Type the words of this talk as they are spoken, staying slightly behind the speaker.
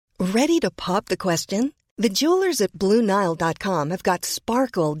Ready to pop the question? The jewelers at BlueNile.com have got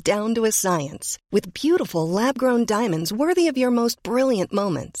sparkle down to a science with beautiful lab-grown diamonds worthy of your most brilliant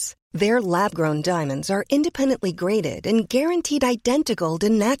moments. Their lab-grown diamonds are independently graded and guaranteed identical to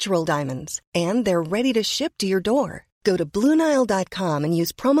natural diamonds, and they're ready to ship to your door. Go to BlueNile.com and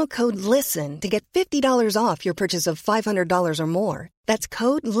use promo code LISTEN to get $50 off your purchase of $500 or more. That's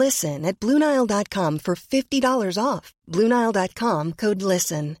code LISTEN at BlueNile.com for $50 off. BlueNile.com, code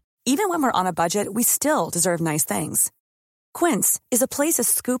LISTEN. Even when we're on a budget, we still deserve nice things. Quince is a place to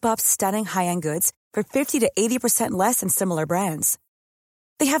scoop up stunning high-end goods for 50 to 80% less than similar brands.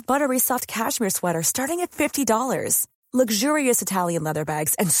 They have buttery soft cashmere sweaters starting at $50, luxurious Italian leather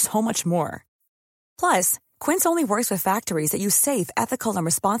bags, and so much more. Plus, Quince only works with factories that use safe, ethical, and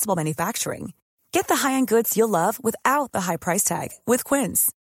responsible manufacturing. Get the high-end goods you'll love without the high price tag with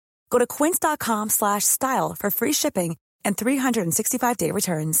Quince. Go to quince.com/style for free shipping and 365-day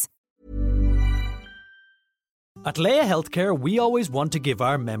returns. At Leia Healthcare, we always want to give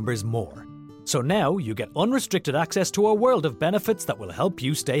our members more. So now you get unrestricted access to a world of benefits that will help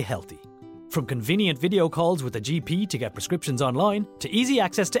you stay healthy. From convenient video calls with a GP to get prescriptions online, to easy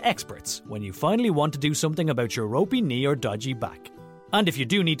access to experts when you finally want to do something about your ropey knee or dodgy back. And if you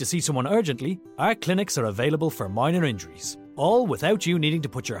do need to see someone urgently, our clinics are available for minor injuries, all without you needing to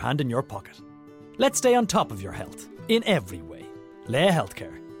put your hand in your pocket. Let's stay on top of your health, in every way. Leia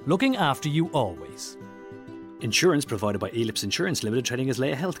Healthcare, looking after you always. Insurance provided by Ellipse Insurance Limited, trading as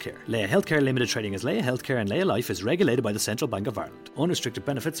Leia Healthcare. Leia Healthcare Limited, trading as Leia Healthcare, and Leia Life is regulated by the Central Bank of Ireland. Unrestricted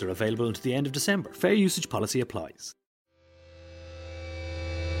benefits are available until the end of December. Fair usage policy applies.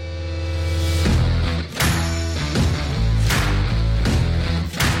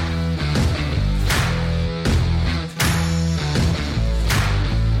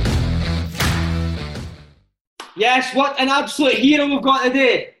 Yes, what an absolute hero we've got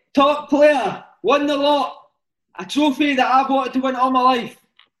today. Top player, won the lot. A trophy that I've wanted to win all my life.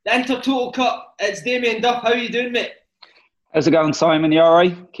 The Intertotal Cup. It's Damien Duff. How are you doing, mate? How's it going, Simon? You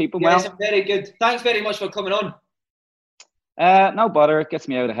alright? Keeping well? Yes, I'm very good. Thanks very much for coming on. No bother. It gets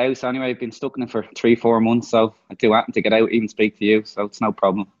me out of the house anyway. I've been stuck in it for 3-4 months, so I do happen to get out, even speak to you, so it's no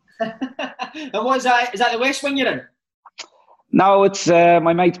problem. And what is that? Is that the West Wing you're in? No, it's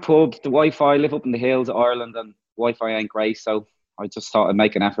my mate's pub. The Wi-Fi, I live up in the hills of Ireland, and Wi-Fi ain't great, so I just thought I'd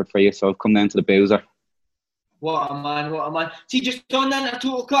make an effort for you, so I've come down to the Boozer. What a man, what a man. See, just on the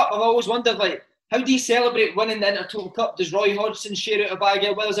Intertotal Cup, I've always wondered, like, how do you celebrate winning the Intertotal Cup? Does Roy Hodgson share out a bag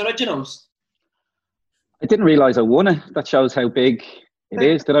of Wells Originals? I didn't realise I won it. That shows how big it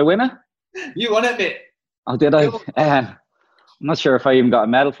is. Did I win it? You won it, mate. Oh, did I? I'm not sure if I even got a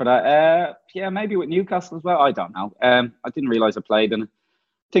medal for that. Yeah, maybe with Newcastle as well. I don't know. I didn't realise I played in it.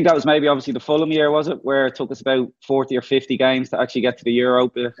 I think that was maybe obviously the Fulham year, was it? Where it took us about 40 or 50 games to actually get to the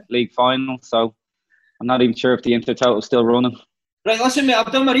Europa League final. So I'm not even sure if the Intertotal is still running. Right, listen, mate, I've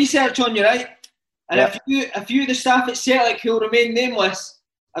done my research on you, right? And a few of the staff at Celtic who will remain nameless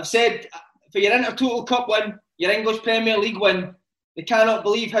have said for your Intertotal Cup win, your English Premier League win, they cannot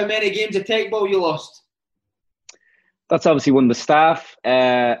believe how many games of tech ball you lost. That's obviously one of the staff.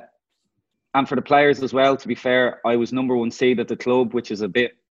 And for the players as well, to be fair, I was number one seed at the club, which is a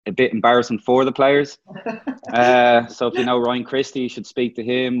bit embarrassing for the players. So if you know Ryan Christie, you should speak to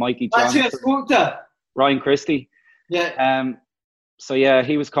him. Mikey Johnson. That's who I spoke to. Ryan Christie. Yeah. So yeah,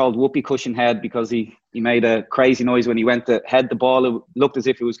 he was called Whoopee Cushion Head because he made a crazy noise when he went to head the ball. It looked as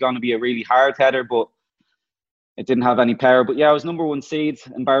if it was going to be a really hard header, but it didn't have any power. But yeah, I was number one seed,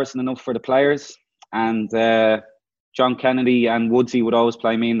 embarrassing enough for the players. And John Kennedy and Woodsy would always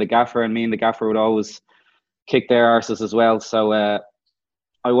play me and the gaffer, and me and the gaffer would always kick their arses as well. So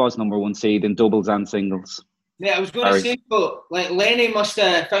I was number one seed in doubles and singles. Yeah, I was going to say, but like Lenny must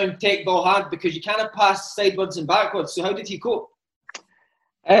have found tech ball hard because you kind of pass sideways and backwards. So how did he cope?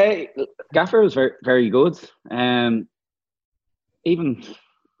 Gaffer was very, very good. Even,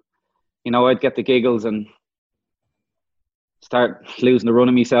 I'd get the giggles and start losing the run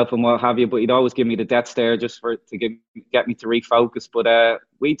of myself and what have you, but he'd always give me the death stare just to get me to refocus. But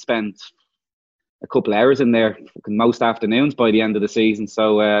we'd spend a couple of hours in there most afternoons by the end of the season.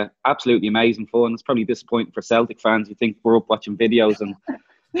 So absolutely amazing fun. It's probably disappointing for Celtic fans. You think we're up watching videos and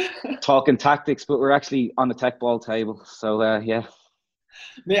talking tactics, but we're actually on the tech ball table. So yeah.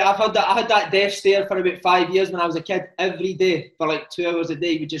 Mate, I had that death stare for about 5 years when I was a kid. Every day for like 2 hours a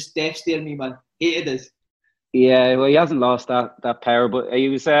day, he would just death stare me, man. Hated us. Yeah, well, he hasn't lost that power, but he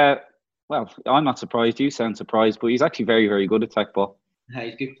was. Well, I'm not surprised. You sound surprised, but he's actually very, very good at tech ball. Yeah,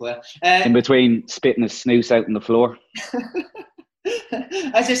 he's a good player. In between spitting his snooze out on the floor.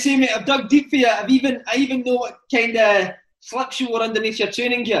 As I say, mate, I've dug deep for you. I even know what kind of slips you wore underneath your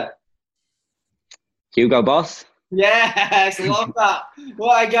training gear. Hugo Boss. Yes, love that.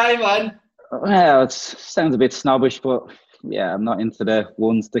 What a guy, man. Well, it sounds a bit snobbish, but yeah, I'm not into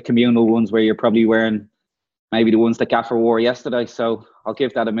the communal ones where you're probably wearing maybe the ones that Gaffer wore yesterday. So I'll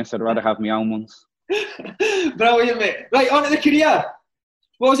give that a miss. I'd rather have my own ones. Brilliant, mate. Right, on to the career.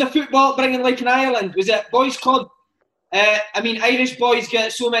 What was the football bringing like in Ireland? Was it boys' club? Irish boys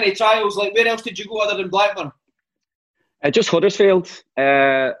get so many trials. Like, where else did you go other than Blackburn? Just Huddersfield.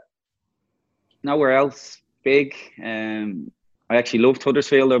 Nowhere else big. I actually loved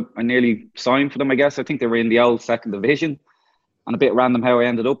Huddersfield. I nearly signed for them, I guess. I think they were in the old second division. And a bit random how I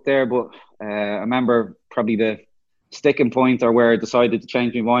ended up there. But I remember probably the sticking point or where I decided to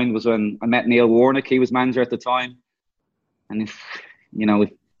change my mind was when I met Neil Warnock. He was manager at the time. And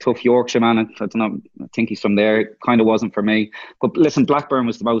tough Yorkshire man, I don't know, I think he's from there. It kind of wasn't for me. But listen, Blackburn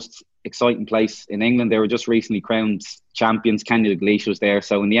was the most exciting place in England. They were just recently crowned champions. Kenny Dalglish was there.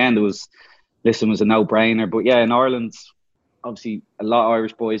 So in the end, it was a no-brainer. But yeah, in Ireland, obviously a lot of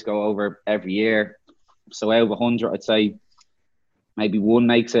Irish boys go over every year. So out of 100, I'd say maybe one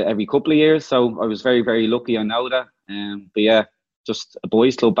makes it every couple of years. So I was very, very lucky. I know that. But yeah, just a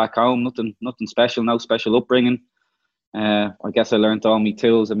boys' club back home. Nothing special. No special upbringing. I guess I learned all my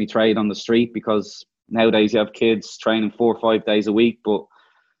tools and my trade on the street, because nowadays you have kids training 4 or 5 days a week, but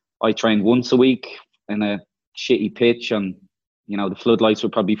I trained once a week in a shitty pitch, and the floodlights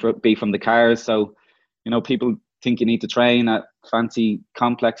would probably be from the cars. So people think you need to train at fancy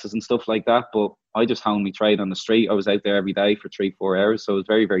complexes and stuff like that, but I just honed my trade on the street. I was out there every day for 3-4 hours, so it was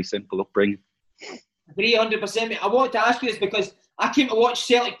very, very simple upbringing. 300%, mate. I wanted to ask you this because I came to watch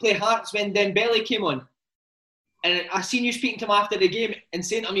Celtic play Hearts when Dembele came on. And I seen you speaking to him after the game and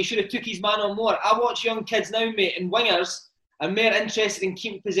saying to him he should have took his man on more. I watch young kids now, mate, and wingers are more interested in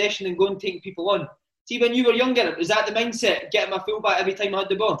keeping possession and going and taking people on. See, when you were younger, was that the mindset, getting my fullback every time I had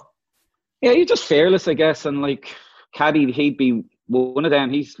the ball? Yeah, you're just fearless, I guess. And like Caddy, he'd be one of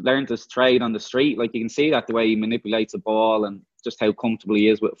them. He's learned his trade on the street. Like, you can see that the way he manipulates a ball and just how comfortable he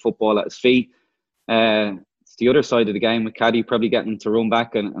is with football at his feet. It's the other side of the game with Caddy, probably getting him to run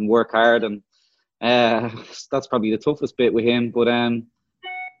back and work hard, and that's probably the toughest bit with him. But I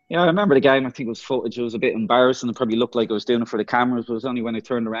remember the game. I think it was footage. It was a bit embarrassing. It probably looked like I was doing it for the cameras, but it was only when I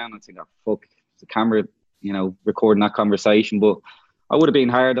turned around I think, oh fuck, the camera, recording that conversation. But I would have been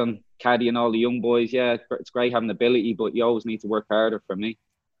hard on Caddy and all the young boys. Yeah, it's great having ability, but you always need to work harder for me.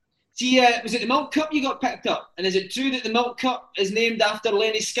 See, was it the Milk Cup you got picked up? And is it true that the Milk Cup is named after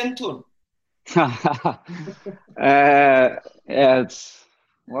Lenny's skin tone? We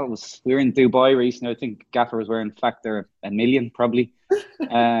were in Dubai recently. I think Gaffer was wearing Factor a million, probably.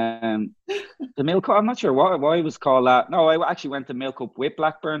 The Milk Cup, I'm not sure why it was called that. No, I actually went to Milk Cup with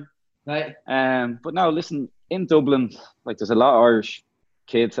Blackburn. Right. But no, listen, in Dublin, like, there's a lot of Irish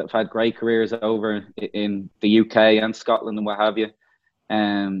kids that have had great careers over in the UK and Scotland and what have you.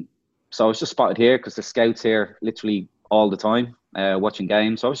 So I was just spotted here because the scouts here literally all the time watching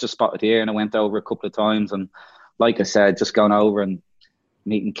games. So I was just spotted here, and I went over a couple of times. And like I said, just going over and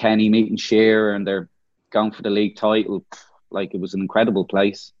meeting Kenny, meeting Shearer, and they're going for the league title. Like, it was an incredible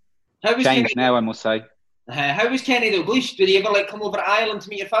place. Changed now, I must say. How was Kenny Dalglish? Did he ever come over to Ireland to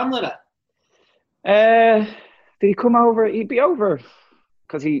meet your family? Did he come over? He'd be over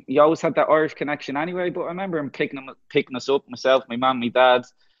because he always had that Irish connection anyway. But I remember him picking us up, myself, my mum, my dad,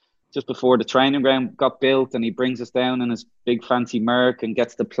 just before the training ground got built, and he brings us down in his big fancy Merc and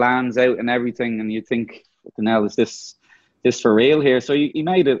gets the plans out and everything. And you think, what the hell is this for real here? So he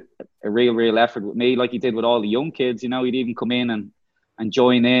made a real effort with me, like he did with all the young kids. He'd even come in and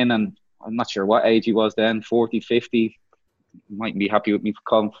join in, and I'm not sure what age he was then, 40, 50. He mightn't be happy with me for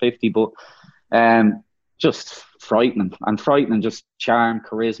calling 50, but just frightening, just charm,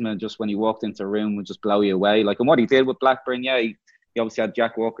 charisma. Just when he walked into a room would just blow you away. And what he did with Blackburn, he obviously had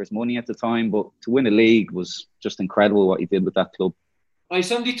Jack Walker's money at the time, but to win a league was just incredible what he did with that club. Right,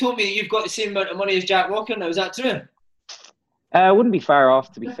 somebody told me that you've got the same amount of money as Jack Walker now. Is that true? Wouldn't be far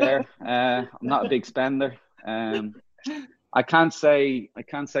off, to be fair. I'm not a big spender. I can't say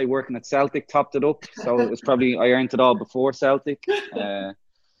working at Celtic topped it up. So it was probably, I earned it all before Celtic.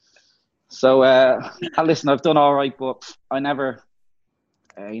 Listen, I've done all right, but I never,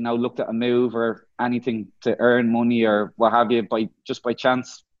 looked at a move or anything to earn money or what have you. By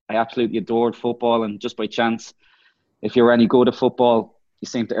chance, I absolutely adored football, and just by chance, if you're any good at football, you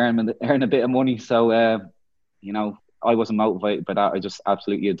seem to earn a bit of money. So, I wasn't motivated by that. I just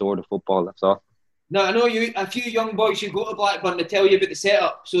absolutely adored the football. That's all. Now, I know a few young boys who go to Blackburn to tell you about the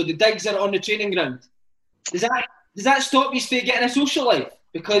setup. So the digs are on the training ground. Does that stop you from getting a social life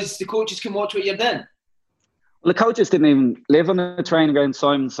because the coaches can watch what you're doing? Well, the coaches didn't even live on the training ground,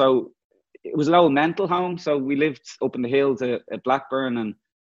 Simon. So it was an old mental home. So we lived up in the hills at Blackburn,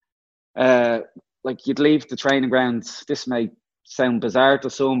 and like you'd leave the training grounds. This may sound bizarre to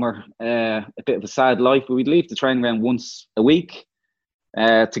some, or a bit of a sad life, but we'd leave the training ground once a week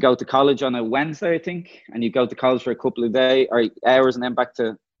to go to college on a Wednesday, I think, and you'd go to college for a couple of days or hours, and then back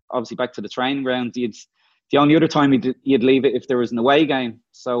to the training ground. The only other time you'd leave it if there was an away game,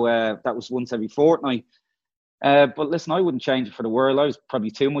 so that was once every fortnight. But listen, I wouldn't change it for the world. I was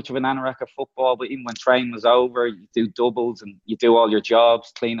probably too much of an anorak of football, but even when training was over, you do doubles and you do all your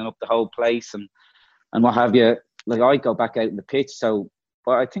jobs, cleaning up the whole place and what have you. Like, I go back out in the pitch,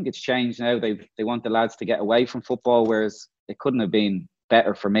 but I think it's changed now. They want the lads to get away from football, whereas it couldn't have been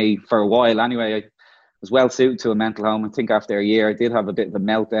better for me for a while anyway. I was well suited to a mental home. I think after a year I did have a bit of a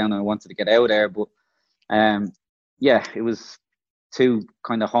meltdown and I wanted to get out there, but it was two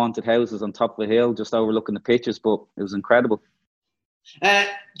kind of haunted houses on top of a hill just overlooking the pitches, but it was incredible.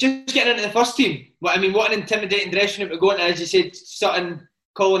 Just getting into the first team, what an intimidating dressing room to go into, as you said, Sutton,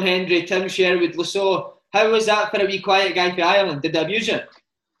 Colin Hendry, Tim Sherwood, Lasso. How was that for a wee quiet guy for Ireland? Did they abuse you?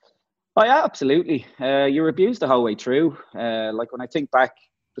 Oh yeah, absolutely. You're abused the whole way through. Like, when I think back,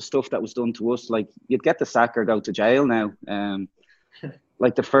 the stuff that was done to us, like, you'd get the sack or go to jail now.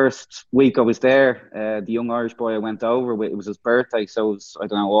 Like, the first week I was there, the young Irish boy I went over with, it was his birthday, so it was, I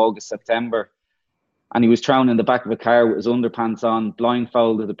don't know, August, September, and he was thrown in the back of a car with his underpants on,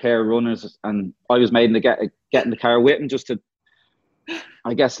 blindfolded, a pair of runners, and I was made to get in the car with him just to,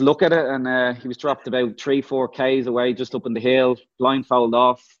 I guess, look at it, and he was dropped about 3-4 k's away, just up in the hill, blindfold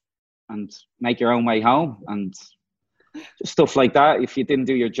off, and make your own way home, and just stuff like that. If you didn't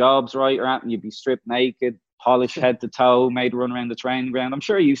do your jobs right or anything, you'd be stripped naked, polished head to toe, made to run around the training ground. I'm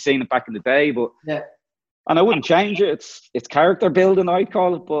sure you've seen it back in the day, but yeah. And I wouldn't change it. It's character building, I'd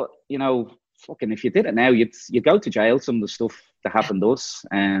call it. But fucking, if you did it now, you'd go to jail. Some of the stuff that happened to us.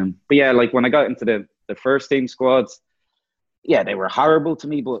 But yeah, like, when I got into the first team squads, yeah, they were horrible to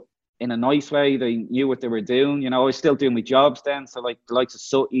me, but in a nice way. They knew what they were doing. I was still doing my jobs then. So, like, the likes of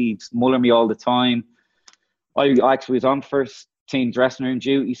Sutty, muller me all the time. I actually was on first team dressing room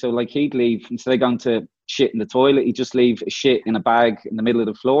duty, so, like, he'd leave, instead of going to shit in the toilet, he'd just leave a shit in a bag in the middle of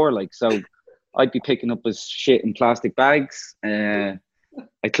the floor, like, so I'd be picking up his shit in plastic bags. I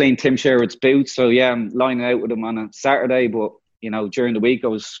cleaned Tim Sherwood's boots, so yeah, I'm lining out with him on a Saturday, but during the week I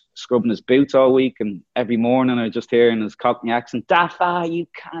was scrubbing his boots all week, and every morning I was just hearing his Cockney accent, "Dafa, you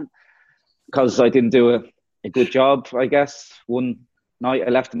can't," because I didn't do a good job, I guess. One night I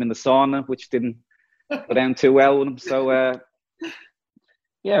left him in the sauna, which didn't go down too well with him. So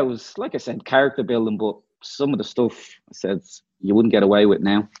yeah, it was, like I said, character building, but some of the stuff I said you wouldn't get away with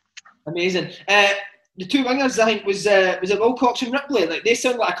now. Amazing. The two wingers, I think, was it Wilcox and Ripley? Like, they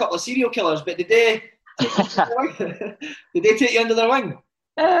sound like a couple of serial killers, but did they take you under their wing?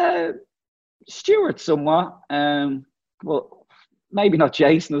 Stuart somewhat. Well, maybe not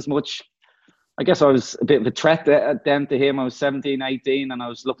Jason as much. I guess I was a bit of a threat then to him. I was 17, 18, and I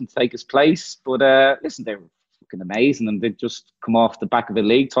was looking to take his place. But listen, they were fucking amazing, and they'd just come off the back of a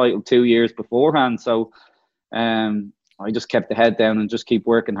league title 2 years beforehand. So I just kept the head down and just keep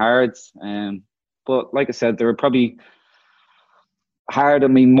working hard. But like I said, they were probably hard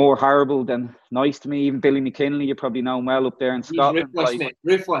on me, more horrible than nice to me. Even Billy McKinley, you probably know him well up there in Scotland.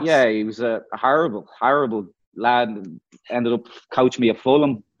 Ruthless. Yeah, he was a horrible lad. Ended up coaching me at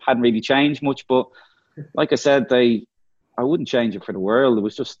Fulham. Hadn't really changed much, but like I said, I wouldn't change it for the world. It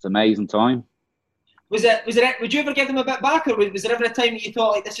was just an amazing time. Was it? Would you ever give them a bit back, or was there ever a time that you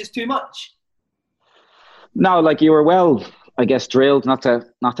thought, like, this is too much? No, like, you were well, I guess, drilled not to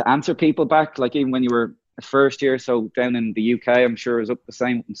answer people back. Like, even when you were a first year, so down in the UK, I'm sure it was up the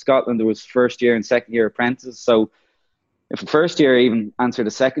same in Scotland. There was first year and second year apprentices. So if the first year even answered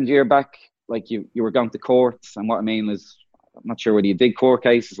the second year back, like, you were going to court. And what I mean is, I'm not sure whether you did court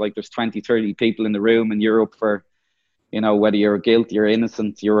cases, like, there's 20, 30 people in the room and you're up for, whether you're guilty or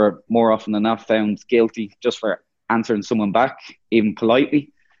innocent. You're more often than not found guilty just for answering someone back, even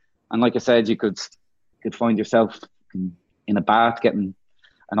politely. And like I said, you could find yourself in a bath, getting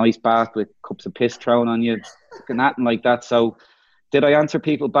an ice bath with cups of piss thrown on you, and nothing like that. So did I answer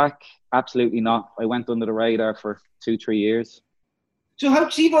people back? Absolutely not. I went under the radar for 2-3 years. So how,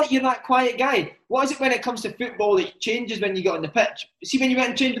 see, like, you're that quiet guy. What is it when it comes to football that changes when you got on the pitch? See, when you went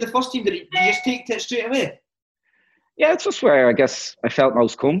and trained with the first team, did you just take it straight away? Yeah, it's just where I guess I felt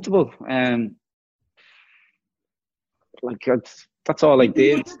most comfortable. Like, that's all I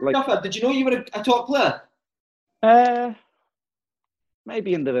did. Like, did you know you were a top player?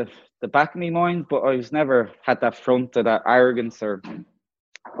 Maybe in the back of my mind, but I was never had that front of that arrogance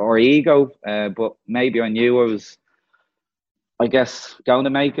or ego. But maybe I knew I guess, going to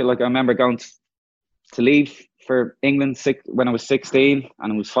make it. Like, I remember going to leave for England when I was 16,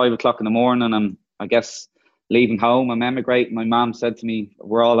 and it was 5 o'clock in the morning, and I guess leaving home, I'm emigrating. My mum said to me,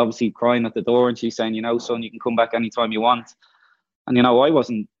 we're all obviously crying at the door, and she's saying, son, you can come back anytime you want. And, I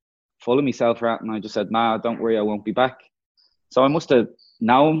wasn't full of myself, right? And I just said, nah, don't worry, I won't be back. So I must have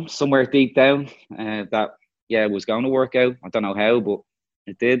known somewhere deep down that, it was going to work out. I don't know how, but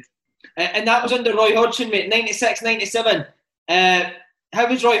it did. And that was under Roy Hodgson, mate, 96, 97. How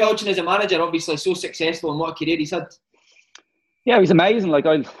was Roy Hodgson as a manager? Obviously so successful, and what a career he's had. Yeah, he was amazing. Like,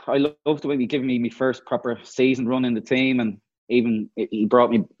 I loved the way he gave me my first proper season run in the team, and even he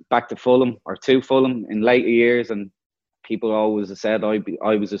brought me back to Fulham, or to Fulham in later years, and people always said I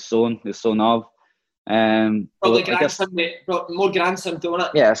was his son of. Probably grandson, mate. More grandson, don't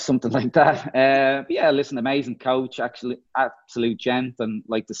it? Yeah, something like that. But listen, amazing coach, actually, absolute gent, and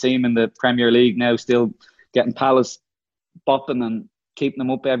like to see him in the Premier League now, still getting Palace bopping and keeping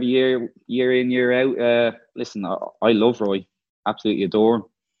them up every year in, year out. Listen, I love Roy. Absolutely adore him.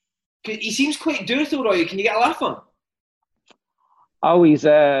 He seems quite dour though, Roy. Can you get a laugh on him? Oh, he's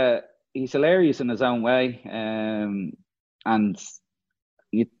hilarious in his own way. And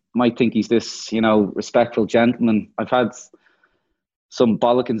you might think he's this, respectful gentleman. I've had some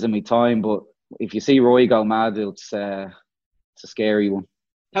bollockings in my time, but if you see Roy go mad, it's a scary one.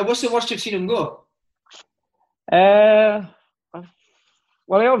 What's the worst you've seen him go?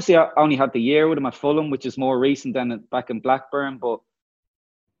 Well, I obviously only had the year with him at Fulham, which is more recent than back in Blackburn. But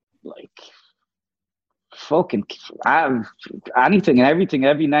like, fucking anything and everything,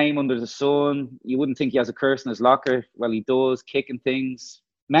 every name under the sun. You wouldn't think he has a curse in his locker. Well, he does, kicking things.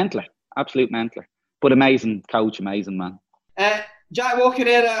 Mentler, absolute mentler. But amazing coach, amazing man. Jack Walker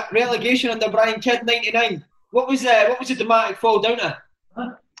era relegation under Brian Kidd, 99. What was the dramatic fall down to?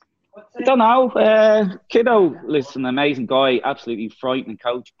 I don't know. Kiddo, listen, amazing guy, absolutely frightening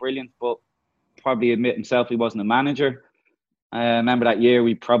coach, brilliant, but probably admit himself he wasn't a manager. I remember that year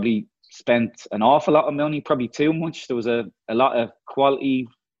we probably spent an awful lot of money, probably too much. There was a lot of quality,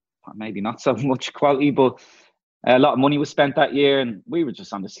 maybe not so much quality, but a lot of money was spent that year, and we were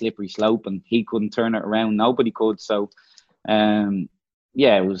just on the slippery slope, and he couldn't turn it around. Nobody could. So, it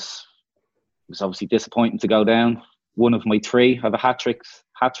was obviously disappointing to go down. One of my 3. I have a hat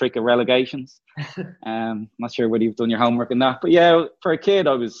trick of relegations. Not sure whether you've done your homework on that, but yeah, for a kid,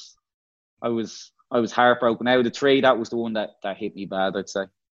 I was heartbroken. Out of the 3, that was the one that hit me bad, I'd say.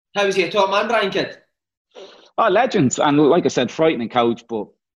 How was he a top man, Brian Kidd? Oh, legends, and like I said, frightening coach. But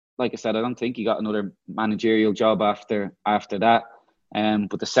like I said, I don't think he got another managerial job after that.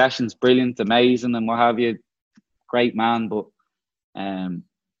 But the session's brilliant, amazing, and what have you. Great man, but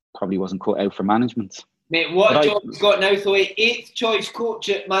probably wasn't cut out for management. Mate, what a job he's got now, though. 8th choice coach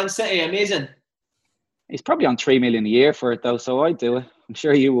at Man City, amazing. He's probably on $3 million a year for it, though, so I'd do it. I'm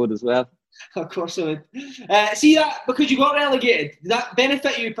sure you would as well. Of course I would. See that, because you got relegated, did that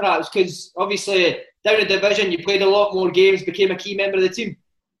benefit you perhaps? Because obviously down the division you played a lot more games, became a key member of the team.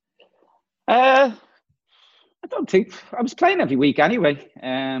 I don't think. I was playing every week anyway.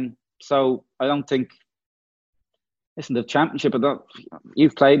 So I don't think. Listen, the championship,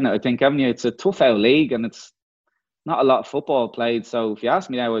 you've played in it, I think, haven't you? It's a tough out league, and it's not a lot of football played. So if you ask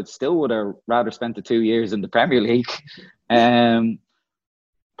me now, I still would have rather spent the 2 years in the Premier League.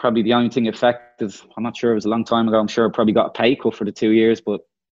 Probably the only thing affected, I'm not sure, it was a long time ago. I'm sure I probably got a pay cut for the 2 years, but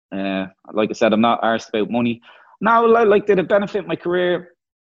like I said, I'm not arsed about money. Now, like, did it benefit my career?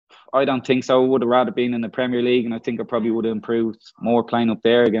 I don't think so. I would have rather been in the Premier League, and I think I probably would have improved more playing up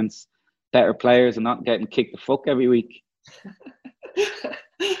there against better players and not getting kicked the fuck every week.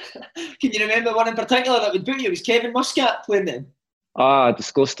 Can you remember one in particular that would boot you? It was Kevin Muscat playing then. Ah,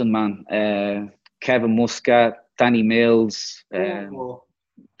 disgusting, man. Kevin Muscat, Danny Mills.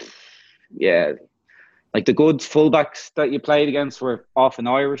 Yeah, like the good fullbacks that you played against were often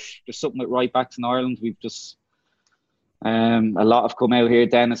Irish. There's something with right backs in Ireland. We've just a lot have come out here.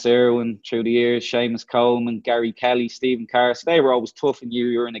 Dennis Irwin through the years, Seamus Coleman, Gary Kelly, Stephen Carr. So they were always tough, and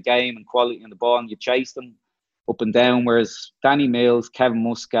you were in a game and quality in the ball, and you chased them up and down. Whereas Danny Mills, Kevin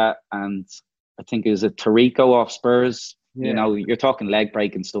Muscat, and I think it was a Tarico off Spurs. Yeah. You know, you're talking leg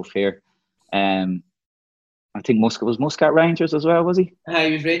breaking stuff here. I think Muscat Rangers as well, was he?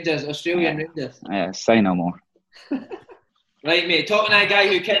 He was Rangers, Australian Rangers. Yeah, say no more. Right, mate. Talking to a guy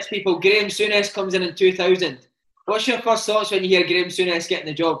who kicks people, Graham Souness comes in 2000. What's your first thoughts when you hear Graham Souness getting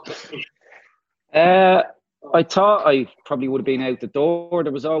the job? I thought I probably would have been out the door.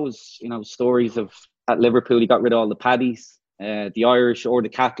 There was always, stories of at Liverpool he got rid of all the paddies, the Irish or the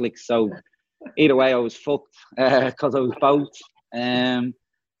Catholics. So either way, I was fucked because I was both.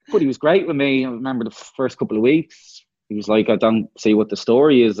 But he was great with me. I remember the first couple of weeks. he was like, I don't see what the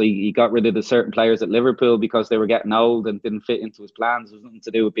story is. He got rid of the certain players at Liverpool because they were getting old and didn't fit into his plans. It was nothing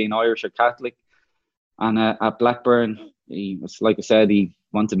to do with being Irish or Catholic. And at Blackburn, he was, like I said, he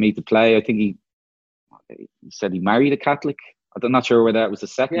wanted me to play. I think he said he married a Catholic. I'm not sure whether that was the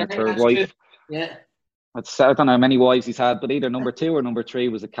second or third wife. True. Yeah. I don't know how many wives he's had, but either number 2 or number 3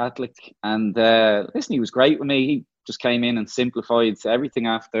 was a Catholic. And listen, he was great with me. He just came in and simplified everything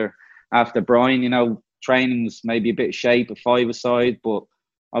after Brian. You know, training was maybe a bit of shape, a 5-a-side, but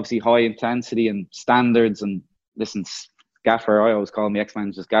obviously high intensity and standards. And listen, Gaffer, I always call him the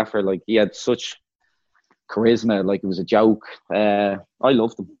ex-manager's Gaffer. Like, he had such charisma, like it was a joke. I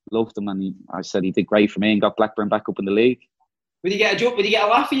loved him, and I said he did great for me and got Blackburn back up in the league. Would he get a joke? Would he get a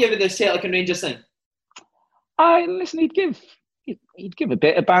laugh at you with the Celtic and Rangers thing? Listen, he'd give a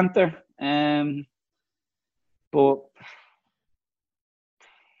bit of banter, but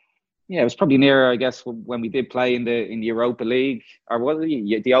yeah, it was probably nearer, I guess, when we did play in the Europa League, or was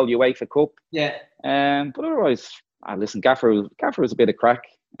it the old UEFA Cup? Yeah. But otherwise, listen, Gaffer was a bit of crack.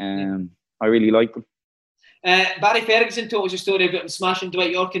 I really liked him. Barry Ferguson told us a story about him smashing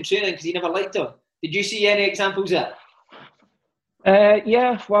Dwight York in training because he never liked him. Did you see any examples of that?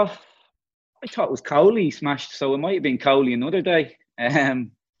 Yeah, well, I thought it was Coley he smashed, so it might have been Coley another day. Yeah,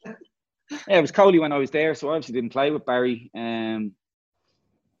 it was Coley when I was there, so I obviously didn't play with Barry.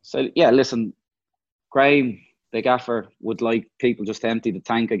 So yeah, listen, Graham, the Gaffer, would like people just to empty the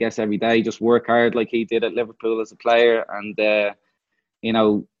tank, I guess, every day, just work hard like he did at Liverpool as a player. And, you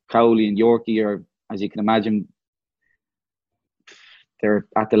know, Coley and Yorkie are, as you can imagine, they're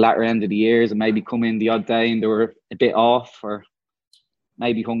at the latter end of the years and maybe come in the odd day and they were a bit off or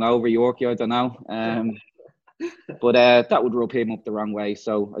maybe hung over Yorkie, I don't know. But that would rub him up the wrong way.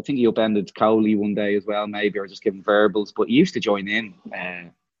 So I think he upended Coley one day as well, maybe, or just giving verbals. But he used to join in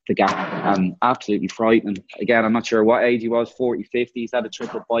the gap and absolutely frightening. Again, I'm not sure what age he was, 40, 50. He's had a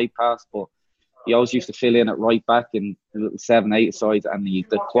triple bypass, but he always used to fill in at right back in the little 7-8 sides. And the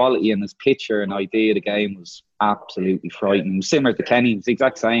quality in his picture and idea of the game was absolutely frightening. It was similar to Kenny. It was the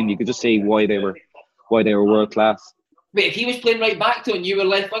exact same. You could just see why they were world class. Wait, if he was playing right back to and you were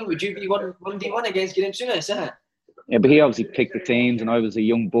left wing, would you be 1v1 against Graham Souness? Yeah, but he obviously picked the teams, and I was a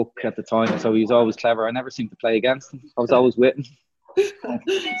young buck at the time, so he was always clever. I never seemed to play against him. I was always with him.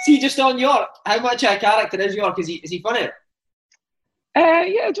 See, just on York, how much a character is York? Is he funny?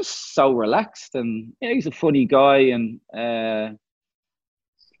 Yeah, just so relaxed, and yeah, he's a funny guy, and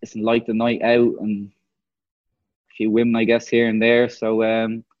liked the night out and a few women, I guess, here and there. So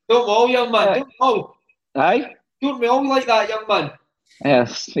don't roll, young man. Don't roll. Aye. Don't we all like that, young man?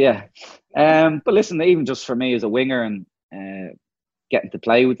 Yes, yeah. But listen, even just for me as a winger and getting to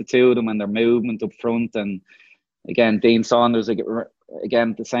play with the two of them and their movement up front, and again, Dean Saunders, again,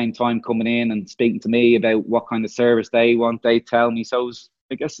 at the same time coming in and speaking to me about what kind of service they want, they tell me. So it was,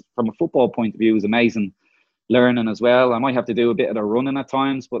 I guess from a football point of view, it was amazing learning as well. I might have to do a bit of the running at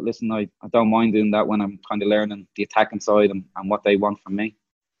times, but listen, I don't mind doing that when I'm kind of learning the attacking side and what they want from me.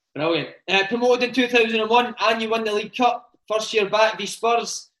 Brilliant. Promoted in 2001 and you won the League Cup. First year back v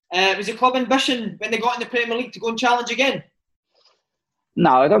Spurs. Was the club ambition when they got in the Premier League to go and challenge again?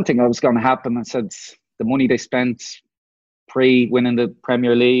 No, I don't think that was going to happen. I said the money they spent pre-winning the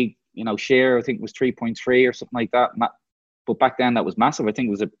Premier League, you know, share, I think it was 3.3 or something like that. But back then that was massive. I think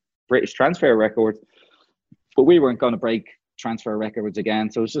it was a British transfer record. But we weren't going to break transfer records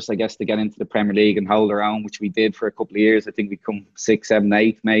again. So it was just, I guess, to get into the Premier League and hold our own, which we did for a couple of years. I think we come 6, 7,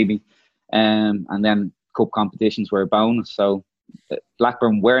 8 maybe. And then cup competitions were a bonus. So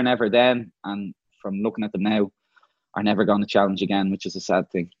Blackburn were never then. And from looking at them now, are never going to challenge again, which is a sad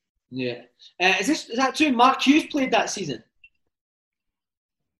thing. Yeah. Is that true? Mark Hughes played that season?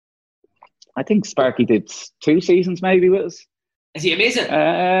 I think Sparky did 2 seasons maybe with us. Is he amazing?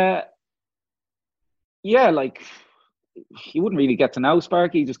 Yeah, like, you wouldn't really get to know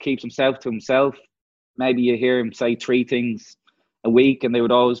Sparky. He just keeps himself to himself. Maybe you hear him say 3 things a week and they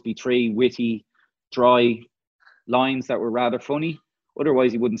would always be 3 witty, dry lines that were rather funny.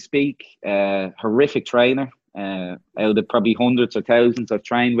 Otherwise, he wouldn't speak. Horrific trainer. Out of probably hundreds or thousands I've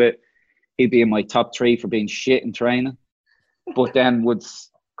trained with, he'd be in my top 3 for being shit in training. But then would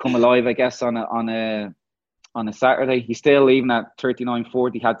come alive, I guess, on a Saturday. He still, even at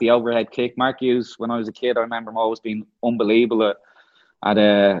 39-40, had the overhead kick. Mark Hughes, when I was a kid, I remember him always being unbelievable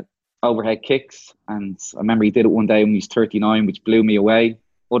at overhead kicks. And I remember he did it one day when he was 39, which blew me away.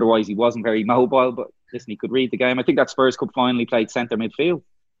 Otherwise, he wasn't very mobile, but listen, he could read the game. I think that Spurs Cup finally played centre midfield.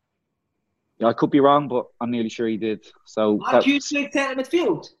 Yeah, I could be wrong, but I'm nearly sure he did. So Mark Hughes played centre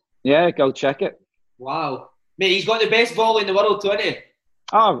midfield? Yeah, go check it. Wow. Mate, he's got the best volley in the world, hasn't he?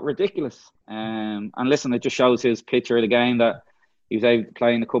 Oh, ridiculous. And listen, it just shows his picture of the game that he was able to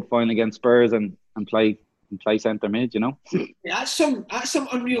play in the cup final against Spurs and play centre mid, you know. Yeah, that's some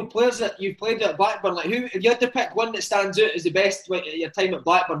unreal players that you've played with at Blackburn. Like, who, if you had to pick one that stands out as the best like, at your time at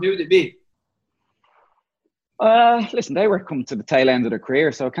Blackburn, who would it be? Listen, they were coming to the tail end of their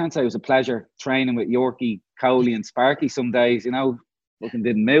career, so I can't say it was a pleasure training with Yorkie, Coley and Sparky some days, you know. Fucking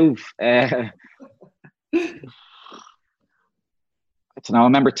didn't move. I don't know, I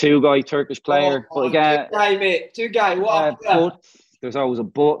remember Tugay, Turkish player. But again, Tugay, mate. Tugay, what a player. But there's always a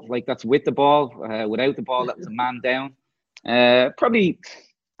but, like that's with the ball. Without the ball, that was a man down. Probably,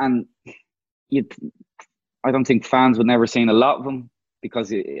 and I don't think fans would never seen a lot of him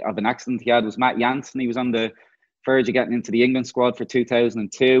because of an accident he had. Was Matt Jansen. He was on the verge of getting into the England squad for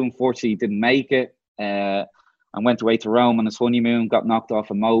 2002. Unfortunately, he didn't make it. And went away to Rome on his honeymoon, got knocked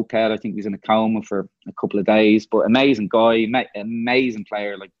off a moped. I think he was in a coma for a couple of days. But amazing guy, amazing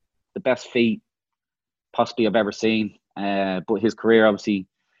player, like the best feet possibly I've ever seen. But his career obviously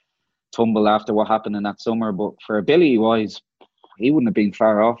tumbled after what happened in that summer. But for ability-wise, he wouldn't have been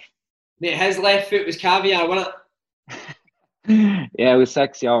far off. Mate, his left foot was caviar, wasn't it? Yeah, it was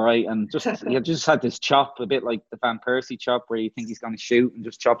sexy, all right. And he just had this chop, a bit like the Van Persie chop, where you think he's going to shoot and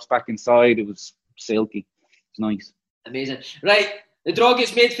just chops back inside. It was silky. It's nice. Amazing. Right, the draw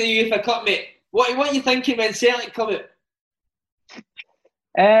gets made for the UEFA Cup, mate. What are you thinking when Celtic come out?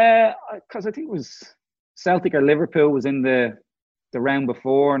 Because I think it was Celtic or Liverpool was in the round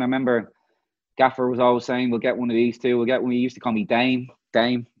before, and I remember Gaffer was always saying, we'll get one of these two. We'll get one. He used to call me Dame.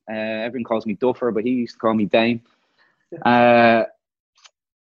 Everyone calls me Duffer, but he used to call me Dame.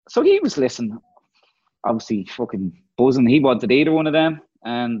 So he was listening, obviously fucking buzzing. He wanted either one of them.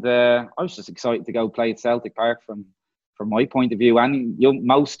 And I was just excited to go play at Celtic Park from my point of view. And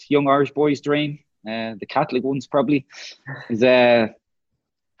most young Irish boys' dream, the Catholic ones probably, is they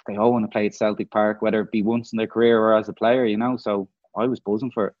all want to play at Celtic Park, whether it be once in their career or as a player, you know. So I was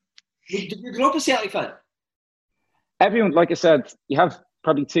buzzing for it. Did you grow up a Celtic fan? Everyone, like I said, you have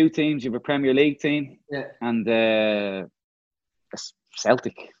probably two teams. You have a Premier League team, and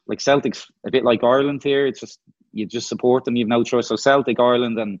Celtic. Like Celtic's a bit like Ireland here. It's just you just support them. You have no choice. So Celtic,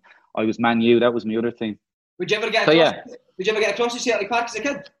 Ireland, and I was Man U. That was my other team. Would you ever get across to Celtic Park as a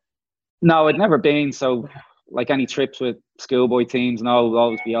kid? No, I'd never been. So like any trips with schoolboy teams, and all would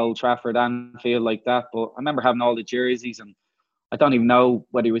always be Old Trafford, Anfield, like that. But I remember having all the jerseys, and I don't even know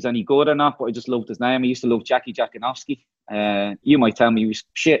whether he was any good or not. But I just loved his name. I used to love Jackie Jakanowski. You might tell me he was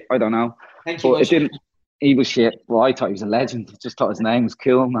shit. I don't know. But it didn't. He was shit. Well, I thought he was a legend. I just thought his name was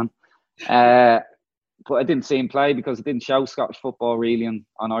cool, man. But I didn't see him play because it didn't show Scottish football really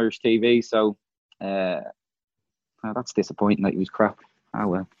on Irish TV. So that's disappointing that he was crap. Oh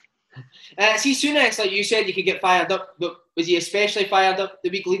well. See, Souness, like you said, you could get fired up, but was he especially fired up the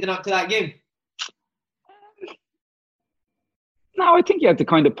week leading up to that game? No, I think he had to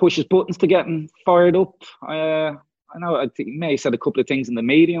kind of push his buttons to get him fired up. I know I think he may have said a couple of things in the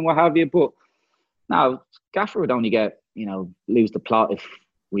media and what have you, but no, Gaffer would only lose the plot if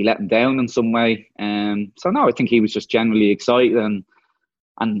we let him down in some way. So no, I think he was just generally excited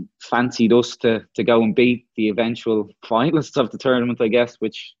and fancied us to go and beat the eventual finalists of the tournament, I guess,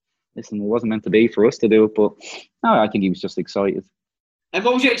 which, listen, it wasn't meant to be for us to do it, but no, I think he was just excited. And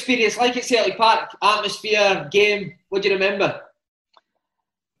what was your experience like at Celtic Park? Atmosphere, game, what do you remember?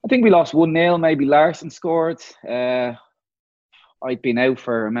 I think we lost 1-0, maybe Larson scored. I'd been out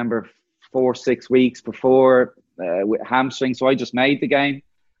for, I remember, 4-6 weeks before with hamstring, so I just made the game.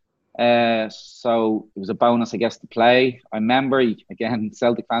 So it was a bonus, I guess, to play. I remember, again,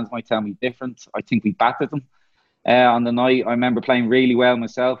 Celtic fans might tell me different. I think we battered them on the night. I remember playing really well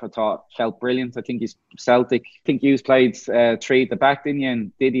myself. I felt brilliant. I think Celtic. I think you played 3 at the back, didn't you?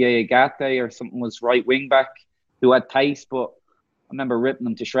 And Didier Agate or something was right wing back who had pace, but I remember ripping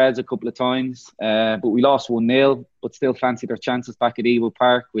them to shreds a couple of times. But we lost 1-0, but still fancied our chances back at Ewood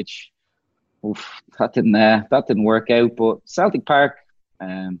Park, which that didn't work out. But Celtic Park,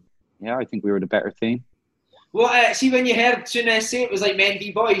 yeah, I think we were the better team. Well, see, when you heard Souness say it was like men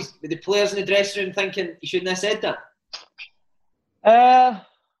v boys, with the players in the dressing room thinking you shouldn't have said that?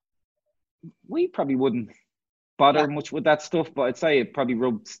 We probably wouldn't bother much with that stuff, but I'd say it probably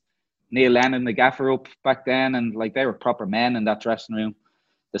rubbed Neil Lennon, the gaffer, up back then, and like they were proper men in that dressing room.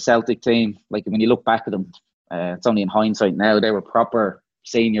 The Celtic team, like when you look back at them, it's only in hindsight now, they were proper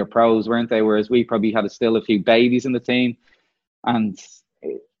senior pros, weren't they? Whereas we probably had still a few babies in the team, and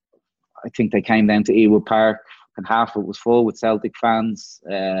I think they came down to Ewood Park and half of it was full with Celtic fans.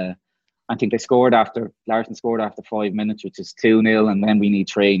 I think Larson scored after 5 minutes, which is 2-0, and then we need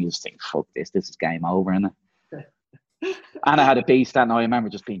 3, and you just think, fuck this is game over, isn't it? And I had a beast that night. I remember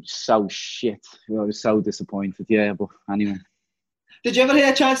just being so shit. I was so disappointed. Yeah, but anyway. Did you ever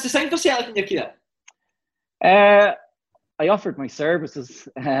get a chance to sign for Celtic in your career? I offered my services,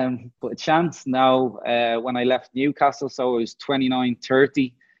 but a chance now when I left Newcastle. So I was 29,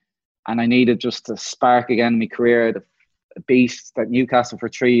 30, and I needed just to spark again in my career. The beast at Newcastle for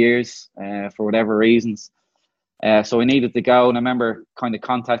 3 years for whatever reasons. So I needed to go, and I remember kind of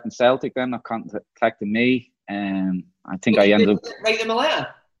contacting Celtic then, not contacting me. I think I ended up... Write them a letter?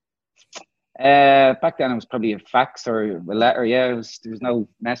 Back then it was probably a fax or a letter. Yeah, there was no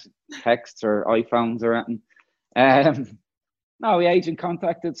message, texts or iPhones or anything. No, the agent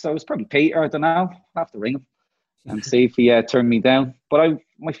contacted, so it was probably Peter. I don't know. I'll have to ring him and see if he turned me down. But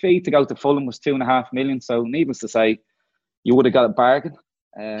my fee to go to Fulham was 2.5 million. So needless to say, you would have got a bargain.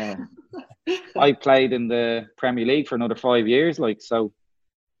 I played in the Premier League for another 5 years, like so.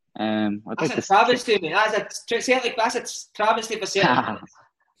 That's a travesty, mate. That's a travesty for Celtic.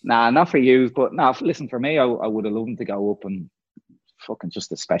 Nah, not for you. But no, listen, for me, I would have loved to go up, and fucking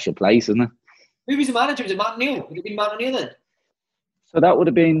just a special place, isn't it? Who was the manager? Was it Martin O'Neill? Would it be Martin O'Neill then? So that would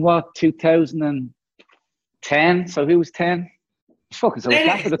have been, 2010? So who was 10? Fuck, so it's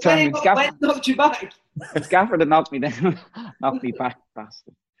Gaffer that turned me. Knocked you back. It's Gaffer that knocked me down. Knocked me back,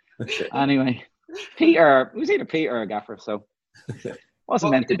 bastard. Anyway, Peter, it was either Peter or Gaffer, so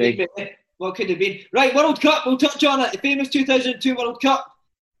wasn't meant to be. What could it have been? Right, World Cup, we'll touch on it. The famous 2002 World Cup.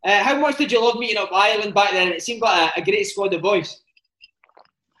 How much did you love meeting up Ireland back then? It seemed like a great squad of boys.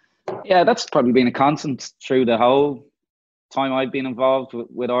 Yeah, that's probably been a constant through the whole time I've been involved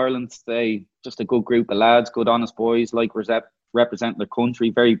with Ireland. They just a good group of lads, good honest boys, like represent their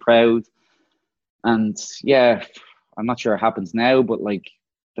country, very proud. And yeah, I'm not sure it happens now, but like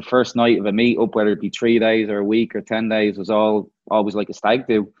the first night of a meet up, whether it be 3 days or a week or 10 days, was always like a stag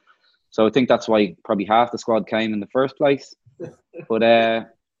do. So I think that's why probably half the squad came in the first place. But yeah,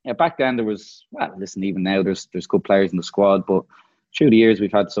 back then there was, well, listen, even now there's good players in the squad, but through the years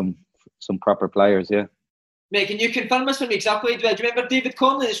we've had some proper players, yeah. Mate, can you confirm this for me exactly? Do you remember David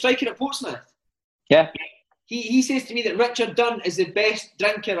Connolly, the striker at Portsmouth? Yeah. He says to me that Richard Dunn is the best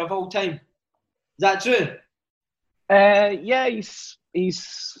drinker of all time. Is that true? Yeah,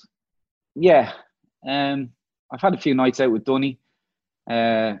 he's yeah. I've had a few nights out with Dunny.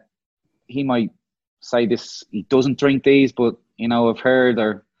 He might say this, he doesn't drink these, but I've heard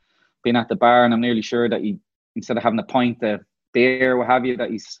or been at the bar, and I'm nearly sure that he, instead of having a pint of beer, what have you, that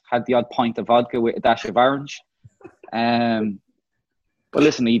he's had the odd pint of vodka with a dash of orange. But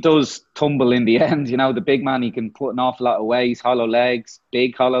listen, he does tumble in the end. The big man, he can put an awful lot of weight. He's hollow legs,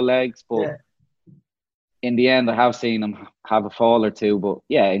 big hollow legs. But in the end, I have seen him have a fall or two. But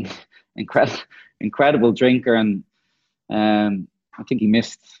yeah, incredible drinker. And I think he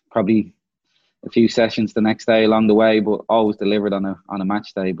missed probably a few sessions the next day along the way, but always delivered on a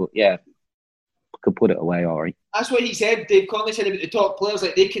match day. But yeah, could put it away all right. That's what he said. Dave Connolly said about the top players,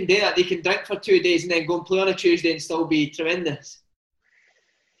 like they can do that. They can drink for 2 days and then go and play on a Tuesday and still be tremendous.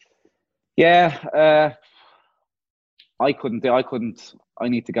 Yeah, I couldn't. I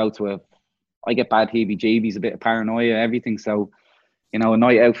need to go to I get bad heebie-jeebies, a bit of paranoia, everything. So, a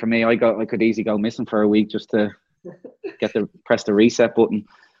night out for me, I could easily go missing for a week just to press the reset button.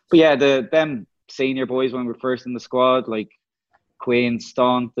 But yeah, them senior boys when we were first in the squad, like Quinn,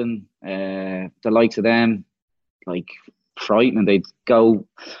 Staunton, the likes of them, like frightening. They'd go.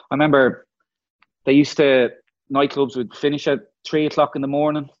 I remember nightclubs would finish at 3 o'clock in the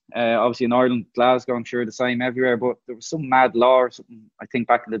morning. Obviously in Ireland, Glasgow, I'm sure the same everywhere. But there was some mad law or something, I think,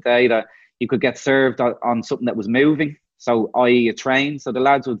 back in the day, that you could get served on something that was moving. So, i.e. a train. So the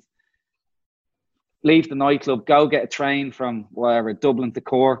lads would leave the nightclub, go get a train from wherever, Dublin to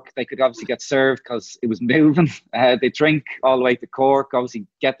Cork. They could obviously get served because it was moving. They drink all the way to Cork, obviously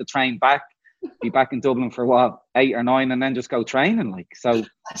get the train back, be back in Dublin for 8 or 9, and then just go training. Like, so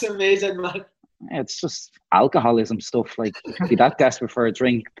that's amazing, man. It's just alcoholism stuff. Like, you can't be that desperate for a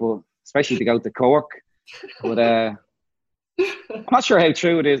drink, but especially to go to Cork. But I'm not sure how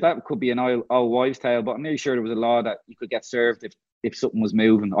true it is. That could be an old wives' tale, but I'm nearly sure there was a law that you could get served if something was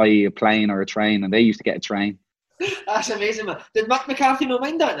moving, i.e. a plane or a train, and they used to get a train. That's amazing, man. Did Mick McCarthy not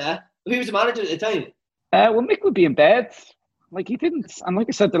mind that now? Who was the manager at the time? Well, Mick would be in bed. Like, he didn't. And like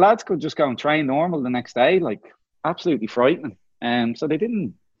I said, the lads could just go and train normal the next day. Like, absolutely frightening. So they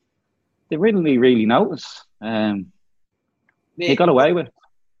didn't. They really noticed. They got away with it.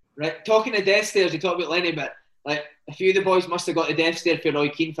 Right. Talking of death stares, you talk about Lenny, but like a few of the boys must have got the death stare for Roy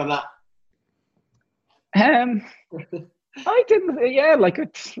Keane for that. I didn't. Yeah,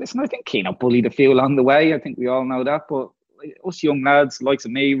 listen, I think Keane bullied a few along the way. I think we all know that. But us young lads, likes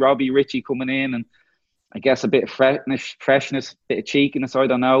of me, Robbie, Richie coming in, and I guess, a bit of freshness, bit of cheekiness, I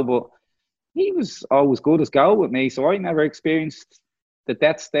don't know. But he was always good as goal with me, so I never experienced the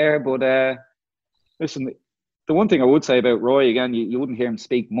depths there. But listen, the one thing I would say about Roy, again, you wouldn't hear him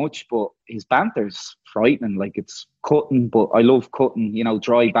speak much, but his banter's frightening. Like, it's cutting, but I love cutting,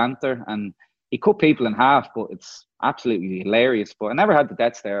 dry banter. And he cut people in half, but it's absolutely hilarious. But I never had the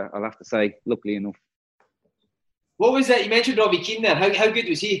debts there, I'll have to say, luckily enough. What was that? You mentioned Robbie Keane there. How good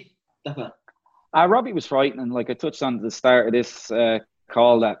was he? Robbie was frightening. Like I touched on at the start of this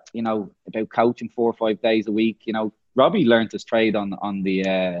call that, about coaching 4 or 5 days a week. Robbie learned his trade on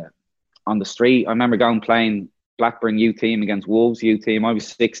the street. I remember going playing Blackburn U team against Wolves U team. I was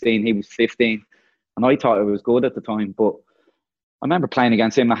 16, he was 15. And I thought I was good at the time, but I remember playing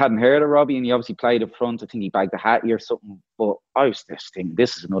against him. I hadn't heard of Robbie, and he obviously played up front. I think he bagged a hattie or something. But I was just thinking,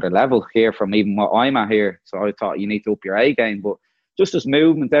 this is another level here from even what I'm at here. So I thought, you need to up your A game. But just his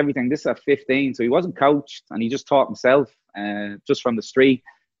movement, everything, this is at 15. So he wasn't coached, and he just taught himself just from the street.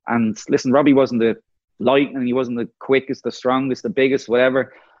 And listen, Robbie wasn't the lightning. He wasn't the quickest, the strongest, the biggest,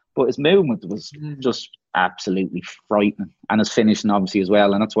 whatever. But his movement was just absolutely frightening. And his finishing, obviously, as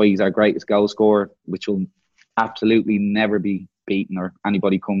well. And that's why he's our greatest goal scorer, which will absolutely never be beaten or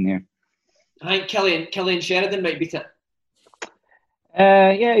anybody come near. I think Killian Sheridan might beat it.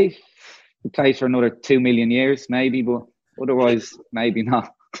 Yeah, he plays for another 2 million years, maybe, but otherwise, maybe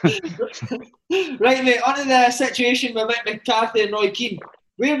not. Right, mate, on to the situation with Mick McCarthy and Roy Keane.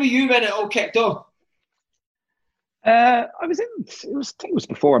 Where were you when it all kicked off? I think it was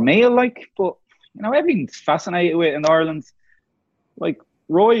before a meal, but everything's fascinated with in Ireland. Like,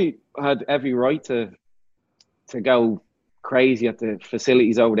 Roy had every right to go crazy at the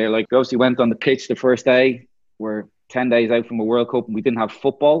facilities over there. Like, we obviously went on the pitch the first day. We're 10 days out from a World Cup and we didn't have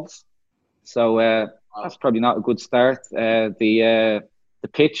footballs, so that's probably not a good start. The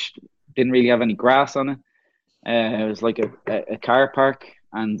pitch didn't really have any grass on it. It was like a car park,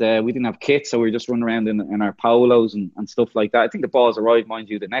 and we didn't have kits, so we were just running around in our polos and stuff like that. I think the balls arrived, mind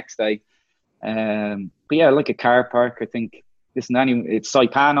you, the next day. But yeah, like a car park, I think. Listen, it's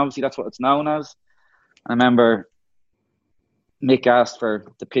Saipan, obviously, that's what it's known as. I remember Mick asked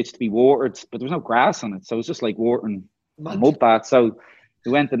for the pitch to be watered, but there was no grass on it, so it was just like watering a mud bath. So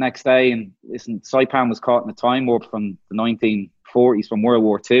we went the next day, and listen, Saipan was caught in a time warp from the 1940s, from World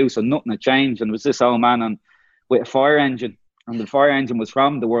War II, so nothing had changed. And it was this old man with a fire engine, and the fire engine was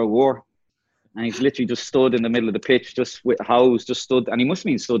from the World War. And he's literally just stood in the middle of the pitch, just with a hose, just stood, and he must have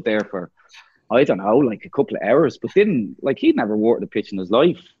been stood there for, I don't know, like a couple of hours, but he'd never watered a pitch in his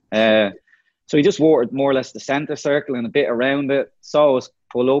life. So he just watered more or less the centre circle and a bit around it, saw us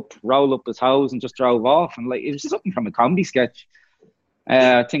pull up, roll up his hose, and just drove off. And it was something from a comedy sketch.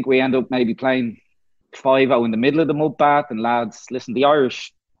 I think we end up maybe playing 5-0 in the middle of the mud bath. And lads, listen, the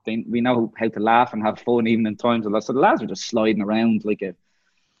Irish, we know how to laugh and have fun even in times of that. So the lads were just sliding around like I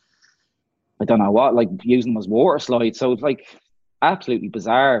don't know what, like using them as water slides. So it's like absolutely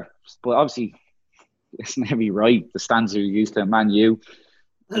bizarre. But obviously, listen, every right, the stands are used to Man U.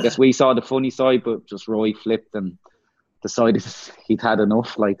 I guess we saw the funny side, but just Roy flipped and decided he'd had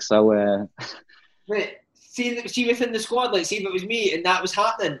enough. Wait, see within the squad, see if it was me and that was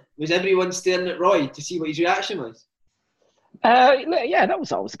happening, was everyone staring at Roy to see what his reaction was? Yeah, that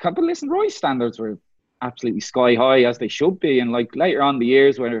was always a couple. Listen, Roy's standards were absolutely sky high, as they should be. And later on the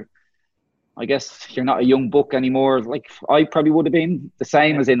years, where I guess you're not a young buck anymore, I probably would have been the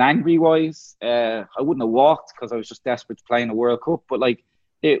same as in angry wise. I wouldn't have walked because I was just desperate to play in a World Cup, but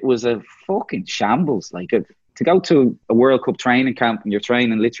it was a fucking shambles. To go to a World Cup training camp and you're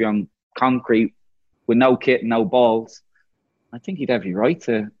training literally on concrete with no kit and no balls, I think he'd have every right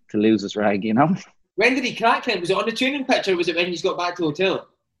to lose his rag, When did he crack then? Was it on the training pitch or was it when he's got back to the hotel?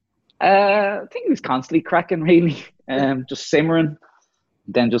 I think he was constantly cracking, really, just simmering,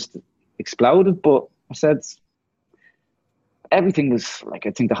 then just exploded. But I said everything was I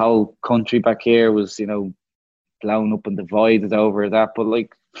think the whole country back here was, blown up and divided over that. But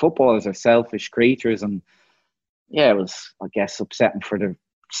footballers are selfish creatures, and yeah, it was, I guess, upsetting for the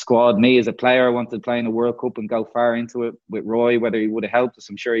squad. Me as a player, I wanted to play in a World Cup and go far into it with Roy. Whether he would have helped us,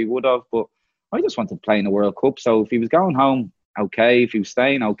 I'm sure he would have, but I just wanted to play in a World Cup. So if he was going home, okay. If he was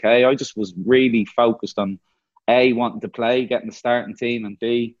staying, okay. I just was really focused on A, wanting to play, getting the starting team, and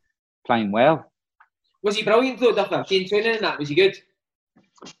B, playing well. Was he brilliant though, Duffer? Keen training and that, was he good?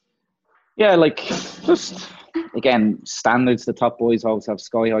 Yeah, just again, standards. The top boys always have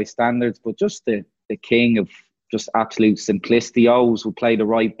sky high standards, but just the king of just absolute simplicity. Always would play the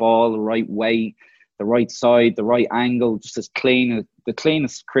right ball, the right way, the right side, the right angle, just as clean, the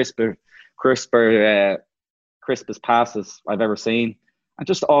cleanest, crispest passes I've ever seen, and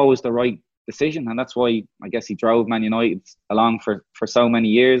just always the right decision, and that's why I guess he drove Man United along for so many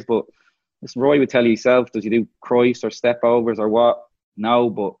years. But listen, Roy would tell you himself, does he do Christ or step overs or what? No,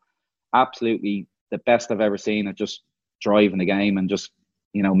 but absolutely the best I've ever seen at just driving the game and just,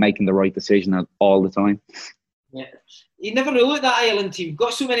 you know, making the right decision all the time. Yeah, you never know at that Ireland team.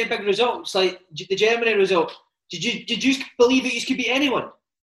 Got so many big results, like the Germany result. Did you believe that you could beat anyone?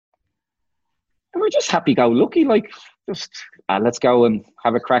 And we're just happy-go-lucky, like just let's go and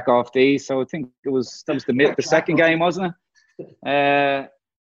have a crack off these. So I think that was the second game, wasn't it?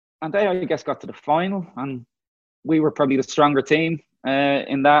 And they, I guess, got to the final, and we were probably the stronger team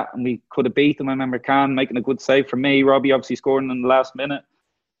in that, and we could have beat them. I remember Khan making a good save for me, Robbie obviously scoring in the last minute.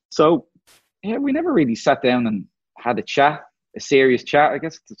 So yeah, we never really sat down and had a serious chat. I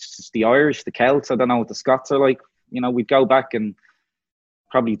guess it's just the Irish, the Celts. I don't know what the Scots are like. You know, we'd go back and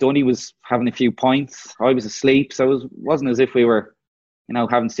probably Donny was having a few points. I was asleep, so it wasn't as if we were, you know,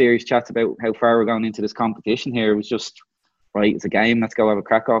 having serious chats about how far we're going into this competition here. It was just, right, it's a game, let's go have a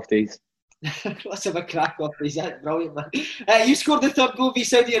crack off these. Let's have a crack off these. That's brilliant, man. You scored the third goal v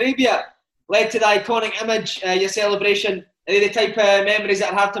Saudi Arabia, led to the iconic image, your celebration. Are they the type of memories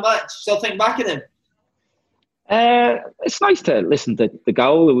that are hard to match? Still think back of them? It's nice to listen to the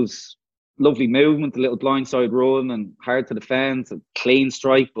goal. It was lovely movement, a little blindside run and hard to defend, a clean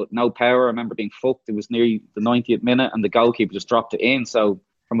strike but no power. I remember being fucked. It was nearly the 90th minute and the goalkeeper just dropped it in. So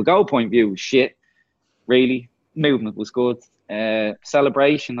from a goal point of view, it was shit, really. Movement was good.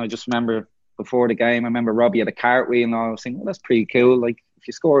 Celebration, I just remember before the game, I remember Robbie had a cartwheel and I was thinking, well, that's pretty cool. Like, if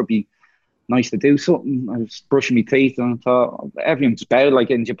you score, it'd be nice to do something. I was brushing my teeth and I thought, everyone just bowed,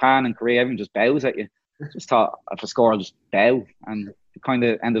 like in Japan and Korea, everyone just bows at you. Just thought, if I score, I'll just bow. And it kind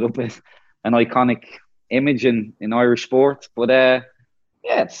of ended up with an iconic image in Irish sport. But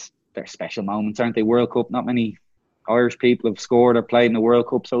yeah, they're special moments, aren't they? World Cup, not many Irish people have scored or played in the World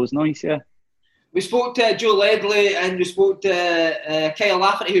Cup, so it was nice, yeah. We spoke to Joe Ledley and we spoke to Kyle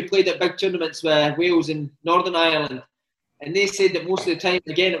Lafferty, who played at big tournaments with Wales and Northern Ireland. And they said that most of the time,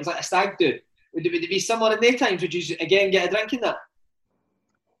 again, it was like a stag do. Would it be similar in their times? Would you, again, get a drink in that?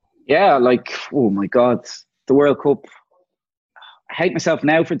 Yeah, like, oh my God, the World Cup. I hate myself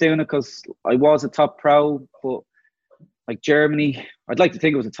now for doing it because I was a top pro, but like Germany, I'd like to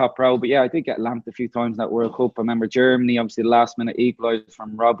think it was a top pro, but yeah, I did get lamped a few times in that World Cup. I remember Germany, obviously the last minute equaliser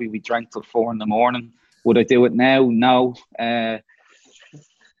from Robbie. We drank till 4 a.m. Would I do it now? No. That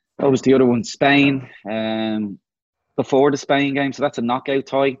was the other one, Spain. Before the Spain game, so that's a knockout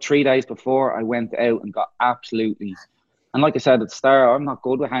tie. 3 days before, I went out and got absolutely, and like I said at the start, I'm not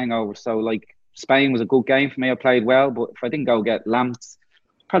good with hangovers, so like Spain was a good game for me. I played well, but if I didn't go get lamped,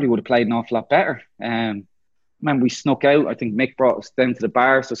 probably would have played an awful lot better. Remember we snuck out. I think Mick brought us down to the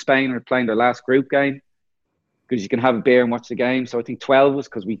bar, so Spain were playing their last group game because you can have a beer and watch the game. So I think 12 of us,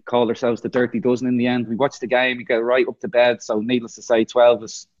 because we called ourselves the Dirty Dozen in the end. We watched the game, we got right up to bed. So needless to say, 12 of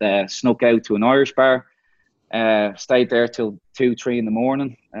us snuck out to an Irish bar. Stayed there till 2-3 in the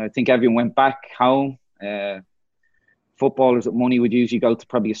morning. I think everyone went back home. Footballers with money would usually go to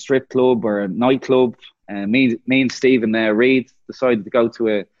probably a strip club or a nightclub. Me and Stephen Reid decided to go to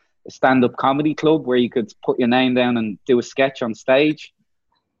a stand-up comedy club where you could put your name down and do a sketch on stage.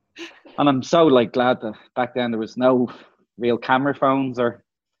 And I'm so glad that back then there was no real camera phones or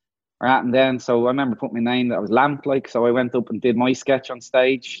at then. So I remember putting my name that I was lamped, so I went up and did my sketch on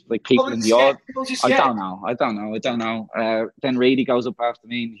stage, like people in the odd. I don't know. Then Reedy goes up after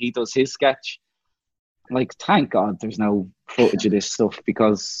me and he does his sketch. Like, thank God there's no footage of this stuff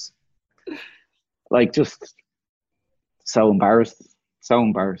because, just so embarrassed.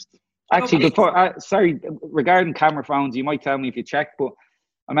 Actually, regarding camera phones, you might tell me if you check, but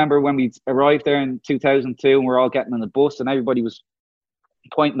I remember when we arrived there in 2002 and we're all getting on the bus and everybody was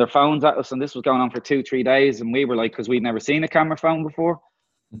pointing their phones at us, and this was going on for 2-3 days, and we were because we'd never seen a camera phone before.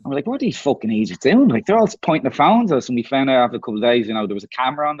 And we're like, what are these fucking idiots doing? They're all pointing their phones at us, and we found out after a couple of days, there was a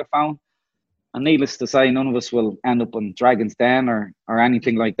camera on the phone. And needless to say, none of us will end up on Dragon's Den or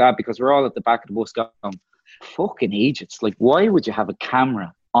anything like that because we're all at the back of the bus going, fucking idiots. Why would you have a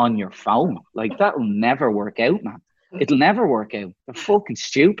camera on your phone? That will never work out, man. It'll never work out. They're fucking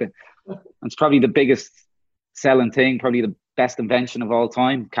stupid. And it's probably the biggest selling thing, probably the best invention of all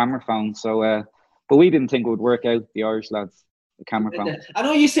time, camera phones. So, but we didn't think it would work out, the Irish lads, the camera phone. I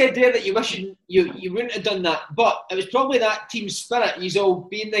know you said there that you wish you wouldn't have done that, but it was probably that team spirit, you all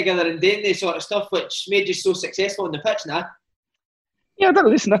being together and doing this sort of stuff, which made you so successful on the pitch now. Yeah,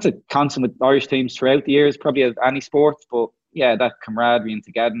 that's a constant with Irish teams throughout the years, probably at any sport, but yeah, that camaraderie and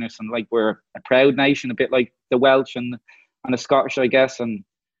togetherness, and we're a proud nation, a bit like the Welsh and the Scottish, I guess, and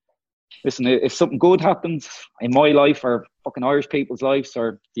listen, if something good happens in my life or fucking Irish people's lives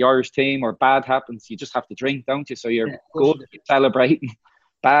or the Irish team or bad happens, you just have to drink, don't you? So you're good, you're celebrating.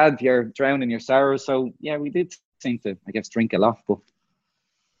 Bad, you're drowning your sorrows. So yeah, we did seem to, I guess, drink a lot. But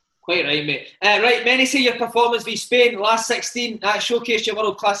quite right, mate. Right, many say your performance v Spain last 16 that showcased your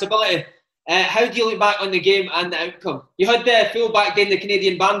world class ability. How do you look back on the game and the outcome? You had the fullback doing the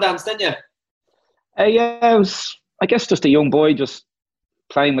Canadian band dance, didn't you? Yeah, I was, I guess, just a young boy, just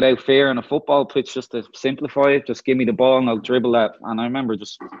playing without fear on a football pitch, just to simplify it. Just give me the ball and I'll dribble that. And I remember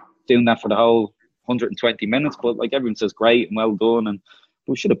just doing that for the whole 120 minutes. But like everyone says, great and well done. And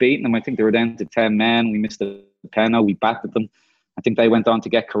we should have beaten them. I think they were down to 10 men. We missed a penalty. We battered them. I think they went on to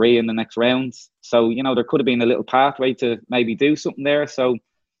get Korea in the next round. So, you know, there could have been a little pathway to maybe do something there. So,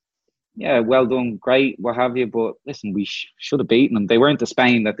 yeah, well done, great, what have you. But listen, we should have beaten them. They weren't the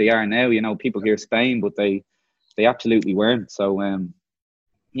Spain that they are now. You know, people hear Spain, but they absolutely weren't. So,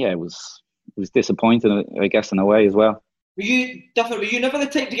 yeah, it was disappointing, I guess, in a way as well. Were you different? Were you never the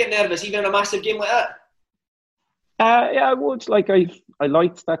type to get nervous, even in a massive game like that? Yeah, I would. Like, I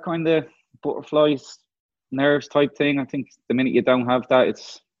liked that kind of butterflies, nerves type thing. I think the minute you don't have that,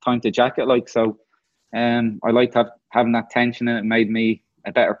 it's time to jack it. Like, so, I liked having that tension, and it made me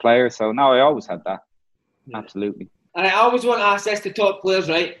a better player. So no, I always had that. Yeah. Absolutely. And I always want to ask this to top players,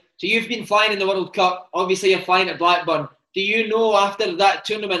 right? So you've been flying in the World Cup. Obviously, you're flying at Blackburn. Do you know after that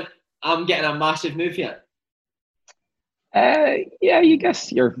tournament, I'm getting a massive move here? Yeah, you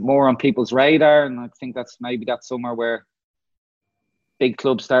guess you're more on people's radar, and I think that's somewhere where big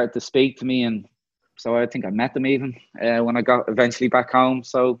clubs started to speak to me, and so I think I met them even when I got eventually back home.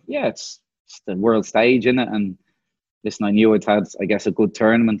 So yeah, it's the world stage, isn't it? And listen, I knew I'd had, I guess, a good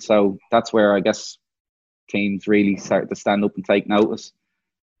tournament, so that's where I guess teams really started to stand up and take notice.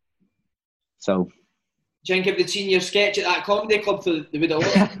 So, do you think if they'd seen your sketch at that comedy club, they would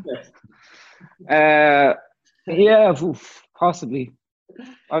have yeah, possibly.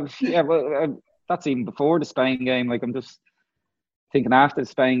 That's even before the Spain game. Like, I'm just thinking after the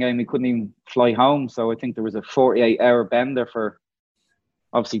Spain game, we couldn't even fly home, so I think there was a 48-hour bender for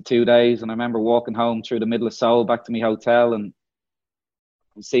obviously 2 days. And I remember walking home through the middle of Seoul back to my hotel and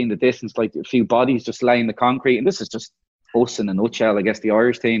seeing the distance, like a few bodies just laying the concrete. And this is just us in a nutshell, I guess, the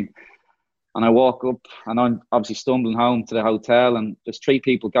Irish team. And I walk up and I'm obviously stumbling home to the hotel, and there's 3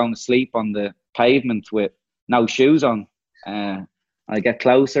 people going to sleep on the pavement with no shoes on. I get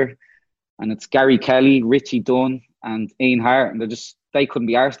closer and it's Gary Kelly, Richie Dunn and Ian Hart, and they couldn't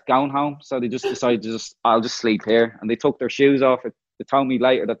be arsed going home. So they just decided I'll just sleep here. And they took their shoes off. They told me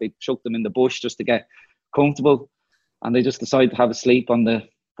later that they chucked them in the bush just to get comfortable, and they just decided to have a sleep on the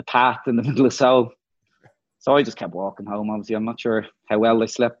path in the middle of Seoul. So I just kept walking home. Obviously, I'm not sure how well they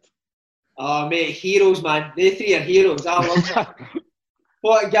slept. Oh, mate, heroes, man. They 3 are heroes. I love that.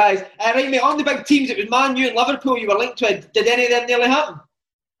 What, guys? Right, mate, on the big teams, it was Man U and Liverpool you were linked to. Did any of them nearly happen?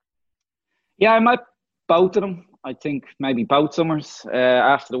 Yeah, I met both of them. I think maybe both summers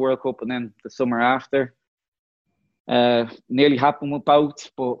after the World Cup and then the summer after. Nearly happened with both,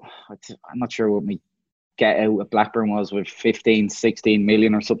 but I'm not sure what my get out at Blackburn was with 15, 16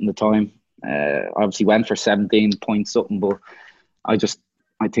 million or something at the time. Obviously went for 17 point something, but I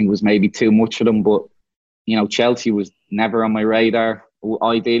think it was maybe too much for them. But, you know, Chelsea was never on my radar.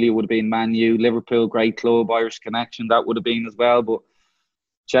 Ideally, it would have been Man U. Liverpool, great club, Irish connection, that would have been as well. But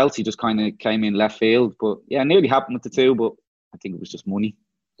Chelsea just kind of came in left field. But yeah, nearly happened with the 2, but I think it was just money.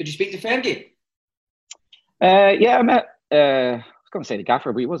 Did you speak to Fergie? Yeah, I met, I was going to say the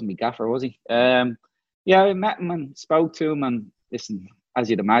gaffer, but he wasn't my gaffer, was he? Yeah, I met him and spoke to him, and listen, as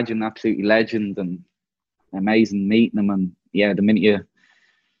you'd imagine, absolutely legend and amazing meeting him. And yeah, the minute you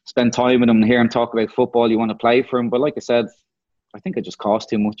spend time with him and hear him talk about football, you want to play for him. But like I said, I think it just cost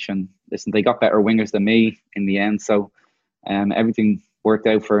too much. And listen, they got better wingers than me in the end. So everything worked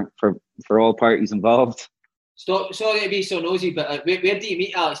out for all parties involved. Sorry to be so nosy, but where did you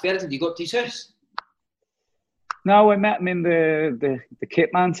meet Alex Ferguson? Did you go up to his house? No, I met him in the kit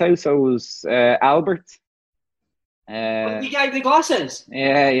man's house. So it was Albert. The guy with the glasses?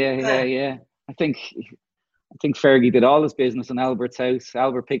 Yeah. I think Fergie did all his business in Albert's house.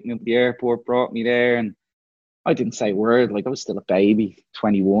 Albert picked me up at the airport, brought me there, and I didn't say a word. Like, I was still a baby,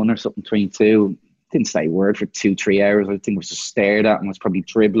 21 or something, 22. Didn't say a word for 2-3 hours. I think I was just stared at and was probably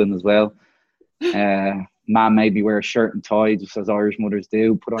dribbling as well. Man made me wear a shirt and tie, just as Irish mothers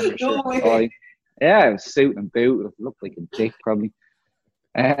do. Put on your shirt and tie. Yeah, it was suit and boot. It looked like a dick, probably.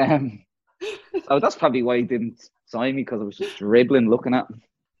 So that's probably why he didn't sign me, because I was just dribbling, looking at him.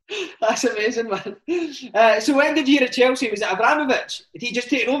 That's amazing, man. So when did you hear at Chelsea? Was it Abramovich? Did he just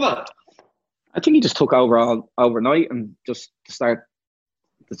take over? I think he just took over overnight and just start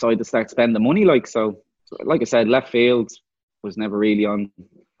decided to start spending money. Like I said, left field was never really on.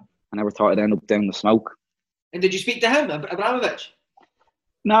 I never thought it'd end up down the smoke. And did you speak to him, Abramovich?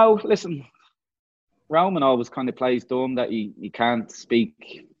 No, listen, Roman always kind of plays dumb that he can't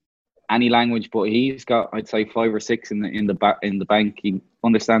speak any language, but he's got, I'd say, 5 or 6 in the bank. He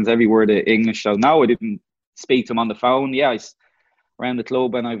understands every word of English. So no, I didn't speak to him on the phone. Yeah, around the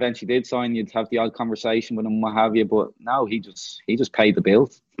club, and I eventually did sign. You'd have the odd conversation with him, what have you. But no, he just paid the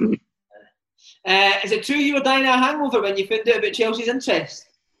bills. Is it true you were dying of a hangover when you found out about Chelsea's interest?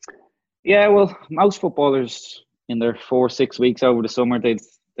 Yeah, well, most footballers in their 4-6 weeks over the summer, they'd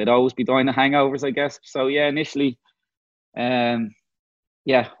always be dying of hangovers, I guess. So yeah, initially, when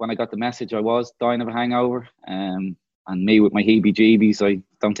I got the message, I was dying of a hangover. And me with my heebie-jeebies, I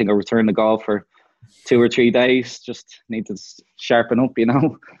don't think I returned the golf for 2 or 3 days. Just need to sharpen up, you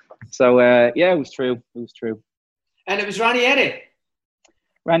know. So it was true. It was true. And it was Ranieri.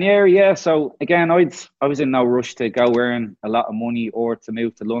 Ranieri, yeah. So again, I was in no rush to go earn a lot of money or to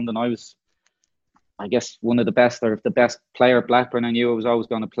move to London. I was, I guess, one of the best, or the best player at Blackburn. I knew I was always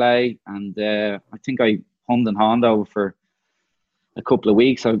going to play, and I think I hummed and hawed over for a couple of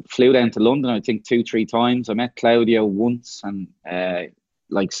weeks. I flew down to London, I think 2-3 times. I met Claudio once, and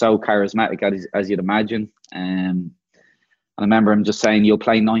so charismatic as you'd imagine. And I remember him just saying, "You'll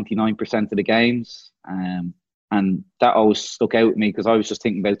play 99% of the games." And that always stuck out with me because I was just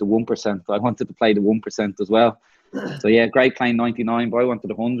thinking about the 1%. I wanted to play the 1% as well. So yeah, great playing 99, but I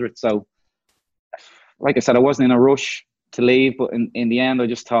wanted 100. So like I said, I wasn't in a rush to leave, but in the end, I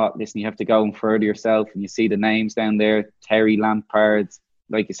just thought, listen, you have to go and further yourself. And you see the names down there, Terry, Lampard,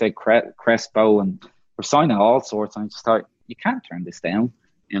 like you said, Crespo, and we're signing all sorts. And I just thought, you can't turn this down,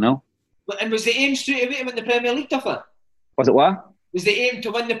 you know? And was the aim straight away to win the Premier League, Duffer? Was it what? Was the aim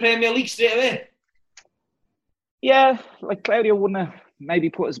to win the Premier League straight away? Yeah, like Claudio wouldn't have maybe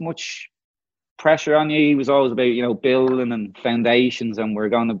put as much pressure on you. He was always about, you know, building and foundations, and we're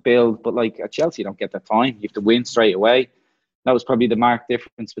going to build. But like at Chelsea, you don't get that time. You have to win straight away. That was probably the marked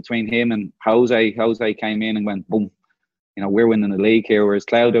difference between him and Jose. Jose came in and went, boom, you know, we're winning the league here. Whereas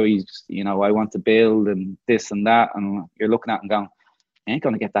Claudio, he's just, you know, I want to build and this and that. And you're looking at him going, you ain't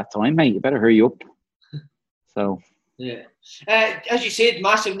going to get that time, mate. You better hurry up. So... yeah. As you said,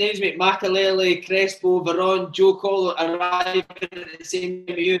 massive names, mate. Makelele, Crespo, Veron, Joe Cole arriving at the same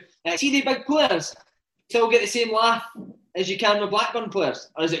time as you. See the big players still get the same laugh as you can with Blackburn players?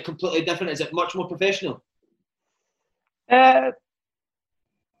 Or is it completely different? Is it much more professional? No,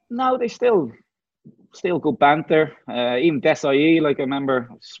 they still good banter. Even Desai, like I remember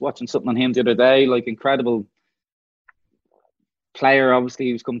I was watching something on him the other day, like incredible player. Obviously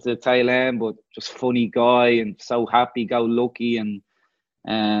he was coming to the tail end, but just funny guy and so happy-go-lucky, and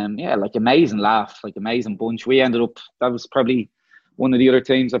like amazing laugh, like amazing bunch. We ended up, that was probably one of the other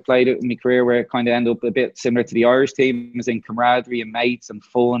teams I played in my career where it kind of ended up a bit similar to the Irish team, as in camaraderie and mates and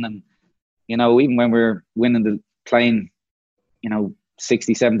fun. And you know, even when we were playing, you know,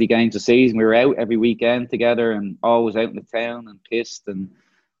 60, 70 games a season, we were out every weekend together and always out in the town and pissed.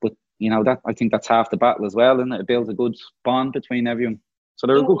 But you know, that I think that's half the battle as well, and it builds a good bond between everyone. So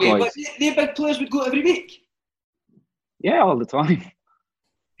they're good guys. But the big players would go every week. Yeah, all the time.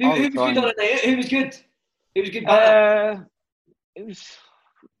 Who was good on a night? Who was good? Who was good? It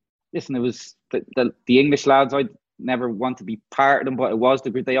was the English lads. I'd never want to be part of them, but it was the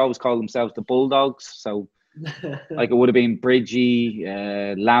group. They always call themselves the Bulldogs. So like it would have been Bridgie,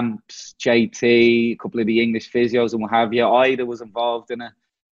 Lamps, JT, a couple of the English physios and what have you. Ida was involved in it.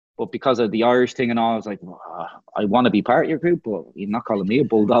 But because of the Irish thing and all, I was like, I want to be part of your group, but you're not calling me a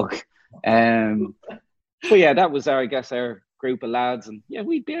Bulldog. But yeah, that was our group of lads. And yeah,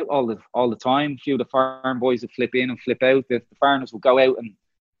 we'd be out all the time. A few of the farm boys would flip in and flip out. The foreigners would go out and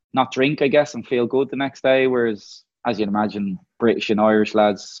not drink, I guess, and feel good the next day. Whereas, as you'd imagine, British and Irish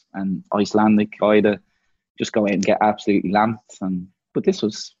lads and Icelandic, Ida, just go out and get absolutely lamped. But this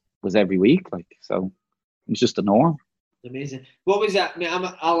was every week, like, so it was just the norm. Amazing. What was that?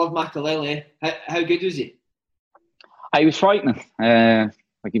 I love Makelele. How good was he? He was frightening.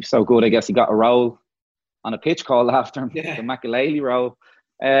 Like he was so good. I guess he got a role on a pitch call after him, the Makelele role.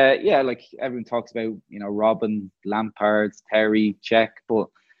 Like everyone talks about, you know, Robin, Lampard, Terry, Cech, but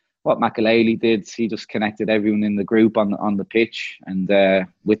what Makelele did, he just connected everyone in the group on the pitch, and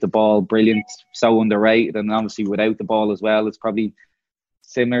with the ball, brilliant, so underrated, and obviously without the ball as well, it's probably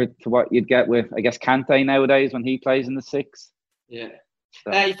similar to what you'd get with, I guess, Kante nowadays when he plays in the six. Yeah.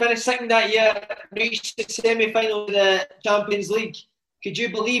 So. You finished second that year, reached the semi-final of the Champions League. Could you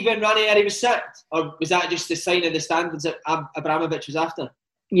believe when Ranieri was sacked? Or was that just the sign of the standards that Abramovich was after?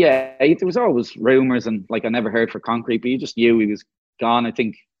 Yeah, there was always rumours, and like I never heard for concrete, but you just knew he was gone. I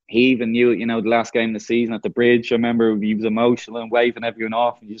think he even knew it, you know, the last game of the season at the Bridge. I remember he was emotional and waving everyone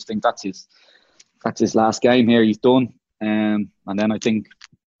off, and you just think that's his last game here. He's done. And then I think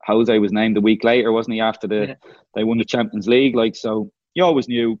Jose was named a week later, wasn't he, after they won the Champions League? Like, so you always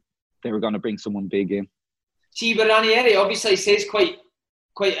knew they were going to bring someone big in. See, but Ranieri obviously says quite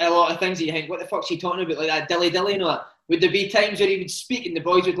a lot of things that you think, what the fuck's he talking about? Like that dilly-dilly and all that. Would there be times where he would speak and the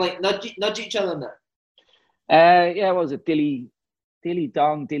boys would like nudge each other in that? Yeah, what was it? Dilly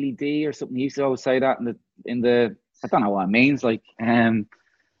dong, dilly D or something. He used to always say that in the I don't know what it means. Like,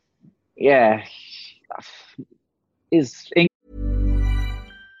 yeah.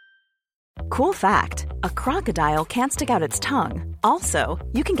 Cool fact, a crocodile can't stick out its tongue. Also,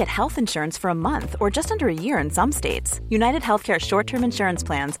 you can get health insurance for a month or just under a year in some states. United Healthcare short-term insurance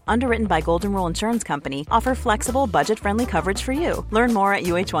plans, underwritten by Golden Rule Insurance Company, offer flexible, budget-friendly coverage for you. Learn more at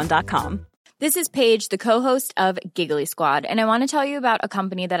uh1.com. This is Paige, the co-host of Giggly Squad, and I want to tell you about a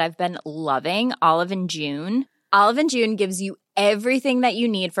company that I've been loving, Olive & June. Olive & June gives you everything that you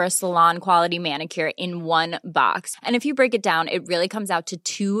need for a salon-quality manicure in one box. And if you break it down, it really comes out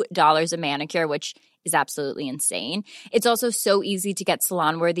to $2 a manicure, which is absolutely insane. It's also so easy to get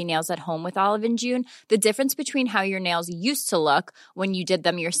salon-worthy nails at home with Olive & June. The difference between how your nails used to look when you did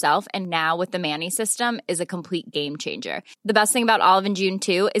them yourself and now with the Mani system is a complete game changer. The best thing about Olive & June,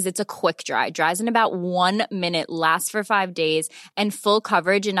 too, is it's a quick dry. Dries in about 1 minute, lasts for 5 days, and full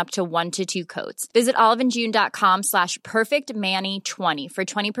coverage in up to 1 to 2 coats. Visit oliveandjune.com/perfectmani20 for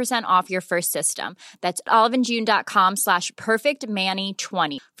 20% off your first system. That's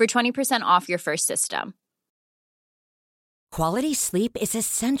oliveandjune.com/perfectmani20 for 20% off your first system. Quality sleep is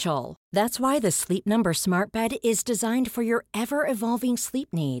essential. That's why the Sleep Number Smart Bed is designed for your ever-evolving sleep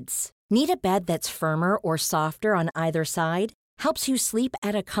needs. Need a bed that's firmer or softer on either side? Helps you sleep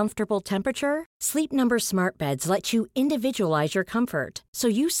at a comfortable temperature? Sleep Number Smart Beds let you individualize your comfort, so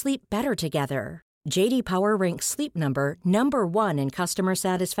you sleep better together. J.D. Power ranks Sleep Number number 1 in customer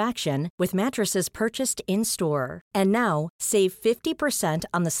satisfaction with mattresses purchased in-store. And now, save 50%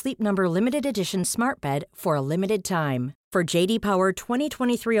 on the Sleep Number Limited Edition Smart Bed for a limited time. For J.D. Power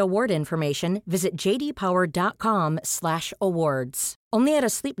 2023 award information, visit jdpower.com/awards. Only at a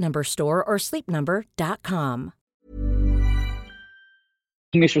Sleep Number store or sleepnumber.com.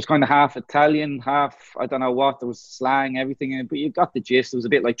 English was kind of half Italian, half, I don't know what, there was slang, everything in it, but you got the gist. It was a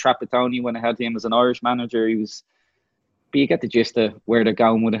bit like Trapattoni when I had him as an Irish manager. But you get the gist of where they're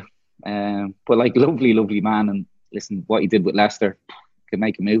going with it. But like, lovely man, and listen, what he did with Leicester, could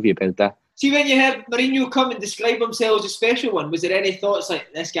make a movie about that. See, when you had Mourinho come and describe himself as a special one, was there any thoughts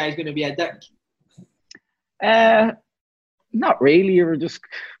like, this guy's going to be a dick? Not really. You were just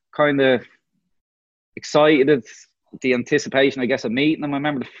kind of excited. The anticipation, I guess, of meeting him. I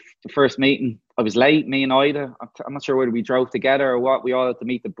remember the first meeting, I was late, me and Ida. I'm not sure whether we drove together or what. We all had to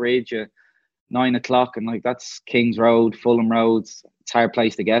meet the Bridge at 9 o'clock, and like, that's King's Road, Fulham Roads. It's a hard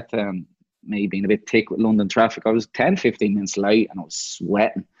place to get to. And me being a bit thick with London traffic, I was 10-15 minutes late and I was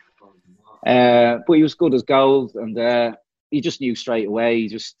sweating. But he was good as gold, and he just knew straight away.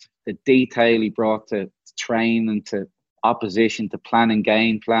 Just the detail he brought to training, to opposition, to planning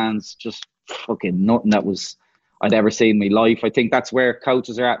game plans, just fucking nothing that was I'd ever seen in my life. I think that's where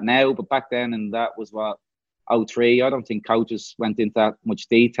coaches are at now, but back then, and that was what, 03, I don't think coaches went into that much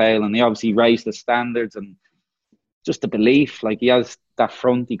detail, and he obviously raised the standards and just the belief. Like, he has that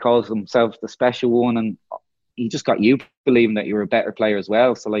front, he calls himself the special one, and he just got you believing that you were a better player as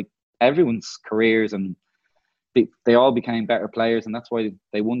well. So like, everyone's careers, and they all became better players, and that's why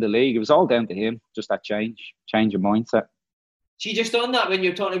they won the league. It was all down to him, just that change of mindset. See, just on that, when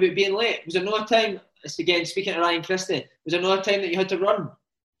you're talking about being late, was there no time, again, speaking to Ryan Christie, was there no time that you had to run?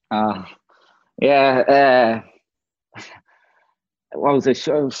 Yeah. What was it?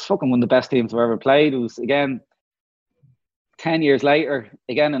 It was fucking one of the best teams I've ever played. It was, again, 10 years later,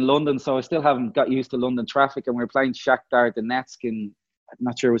 again in London, so I still haven't got used to London traffic, and we were playing Shakhtar Donetsk in, I'm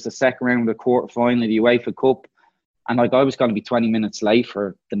not sure, it was the second round of the quarter-final of the UEFA Cup, and like, I was going to be 20 minutes late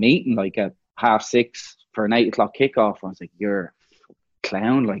for the meeting, like at 6:30 for an 8 o'clock kickoff. I was like, you're a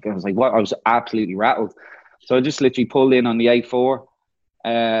clown. Like, I was like, what? I was absolutely rattled. So I just literally pulled in on the A4,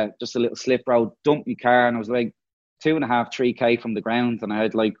 just a little slip road, dumped my car, and I was like 2.5-3K from the ground, and I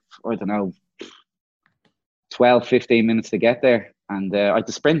had like, I don't know, 12-15 minutes to get there, and I had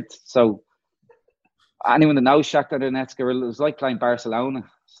to sprint. So anyone that knows Shakhtar Donetsk, it was like playing Barcelona.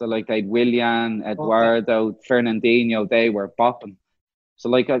 So like, they had Willian, Eduardo, Fernandinho, they were bopping. So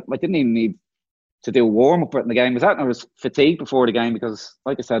like, I didn't even need to do a warm-up in the game. I was fatigued before the game because,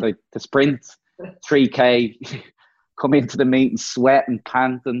 like I said, to sprint 3K come into the meeting sweating,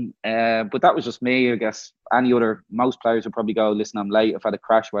 panting. But that was just me, I guess. Most players would probably go, listen, I'm late, I've had a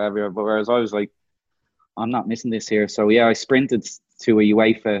crash, whatever. But whereas I was like, I'm not missing this here. So yeah, I sprinted to a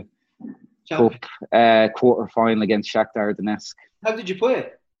UEFA Cup quarter final against Shakhtar Donetsk. How did you play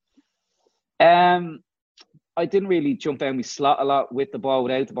it? I didn't really jump down my slot a lot with the ball.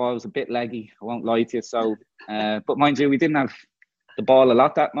 Without the ball, I was a bit leggy, I won't lie to you. So, but mind you, we didn't have the ball a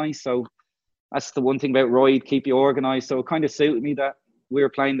lot that night. So that's the one thing about Royd, keep you organised. So it kind of suited me that we were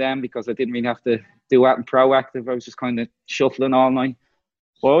playing them because I didn't really have to do that and proactive. I was just kind of shuffling all night.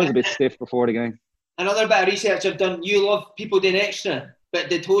 Well, I was a bit stiff before the game. Another bit of research I've done, you love people doing extra, but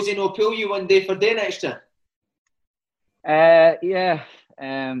did Jose no pull you one day for doing extra? Yeah.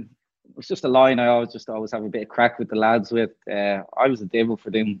 It was just a line I always have a bit of crack with the lads with. I was a devil for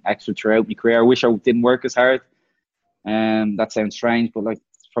doing extra throughout my career. I wish I didn't work as hard. That sounds strange, but like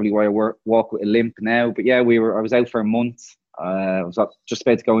it's probably why I walk with a limp now. But yeah, I was out for a month. I was just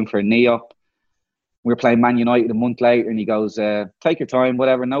about to go in for a knee up. We were playing Man United a month later, and he goes, "Take your time,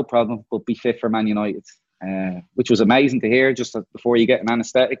 whatever, no problem, but be fit for Man United," which was amazing to hear. Just before you get an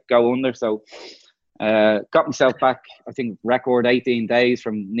anaesthetic, go under. So. Got myself back, I think, record 18 days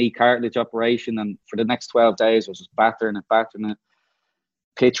from knee cartilage operation, and for the next 12 days I was just battering it,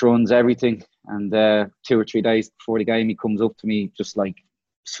 pitch runs, everything. And 2 or 3 days before the game, he comes up to me just like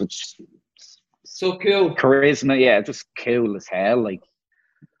such so cool charisma, yeah, just cool as hell. Like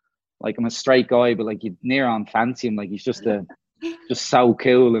I'm a straight guy, but like you'd near on fancy him. Like he's just so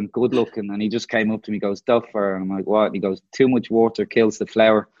cool and good looking. And he just came up to me, goes, "Duffer," and I'm like, "What?" And he goes, "Too much water kills the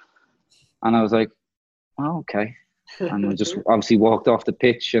flower." And I was like, "Oh, okay." And we just obviously walked off the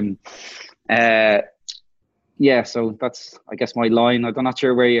pitch, and yeah, so that's, I guess, my line. I'm not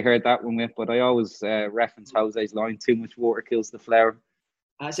sure where you heard that one with, but I always reference Jose's line, "Too much water kills the flower."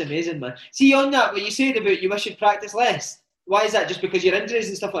 That's amazing, man. See, on that, what you said about you wish you'd practice less, why is that? Just because your injuries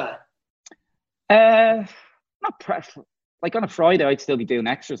and stuff like that? Like on a Friday, I'd still be doing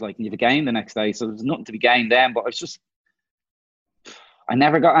extras, like, and you have a game the next day, so there's nothing to be gained then. But I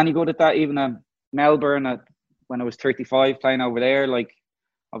never got any good at that, even at Melbourne when I was 35 playing over there. Like,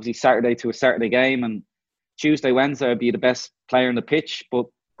 obviously Saturday to a Saturday game, and Tuesday, Wednesday I'd be the best player on the pitch, but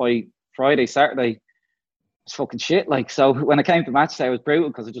by Friday, Saturday it's fucking shit. Like, so when I came to match day, I was brutal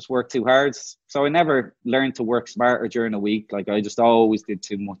because I just worked too hard. So I never learned to work smarter during the week. Like, I just always did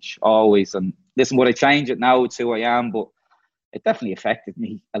too much, always. And listen, would I change it now? It's who I am, but it definitely affected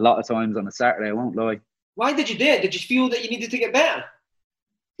me a lot of times on a Saturday, I won't lie. Why did you do it? Did you feel that you needed to get better?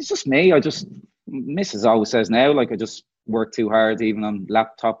 It's just me. Mrs. always says now, like, I just work too hard, even on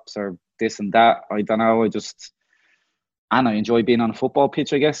laptops or this and that. I don't know. And I enjoy being on a football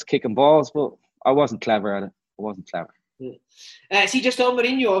pitch, I guess, kicking balls, but I wasn't clever at it. Yeah. See, just on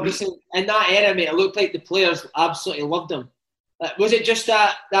Mourinho, obviously, in that era, mate, it looked like the players absolutely loved him. Was it just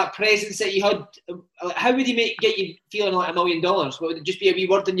that presence that you had? How would he get you feeling like $1 million? Would it just be a wee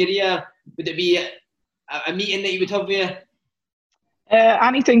word in your ear? Would it be a meeting that he would have with you?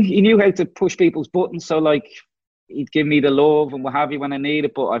 Anything. He knew how to push people's buttons. So, like, he'd give me the love and what have you when I need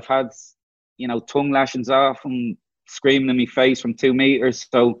it. But I've had, tongue lashings off and screaming in my face from 2 meters.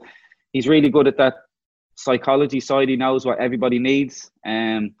 So he's really good at that psychology side. He knows what everybody needs.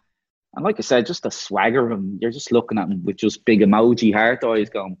 And like I said, just the swagger of him. You're just looking at him with just big emoji heart eyes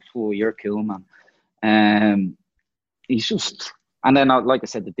going, "Oh, you're cool, man." He's just, and then, like I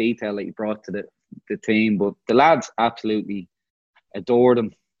said, the detail that he brought to the team. But the lads absolutely adored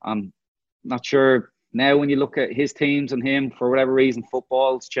him. I'm not sure now when you look at his teams and him, for whatever reason,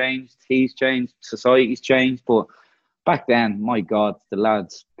 football's changed, he's changed, society's changed. But back then, my God, the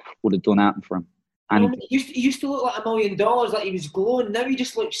lads would have done that for him. And he used to look like $1 million, like he was glowing. Now he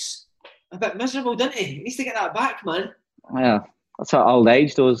just looks a bit miserable, doesn't he? He needs to get that back, man. Well, that's what old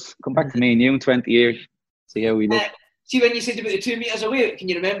age does. Come back to me and you in 20 years. See how we look. See, when you said about the 2 meters away, can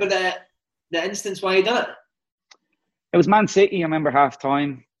you remember the instance why he done it? It was Man City. I remember half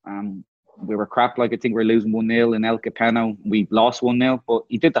time. We were crap. Like, I think we were losing 1-0 in El Capeno. We lost 1-0, but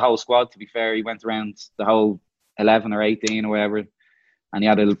he did the whole squad, to be fair. He went around the whole 11 or 18 or whatever, and he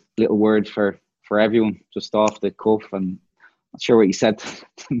had a little word for everyone just off the cuff. And I'm not sure what he said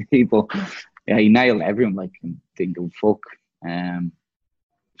to me, but yeah, he nailed everyone. Like, didn't give a fuck.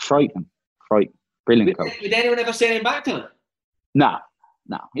 Frightening. Brilliant coach. Would anyone ever say anything back to him? No.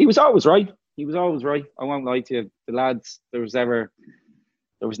 He was always right. I won't lie to you. The lads, there was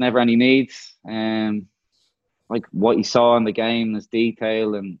never any needs. Like what he saw in the game, his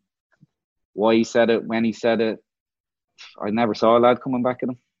detail, and why he said it, when he said it. I never saw a lad coming back at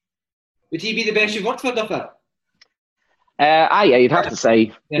him. Would he be the best you've worked for, Duffer? Yeah, you'd have to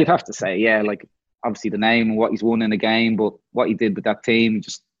say. Yeah, like, obviously the name and what he's won in the game, but what he did with that team,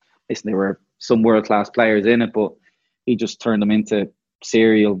 just listen, there were some world-class players in it, but he just turned them into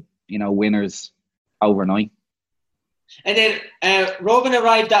serial, winners overnight. And then Robin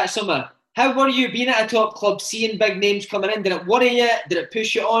arrived that summer. How were you being at a top club, seeing big names coming in? Did it worry you? Did it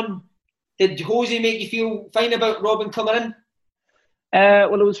push you on? Did Jose make you feel fine about Robin coming in?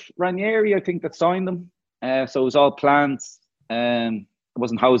 Well, it was Ranieri, I think, that signed him. So it was all planned. It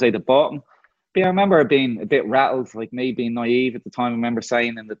wasn't Jose that bought him. But I remember being a bit rattled, like me being naive at the time. I remember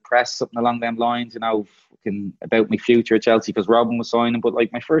saying in the press something along them lines, about my future at Chelsea because Robin was signing. But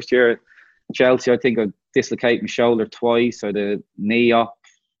like my first year at Chelsea, I think I dislocated my shoulder twice. I had a knee op.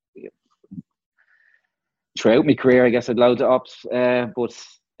 Throughout my career, I guess I had loads of ops.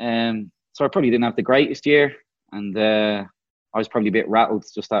 So I probably didn't have the greatest year. And I was probably a bit rattled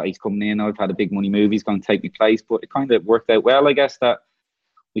just that he's coming in. I've had a big money move. He's going to take my place. But it kind of worked out well, I guess, that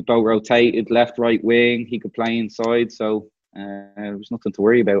we both rotated left, right wing. He could play inside. So there was nothing to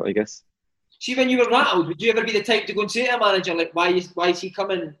worry about, I guess. See, when you were rattled, would you ever be the type to go and say to a manager, like, why is he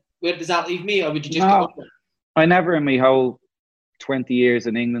coming? Where does that leave me? Or would you just go? I never in my whole 20 years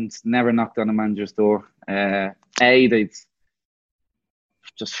in England, never knocked on a manager's door. They'd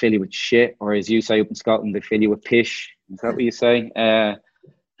just fill you with shit, or as you say up in Scotland, they fill you with pish. Is that what you say?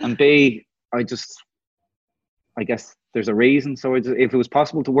 And B, I guess there's a reason. So if it was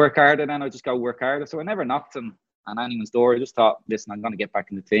possible to work harder, then I'd just go work harder. So I never knocked on anyone's door. I just thought, listen, I'm going to get back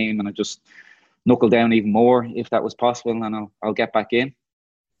in the team, and I just knuckle down even more if that was possible, and I'll get back in.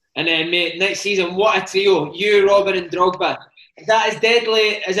 And then, mate, next season, what a trio! You, Robin, and Drogba. Is that as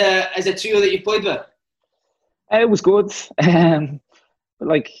deadly as a trio that you played with? It was good. But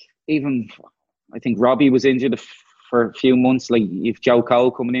like, even I think Robbie was injured for a few months. Like, if Joe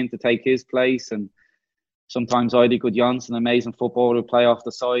Cole coming in to take his place, and sometimes Ida Gudjonsson, amazing footballer, would play off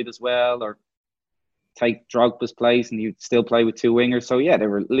the side as well, or take Drogba's place, and he'd still play with two wingers. So yeah, they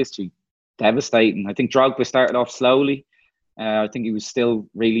were literally devastating. I think Drogba started off slowly. I think he was still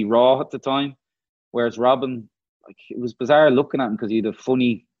really raw at the time, whereas Robin, like, it was bizarre looking at him because he had a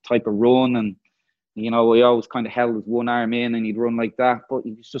funny type of run, and he always kind of held his one arm in and he'd run like that, but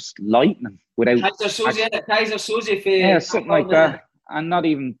he was just lightning without Kaiser Soze, yeah, something like that, and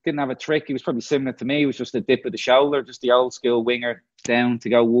didn't have a trick. He was probably similar to me. It was just a dip of the shoulder, just the old school winger down to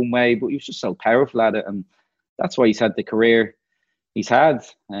go one way, but he was just so powerful at it, and that's why he's had the career he's had.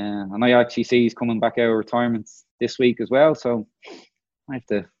 And I actually see he's coming back out of retirement this week as well, so I have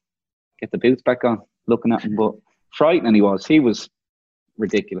to get the boots back on looking at him. But frightening he was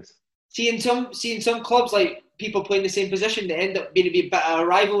ridiculous. Seeing some clubs, like people playing the same position, they end up being a bit of a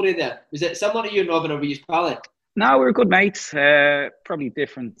rivalry there. Was it similar to you and Robin, or were you pals? No, we were good mates. Probably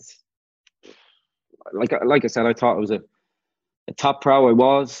different. Like I said, I thought I was a top pro. I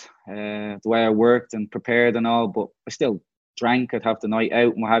was the way I worked and prepared and all, but I still drank. I'd have the night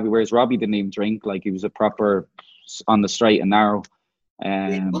out and what have you. Whereas Robbie didn't even drink. Like, he was a proper on the straight and narrow.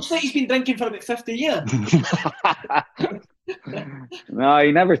 It looks like he's been drinking for about 50 years. No,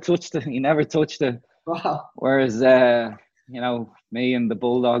 he never touched it. Wow. Whereas me and the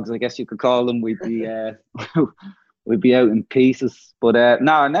Bulldogs, I guess you could call them, we'd be out in pieces. But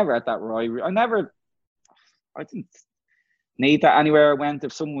no, I never had that rivalry. I didn't need that anywhere I went.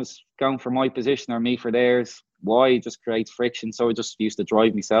 If someone was going for my position or me for theirs, why? It just creates friction. So I just used to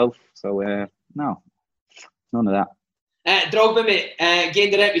drive myself. So no, none of that. Drogba, mate,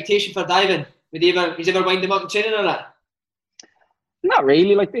 gained a reputation for diving. He's ever wind him up in training or that? Not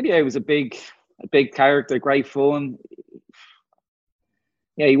really. Like, Didier was a big character, great fun.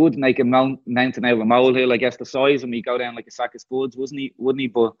 Yeah, he would make a mountain out of a molehill, I guess, the size of him. He'd go down like a sack of spuds, wouldn't he?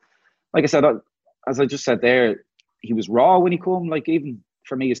 But like I said, as I just said there, he was raw when he come. Like, even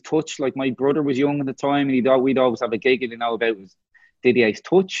for me, his touch, like, my brother was young at the time, and we'd always have a giggle, about Didier's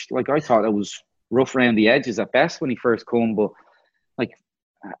touch. Like, I thought it was rough around the edges at best when he first come, but like,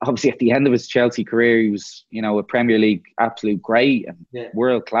 obviously at the end of his Chelsea career, he was, a Premier League absolute great and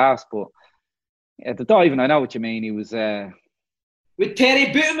world class. But at the diving, I know what you mean. He was. Would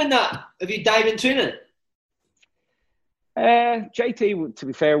Terry boot him in that if you dive in training? JT, to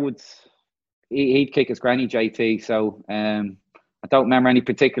be fair, he'd kick his granny, JT. So I don't remember any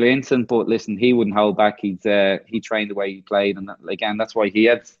particular incident, but listen, he wouldn't hold back. He trained the way he played, and again, that's why he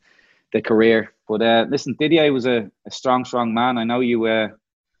had the career. But listen, Didier was a strong man. I know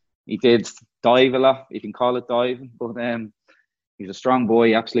he did dive a lot, you can call it diving, but he was a strong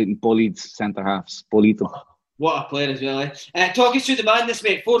boy, absolutely bullied centre halves, bullied them. What a player as well, eh? Talk us through the madness,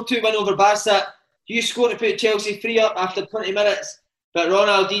 mate. 4-2 win over Barca. You scored to put Chelsea 3 up after 20 minutes, but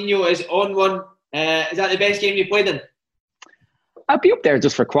Ronaldinho is on one. Is that the best game you played in? I'd be up there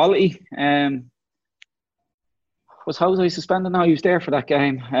just for quality. Was Jose suspended? No, he was there for that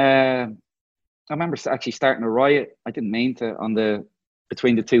game. I remember actually starting a riot. I didn't mean to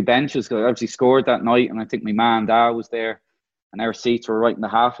between the two benches. I obviously scored that night, and I think my ma and dad was there, and our seats were right in the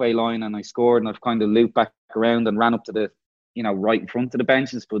halfway line, and I scored, and I've kind of looped back around and ran up to the, right in front of the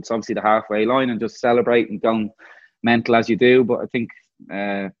benches, but it's obviously the halfway line, and just celebrate and going mental as you do. But I think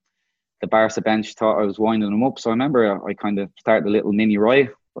the Barca bench thought I was winding them up, so I remember I kind of started a little mini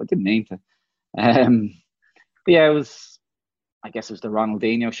riot, but I didn't mean to. But yeah, I guess it was the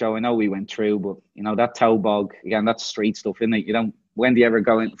Ronaldinho show. I know we went through, but that toe bog, again, that's street stuff, isn't it? When do you ever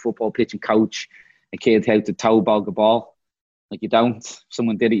go into the football pitch and coach a kid how to toe bog a ball? Like, you don't. If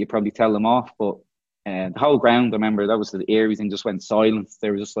someone did it, you probably tell them off. But the whole ground, I remember, that was the everything just went silent. They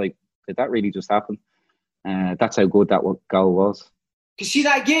were just like, did that really just happen? That's how good that goal was. Because see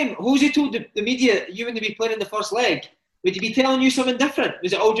that game, Jose told the media you wouldn't be playing in the first leg. Would he be telling you something different?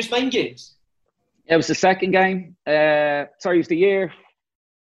 Was it all just mind games? Yeah, it was the second game. It was the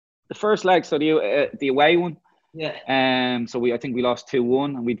first leg, so the away one. Yeah. So I think we lost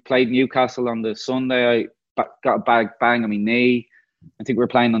 2-1, and we'd played Newcastle on the Sunday. I got a bang on my knee. I think we were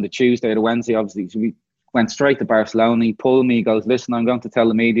playing on the Tuesday or the Wednesday, obviously. So we went straight to Barcelona. He pulled me. He goes, "Listen, I'm going to tell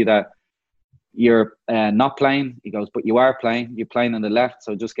the media that you're not playing." He goes, "But you are playing. You're playing on the left,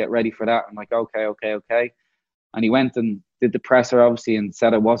 so just get ready for that." I'm like, okay. And he went and did the presser, obviously, and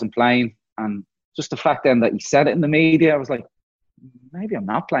said I wasn't playing. And just the fact then that he said it in the media, I was like, maybe I'm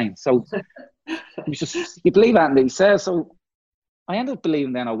not playing. So it was just, you believe that he says. So I ended up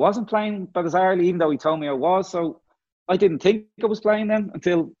believing then I wasn't playing bizarrely, even though he told me I was. So I didn't think I was playing then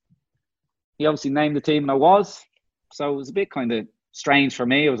until he obviously named the team and I was. So it was a bit kind of strange for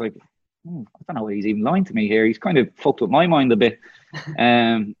me. I was like, I don't know why he's even lying to me here. He's kind of fucked with my mind a bit.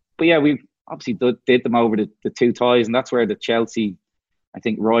 But yeah, we obviously did them over the two ties, and that's where the Chelsea, I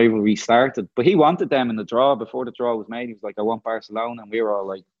think, rivalry started. But he wanted them in the draw. Before the draw was made, he was like, I want Barcelona. And we were all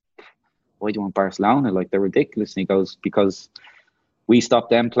like, why do you want Barcelona? Like, they're ridiculous. And he goes, because we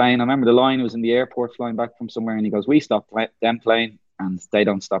stopped them playing. I remember the line was in the airport flying back from somewhere, and he goes, we stopped them playing and they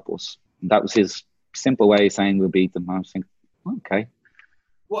don't stop us. And that was his simple way of saying we'll beat them. I was thinking, okay.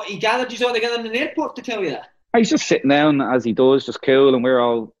 What, he gathered you all together in the airport to tell you that? He's just sitting down, as he does, just cool, and we're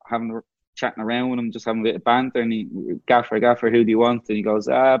all chatting around with him, just having a bit of banter, and he, Gaffer, who do you want? And he goes,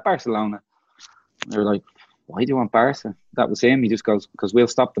 Barcelona. And they were like, why do you want Barca? That was him. He just goes, because we'll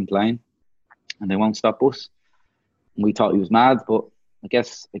stop them playing and they won't stop us. And we thought he was mad, but I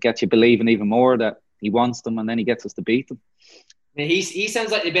guess it gets you believing even more that he wants them, and then he gets us to beat them. Man, he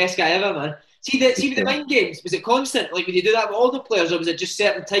sounds like the best guy ever, man. See with the mind games, was it constant? Like, would you do that with all the players, or was it just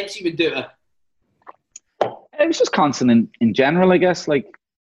certain types you would do it? It was just constant in general, I guess. Like,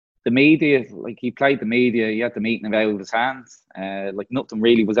 the media, like, he played the media, he had the meeting out of his hands. Like, nothing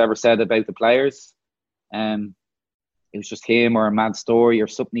really was ever said about the players. It was just him or a mad story or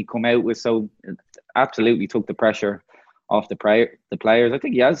something he come out with. So it absolutely took the pressure off the players. I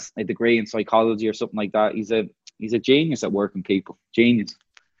think he has a degree in psychology or something like that. He's a genius at working people. Genius.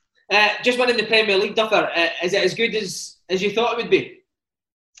 Just winning the Premier League, Duffer, is it as good as you thought it would be?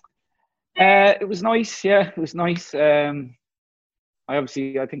 It was nice, yeah. It was nice. I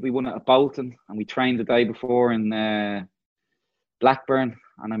think we won it at Bolton, and we trained the day before in Blackburn,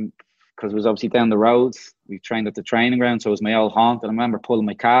 and because it was obviously down the roads, we trained at the training ground, so it was my old haunt. And I remember pulling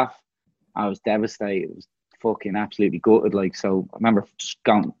my calf. I was devastated. It was fucking absolutely gutted. Like, so I remember just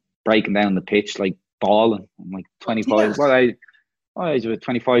breaking down the pitch, like bawling. I'm like 25. I was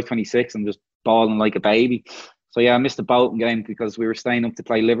 25, 26, and just bawling like a baby. So yeah, I missed the Bolton game because we were staying up to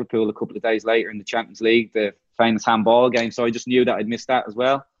play Liverpool a couple of days later in the Champions League, the famous handball game. So I just knew that I'd missed that as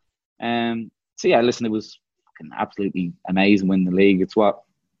well. So yeah, listen, it was fucking absolutely amazing winning the league. It's what,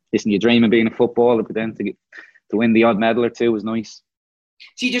 listen, you dream of being a footballer, but then to win the odd medal or two was nice.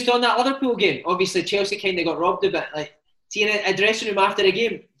 See, just on that Liverpool game, obviously Chelsea kind of got robbed a bit. Like, see, in a dressing room after the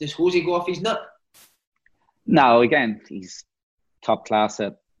game, does Jose go off his nut? No, again, he's top class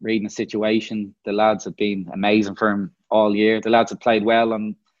at reading a situation. The lads have been amazing for him all year. The lads have played well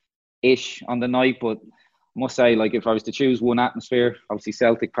on the night, but I must say, like, if I was to choose one atmosphere, obviously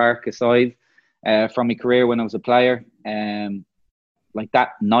Celtic Park aside, from my career when I was a player, like that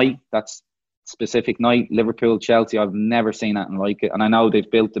night, that's specific night, Liverpool, Chelsea, I've never seen anything like it. And I know they've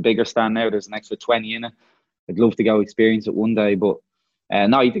built the bigger stand now. There's an extra 20 in it. I'd love to go experience it one day, but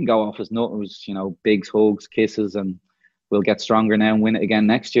no, he didn't go off his nut. It was, bigs, hugs, kisses, and we'll get stronger now and win it again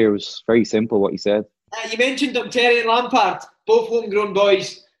next year. It was very simple what he said. You mentioned Terry and Lampard, both homegrown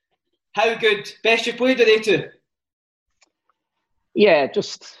boys. How good? Best you played with they two? Yeah,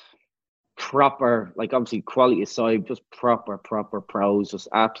 just proper, like, obviously quality aside, just proper pros, just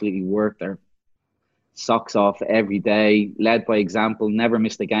absolutely work their socks off every day, led by example, never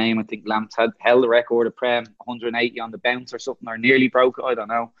missed a game. I think Lamps had held the record of Prem, 180 on the bounce or something, or nearly broke it, I don't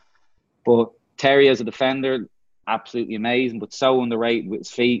know. But Terry as a defender, absolutely amazing, but so underrated with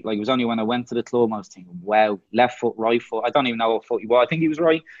his feet. Like, it was only when I went to the club I was thinking, wow, left foot, right foot. I don't even know what foot he was. I think he was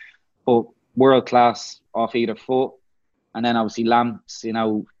right, but world class off either foot. And then obviously Lamps,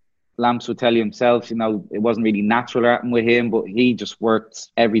 Lamps would tell you himself, it wasn't really natural happening with him, but he just worked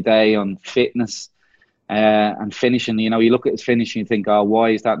every day on fitness and finishing. You look at his finishing, you think, oh, why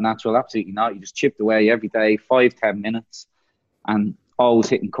is that natural? Absolutely not. He just chipped away every day, 5-10 minutes, and always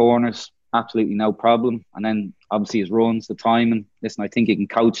hitting corners, absolutely no problem. And then obviously his runs, the timing. Listen, I think he can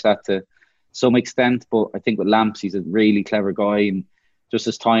coach that to some extent, but I think with Lamps, he's a really clever guy, and just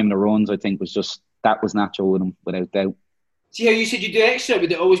his time in the runs, I think that was natural with him, without doubt. See how you said you do extra?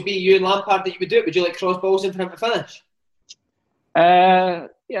 Would it always be you and Lampard that you would do it? Would you like cross balls in for him to finish?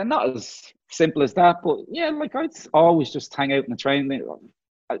 Yeah, not as simple as that, but yeah, like I'd always just hang out in the train.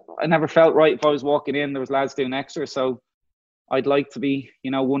 I never felt right if I was walking in, there was lads doing extra, so I'd like to be,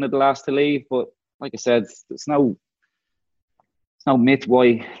 one of the last to leave. But like I said, it's no myth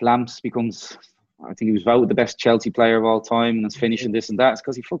why Lamps becomes, I think he was voted the best Chelsea player of all time and is finishing this and that. It's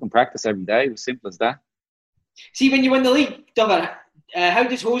because he fucking practiced every day. It was simple as that. See, when you win the league, Dover, how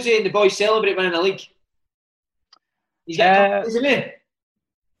does Jose and the boys celebrate winning the league? He's got isn't he?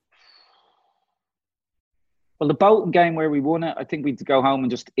 Well, the Bolton game where we won it, I think we'd go home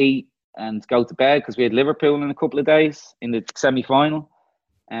and just eat and go to bed because we had Liverpool in a couple of days in the semi-final.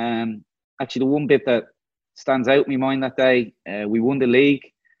 Actually, the one bit that stands out in my mind that day, we won the league.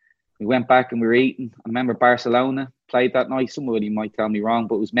 We went back and we were eating. I remember Barcelona played that night. Somebody might tell me wrong,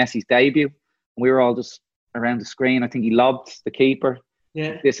 but it was Messi's debut. And we were all just around the screen. I think he lobbed the keeper,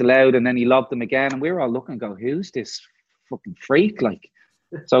 disallowed, and then he lobbed him again. And we were all looking and go, who's this fucking freak? Like,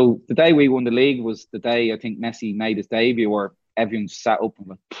 so the day we won the league was the day I think Messi made his debut, where everyone just sat up and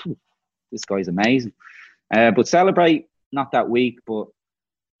like, this guy's amazing. But celebrate, not that week, but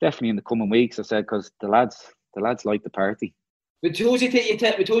definitely in the coming weeks, I said, because the lads like the party. Would Jose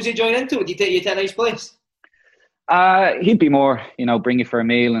join into it? Would he take you to a nice place? He'd be more, bring you for a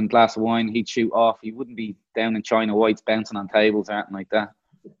meal and a glass of wine. He'd shoot off. He wouldn't be down in China Whites bouncing on tables or anything like that.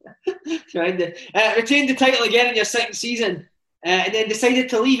 Retained the title again in your second season, and then decided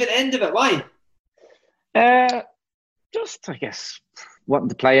to leave at the end of it. Why? Just, I guess, wanting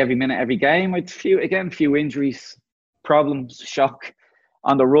to play every minute, every game. I'd few injuries, problems, shock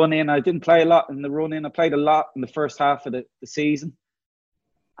on the run-in. I didn't play a lot in the run-in. I played a lot in the first half of the season.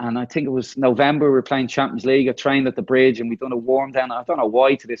 And I think it was November, we were playing Champions League. I trained at the bridge and we'd done a warm down. I don't know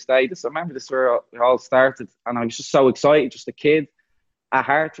why to this day. I remember this where it all started. And I was just so excited, just a kid at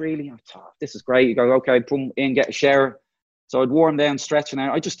heart, really. I thought, this is great. You go, okay, boom, in, get a shower. So I'd warm down, stretching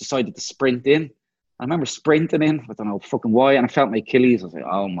out. I just decided to sprint in. I remember sprinting in. I don't know fucking why. And I felt my Achilles. I was like,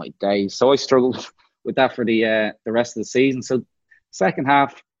 oh my days. So I struggled with that for the rest of the season. So second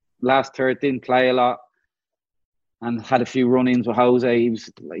half, last third, didn't play a lot. And had a few run-ins with Jose. He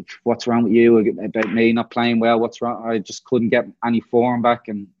was like, what's wrong with you? About me not playing well, what's wrong? I just couldn't get any form back.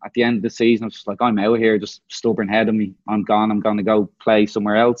 And at the end of the season, I was just like, I'm out here, just stubborn head of me. I'm gone. I'm going to go play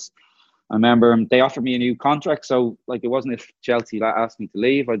somewhere else. I remember they offered me a new contract. So, like, it wasn't if Chelsea asked me to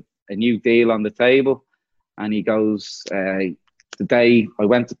leave. I had a new deal on the table. And he goes, the day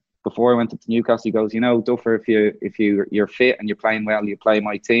before I went up to Newcastle, he goes, Duffer, if you're fit and you're playing well, you play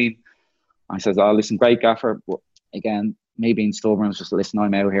my team. I said, oh, listen, great gaffer, but again, me being stubborn, I was just, listen,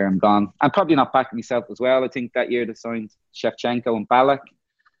 I'm out here, I'm gone. I'm probably not backing myself as well. I think that year they signed Shevchenko and Ballack.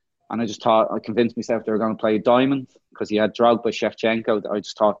 And I convinced myself they were going to play Diamond because he had Drogba, Shevchenko. I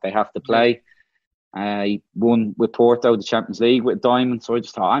just thought they have to play. He won with Porto the Champions League with Diamond. So I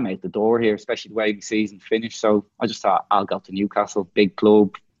just thought, I'm out the door here, especially the way the season finished. So I just thought, I'll go to Newcastle, big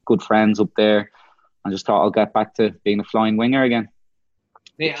club, good friends up there. I just thought I'll get back to being a flying winger again.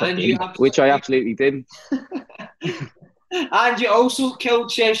 Which I absolutely didn't. And you also killed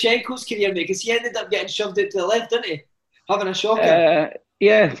Shevchenko's career, mate, because he ended up getting shoved out to the left, didn't he? Having a shocker.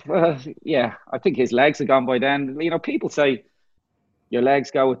 Yeah. I think his legs had gone by then. People say your legs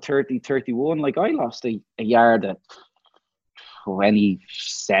go at 30, 31. Like, I lost a yard at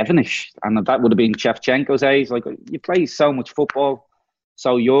 27-ish. And that would have been Shevchenko's age. Like, you play so much football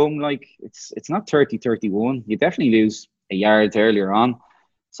so young. Like, it's not 30, 31. You definitely lose a yard earlier on.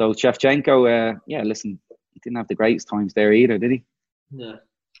 So Shevchenko, listen, he didn't have the greatest times there either, did he? No.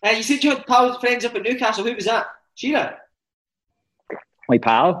 You said you had pals, friends up in Newcastle. Who was that? Sheila? My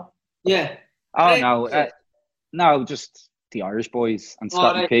pal? Yeah. Oh, no. No, just the Irish boys and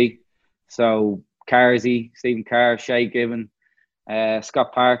Scott McKee. So Carsey, Stephen Carr, Shay Given,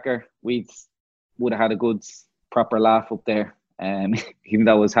 Scott Parker. We'd would have had a good proper laugh up there. Even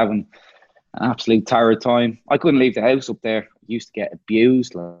though I was having an absolute torrid time. I couldn't leave the house up there. I used to get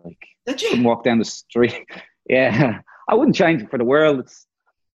abused. Like, did you? Couldn't walk down the street. Yeah, I wouldn't change it for the world. It's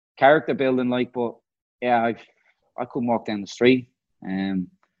character building, like, but yeah, I couldn't walk down the street.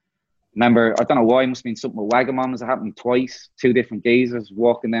 Remember, I don't know why, it must have been something with Wagamama's. It happened twice. 2 different geezers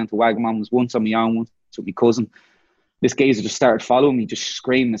walking down to Wagamama's, once on my own, once with my cousin. This geezer just started following me, just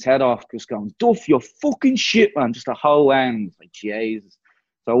screaming his head off, just going, "Duff, you're fucking shit, man." Just the whole end. Like, Jesus.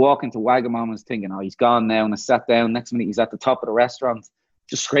 So I walk into Wagamama's thinking, oh, he's gone now. And I sat down. Next minute, he's at the top of the restaurant,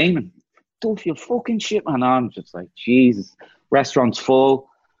 just screaming, "Duff, you're fucking shit, man." I'm just like, Jesus. Restaurant's full.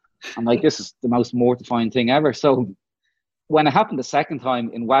 I'm like, this is the most mortifying thing ever. So when it happened the second time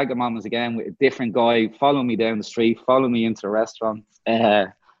in Wagamama's again with a different guy following me down the street, following me into the restaurant,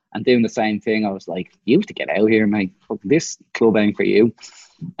 and doing the same thing, I was like, you have to get out here, mate. Fuck, this club ain't for you.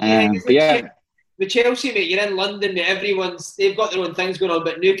 But yeah. With Chelsea, mate, you're in London, mate, they've got their own things going on,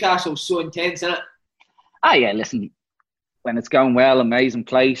 but Newcastle's so intense, isn't it? Ah, yeah, listen, when it's going well, amazing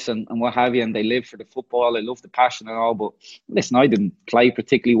place and what have you, and they live for the football, I love the passion and all, but listen, I didn't play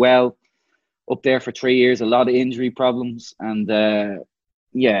particularly well up there for 3 years, a lot of injury problems, and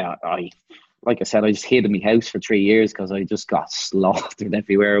like I said, I just hid in my house for 3 years because I just got slaughtered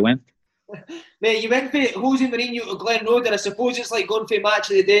everywhere I went. Mate, you went for Jose Mourinho to Glen Road, and I suppose it's like going for a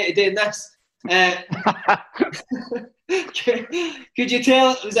match of the day to doing this. Could you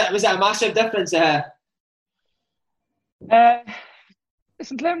tell, was that a massive difference?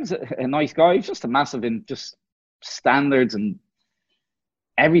 Listen, Glen's a nice guy. He's just a massive in just standards and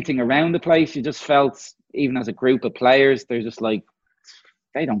everything around the place. You just felt, even as a group of players, they're just like,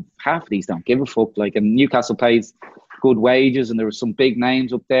 half of these don't give a fuck. Like, and Newcastle pays good wages, and there were some big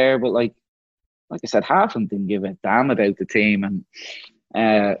names up there, but like I said, half of them didn't give a damn about the team, and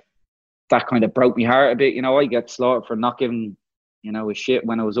that kind of broke my heart a bit. You know, I get slaughtered for not giving, a shit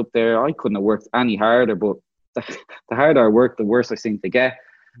when I was up there. I couldn't have worked any harder, but the harder I worked, the worse I seemed to get.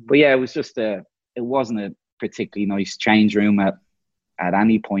 But yeah, it was just it wasn't a particularly nice change room at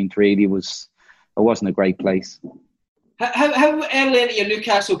any point, really. It wasn't a great place. How early into your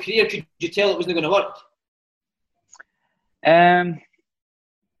Newcastle career could you tell it wasn't going to work?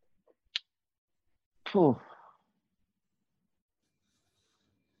 Probably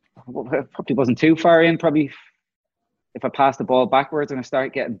wasn't too far in. Probably if I passed the ball backwards and I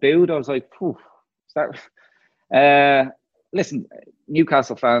started getting booed, I was like, listen,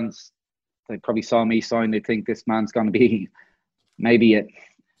 Newcastle fans, they probably saw me sign. They think this man's going to be maybe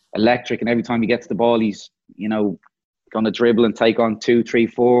electric, and every time he gets the ball, he's, going to dribble and take on 2, 3,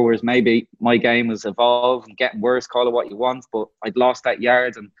 4, whereas maybe my game was evolved and getting worse, call it what you want, but I'd lost that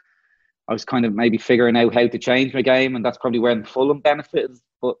yard, and I was kind of maybe figuring out how to change my game, and that's probably where the Fulham benefited.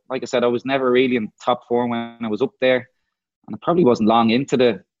 But like I said, I was never really in top form when I was up there, and I probably wasn't long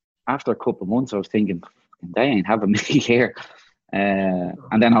into after a couple of months, I was thinking, they ain't having me here.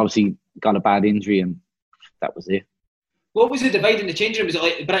 And then obviously got a bad injury, and that was it. What was the divide in the change room? Was it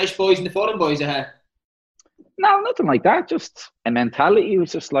like the British boys and the foreign boys? No, nothing like that. Just a mentality. It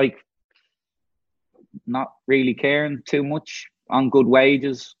was just like not really caring too much, on good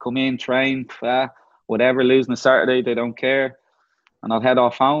wages, come in, train, whatever, losing a Saturday, they don't care. And I'll head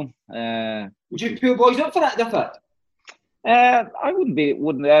off home. Would you pull boys up for that, Duffer? I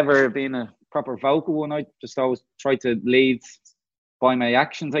wouldn't ever have been a proper vocal one. I just always tried to lead by my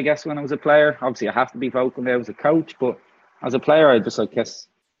actions, I guess, when I was a player. Obviously, I have to be vocal now as a coach, but as a player, I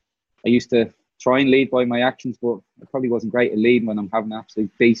used to try and lead by my actions, but I probably wasn't great at leading when I'm having an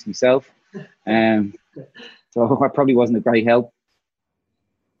absolute beast myself. So I probably wasn't a great help.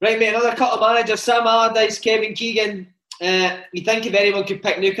 Right, mate, another couple of managers, Sam Allardyce, Kevin Keegan. You think if anyone could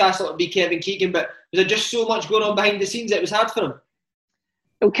pick Newcastle, it would be Kevin Keegan, but was there just so much going on behind the scenes that it was hard for him?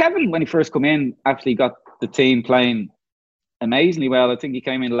 Well, Kevin, when he first came in, actually got the team playing amazingly well. I think he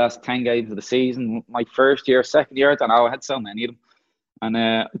came in the last 10 games of the season. My first year, second year, I don't know, I had so many of them. And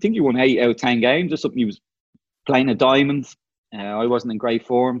I think he won 8 out of 10 games or something. He was playing a diamond. I wasn't in great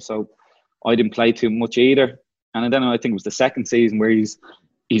form, so I didn't play too much either. And then I think it was the second season where he's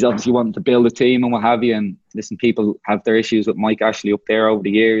obviously wanting to build a team and what have you. And listen, people have their issues with Mike Ashley up there over the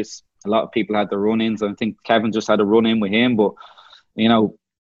years. A lot of people had their run-ins. I think Kevin just had a run-in with him. But,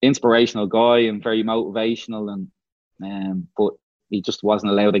 inspirational guy and very motivational. And but he just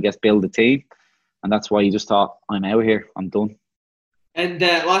wasn't allowed, I guess, build a team. And that's why he just thought, I'm out here. I'm done. And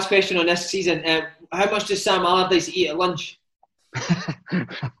last question on this season. How much does Sam Allardyce eat at lunch?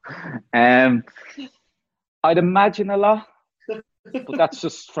 I'd imagine a lot. But that's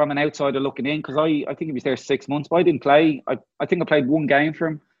just from an outsider looking in, because I think he was there 6 months, but I didn't play. I think I played one game for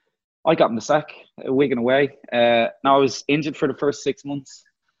him. I got him the sack, Wigan away. Now I was injured for the first 6 months,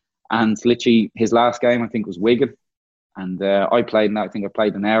 and literally his last game I think was Wigan, and I played. And I think I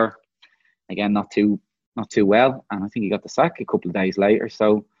played an hour. Again, not too well, and I think he got the sack a couple of days later.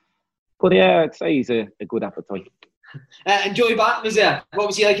 So, but yeah, I'd say he's a good appetite. And Joey Barton was there. What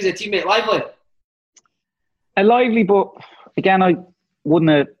was he like as a teammate? Lively? Lively, but again, I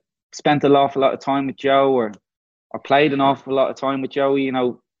wouldn't have spent an awful lot of time with Joe or played an awful lot of time with Joey. You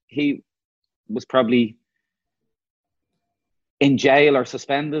know, he was probably in jail or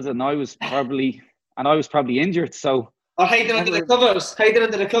suspended, and I was probably injured. So or hiding under the covers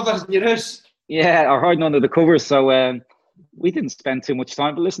in your house. Yeah, or hiding under the covers. So we didn't spend too much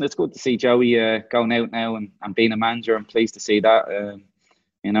time. But listen, it's good to see Joey going out now and being a manager. I'm pleased to see that.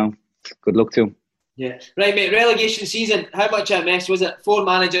 You know, good luck to him. Yeah. Right, mate. Relegation season, how much a mess was it? 4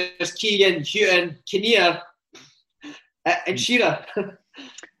 managers, Keegan, Houghton, Kinnear, and Shearer.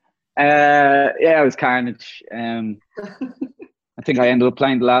 Yeah, it was carnage. I think I ended up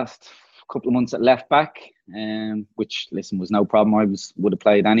playing the last couple of months at left back, which, listen, was no problem. I would have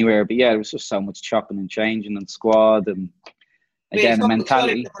played anywhere. But yeah, it was just so much chopping and changing and squad and, again, the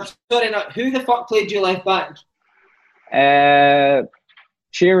mentality. Sorry, who the fuck played you left back?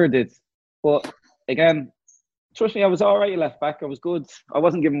 Shearer did. But again, trust me, I was all right at left back. I was good. I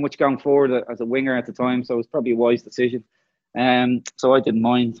wasn't given much going forward as a winger at the time, so it was probably a wise decision. So I didn't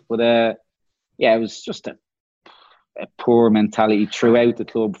mind. But yeah, it was just a poor mentality throughout the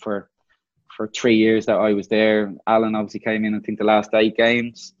club for 3 years that I was there. Alan obviously came in, I think, the last 8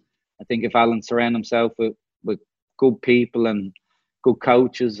 games. I think if Alan surrounded himself with good people and good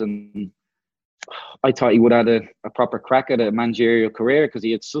coaches, and I thought he would have had a proper crack at a managerial career, because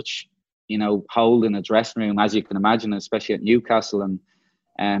he had such, you know, hold in a dressing room, as you can imagine, especially at Newcastle,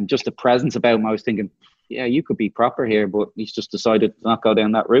 and just the presence about him. I was thinking, yeah, you could be proper here, but he's just decided to not go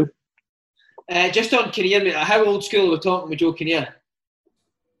down that route. Just on Kinnear, mate, how old school are we talking with Joe Kinnear?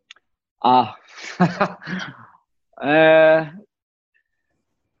 Yeah,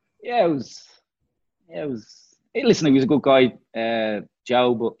 it was. Listen, he was a good guy,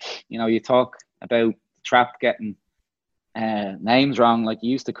 Joe. But you know, you talk about Trapp getting names wrong. Like, you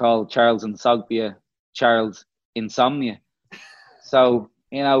used to call Charles N'Zogbia Charles Insomnia. So,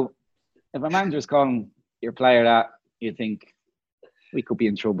 you know, if a manager's calling your player that, you think we could be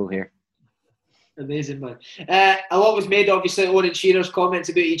in trouble here. Amazing, man. A lot was made, obviously, Owen and Shearer's comments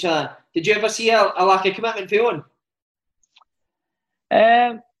about each other. Did you ever see a lack of commitment for Owen?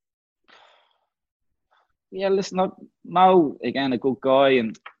 Yeah, listen, Mo, again, a good guy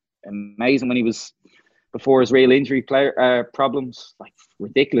and amazing when he was before his real injury problems, like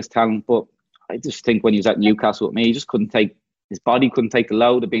ridiculous talent. But I just think when he was at Newcastle with me, he just his body couldn't take the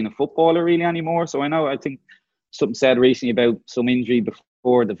load of being a footballer really anymore. So I think something said recently about some injury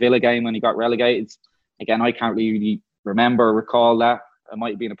before the Villa game when he got relegated. Again, I can't really remember or recall that. It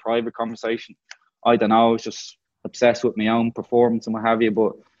might have been a private conversation. I don't know. I was just obsessed with my own performance and what have you.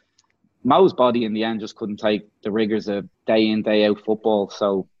 But Mo's body in the end just couldn't take the rigours of day in, day out football.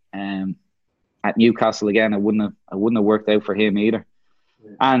 So at Newcastle again, I wouldn't have worked out for him either.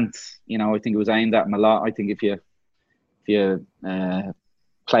 Yeah. And you know, I think it was aimed at him a lot. I think if you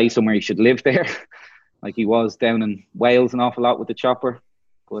play somewhere, you should live there. Like he was down in Wales an awful lot with the chopper.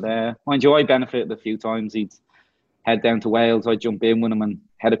 But mind you, I benefited a few times. He'd head down to Wales, I'd jump in with him and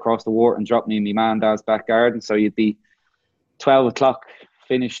head across the water and drop me in my man dad's back garden. So you'd be 12 o'clock,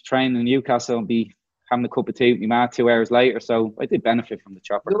 finished training in Newcastle and be having a cup of tea with my man 2 hours later. So I did benefit from the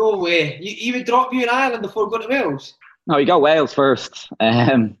chopper. No way. He would drop you in Ireland before going to Wales? No, he got Wales first.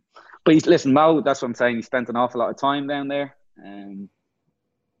 But listen, Mo, that's what I'm saying. He spent an awful lot of time down there.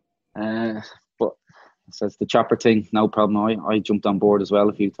 But says the chopper thing, no problem. I jumped on board as well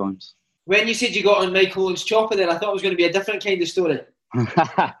a few times. When you said you got on Michael Owen's chopper there, I thought it was going to be a different kind of story.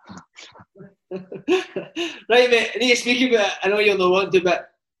 Right, mate, I need to speak about it. I know you'll not want to,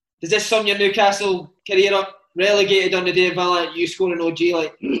 but does this sum your Newcastle career up? Relegated on the day of Villa, you score an OG.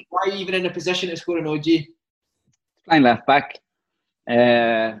 Like, why are you even in a position to score an OG? Playing left back.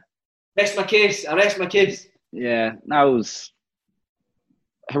 Rest my case. Yeah, that was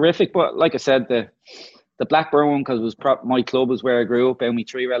horrific. But like I said, the Blackburn one, because it was my club was where I grew up, only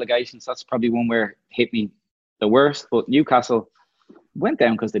 3 relegations. That's probably one where it hit me the worst. But Newcastle went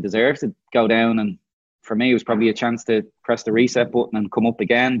down because they deserved to go down, and for me, it was probably a chance to press the reset button and come up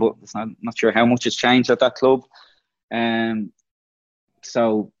again. But it's not sure how much has changed at that club.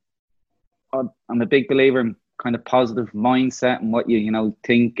 So I'm a big believer in kind of positive mindset and what you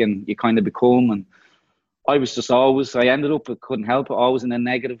think and you kind of become. And I was just I ended up, I couldn't help it, always in a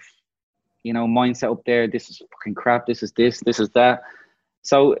negative, mindset up there. This is fucking crap. This is this is that.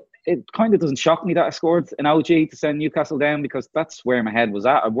 So it kind of doesn't shock me that I scored an OG to send Newcastle down, because that's where my head was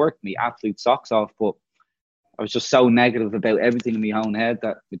at. I worked me absolute socks off, but I was just so negative about everything in my own head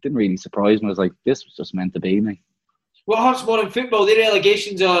that it didn't really surprise me. I was like, this was just meant to be me. What hurts more in football, the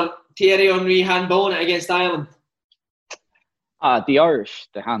relegations or Thierry Henry handballing it against Ireland? The Irish,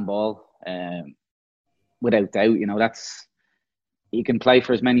 the handball, without doubt. You know, that's, you can play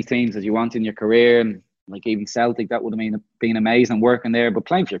for as many teams as you want in your career, and like even Celtic, that would have been amazing working there. But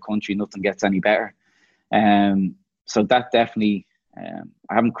playing for your country, nothing gets any better. So that definitely,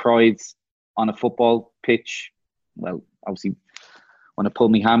 I haven't cried on a football pitch. Well, obviously, when I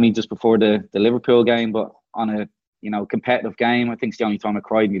pulled my hammy just before the Liverpool game, but on a competitive game, I think it's the only time I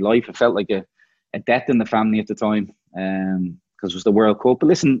cried in my life. It felt like a death in the family at the time, because it was the World Cup. But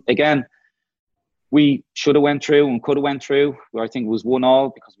listen, again, we should have went through and could have went through. I think it was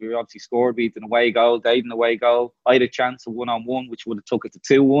 1-1 because we obviously scored. We had an away goal. They had an away goal. I had a chance of 1-on-1, which would have took it to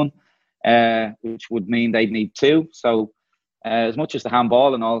 2-1, which would mean they'd need 2. So as much as the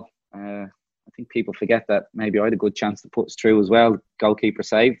handball and all, I think people forget that maybe I had a good chance to put us through as well. Goalkeeper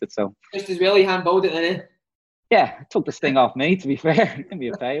saved it. So just as well he handballed it then. Yeah, it took the sting off me, to be fair. Give me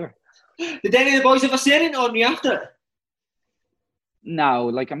a favour. Did any of the boys ever say anything on me after it? No,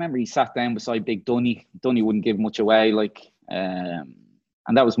 like I remember he sat down beside Big Dunny. Dunny wouldn't give much away, like, and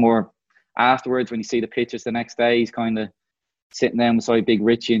that was more afterwards when you see the pictures the next day. He's kind of sitting down beside Big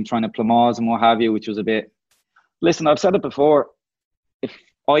Richie and trying to plumaz and what have you, which was a bit. Listen, I've said it before. If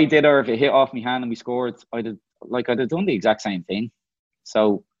I did, or if it hit off my hand and we scored, I'd have done the exact same thing.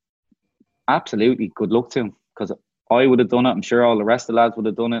 So, absolutely, good luck to him, because I would have done it. I'm sure all the rest of the lads would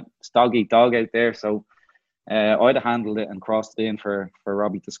have done it. It's dog eat dog out there, so. I'd have handled it and crossed it in for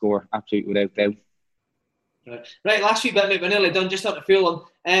Robbie to score, absolutely without doubt. Right, last week, we're nearly done, just on to Fulham.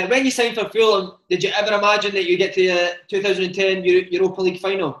 When you signed for Fulham, did you ever imagine that you get to the 2010 Europa League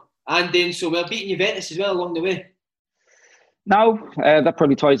final and doing so well, beating Juventus as well along the way? No, that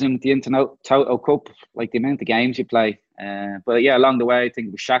probably ties in with the Intertoto Cup, like the amount of games you play. But yeah, along the way, I think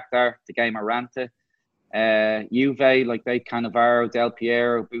it was Shakhtar, the game I ran to. Juve, like they Cannavaro, Del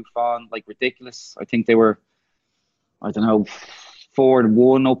Piero, Buffon, like ridiculous. I think they were,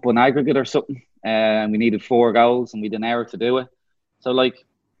 4-1 up on aggregate or something. And we needed 4 goals and we had an hour to do it. So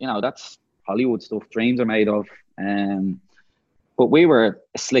that's Hollywood stuff dreams are made of. But we were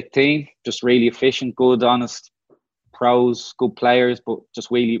a slick team, just really efficient, good, honest pros, good players, but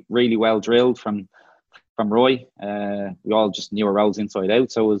just really, really well drilled from Roy. We all just knew our roles inside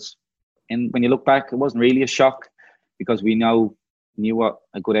out. So it was, when you look back, it wasn't really a shock because we knew what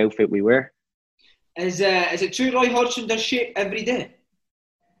a good outfit we were. Is it true Roy Hodgson does shape every day?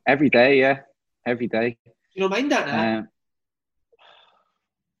 Every day, yeah. Every day. You don't mind that now?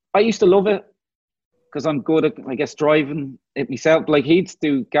 I used to love it because I'm good at, I guess, driving it myself. Like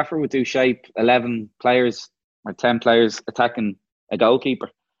Gaffer would do shape 11 players or 10 players attacking a goalkeeper.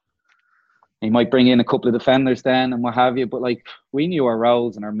 He might bring in a couple of defenders then and what have you. But like we knew our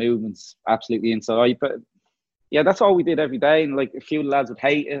roles and our movements absolutely inside. But yeah, that's all we did every day. And like a few lads would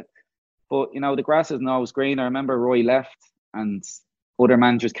hate it. But, the grass isn't always green. I remember Roy left and other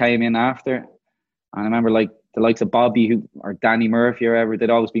managers came in after. And I remember like the likes of Bobby or Danny Murphy or whatever, they'd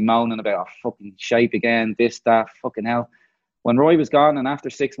always be moaning about fucking shape again, this, that, fucking hell. When Roy was gone and after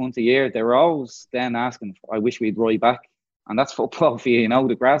 6 months a year, they were always then asking, I wish we had Roy back. And that's football for you,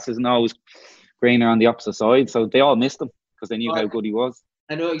 the grass isn't always greener on the opposite side. So they all missed him because they knew how good he was.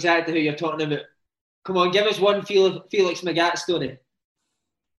 I know exactly who you're talking about. Come on, give us one Felix Magath story.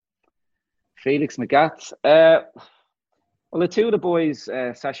 Felix Magath. Well, the two of the boys,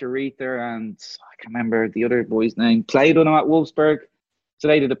 Sasha Reether and I can't remember the other boy's name, played with him at Wolfsburg. So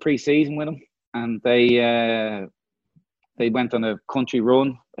they did a pre-season with him, and they went on a country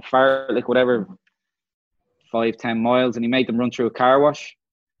run, a far, 5-10 miles, and he made them run through a car wash.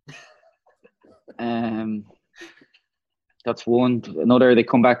 That's one. Another, they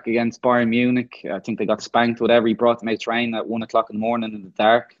come back against Bayern Munich. I think they got spanked, whatever. He brought them out train at 1 o'clock in the morning in the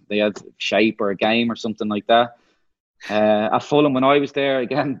dark. They had shape or a game or something like that. At Fulham, when I was there,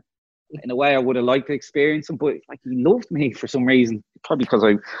 again, in a way I would have liked to experience him, but like he loved me for some reason. Probably because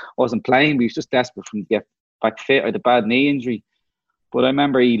I wasn't playing, but he was just desperate for me to get back fit. I had a bad knee injury. But I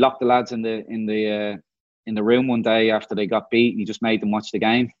remember he locked the lads in the room one day after they got beat, and he just made them watch the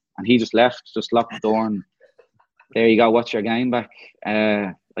game. And he just left, just locked the door, and there you go, watch your game back.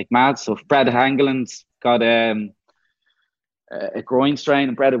 Like mad stuff. Brad Hangeland's got a groin strain,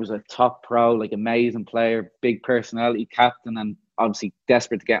 and Brad was a top pro, like amazing player, big personality, captain, and obviously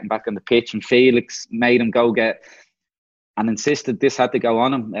desperate to get him back on the pitch. And Felix made him go get and insisted this had to go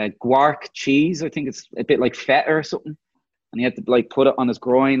on him. Guark cheese, I think it's a bit like feta or something. and he had to like put it on his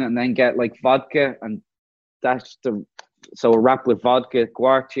groin and then get like vodka and so a wrap with vodka,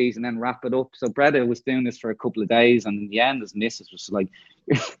 guar cheese, and then wrap it up. So Breda was doing this for a couple of days, and in the end, his missus was like,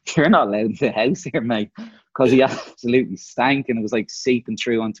 "You're not allowed into the house here, mate," because he absolutely stank, and it was like seeping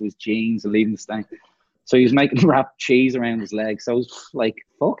through onto his jeans and leaving the stank. So he was making wrapped cheese around his legs. So it was like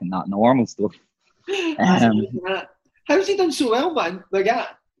fucking not normal stuff. How's he done so well, man? Like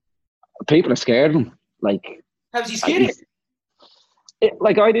that? People are scared of him. Like, how's he scared?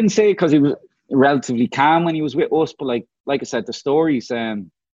 Like I didn't say it because he was relatively calm when he was with us, but like I said, the stories, the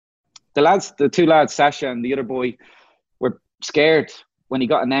two lads, Sasha and the other boy, were scared when he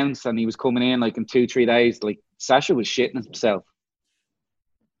got announced and he was coming in like in 2-3 days. Like Sasha was shitting himself.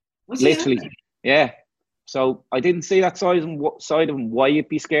 Was literally, yeah. So I didn't see that side of him why he'd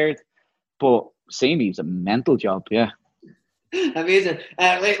be scared, but seeing me was a mental job. Yeah, amazing.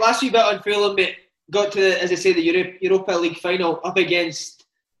 Like last week, bit on Fulham, but got to, as I say, the Europa League final up against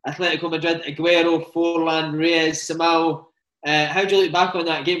Atletico Madrid, Aguero, Forlan, Reyes, Samao. How do you look back on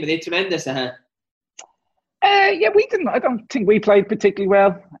that game? Were they tremendous? Yeah, we didn't. I don't think we played particularly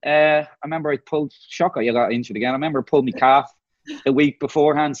well. I remember I pulled Shaka. You got injured again. I remember I pulled my calf a week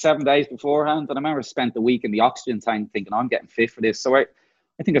beforehand, 7 days beforehand, and I remember I spent the week in the oxygen tank thinking I'm getting fit for this. So I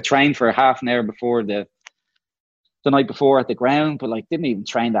think I trained for a half an hour before the night before at the ground, but like didn't even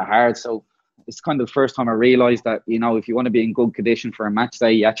train that hard. So it's kind of the first time I realised that, you know, if you want to be in good condition for a match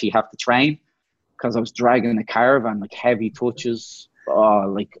day, you actually have to train. Because I was dragging a caravan, like heavy touches,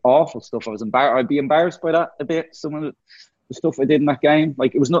 like awful stuff. I'd be embarrassed by that a bit. Some of the stuff I did in that game,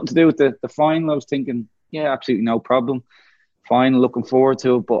 like it was nothing to do with the final. I was thinking, yeah, absolutely no problem. Fine, looking forward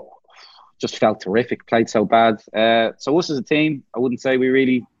to it, but just felt terrific. Played so bad. So us as a team, I wouldn't say we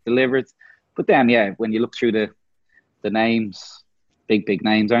really delivered. But then, yeah, when you look through the names, big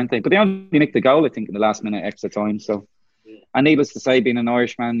names, aren't they? But they only nicked the goal, I think, in the last minute extra time. So, and needless to say, being an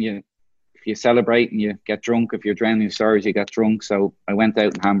Irishman, if you celebrate and you get drunk, if you're drowning your sorrows, you get drunk. So I went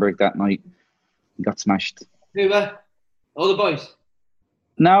out in Hamburg that night and got smashed. Who were? All the boys?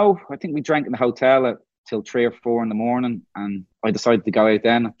 No, I think we drank in the hotel till 3 or 4 in the morning, and I decided to go out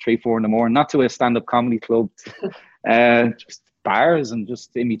then at 3-4 in the morning, not to a stand-up comedy club, just bars and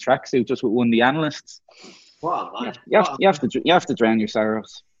just in my tracksuit, just with one of the analysts. What a man. You have to drown your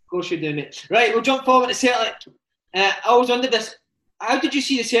sorrows. Of course you do, mate. Right, we'll jump forward to Celtic. I was under this. How did you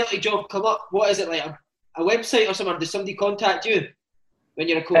see the Celtic job come up? What is it, like a website or something? Does somebody contact you when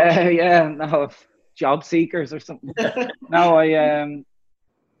you're a coach? Yeah, no, job seekers or something. No, I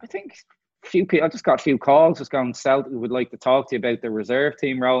think a few people. I just got a few calls just going, Celtic would like to talk to you about the reserve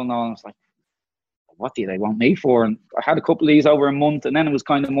team role and all. And I was like, what do they want me for? And I had a couple of these over a month, and then it was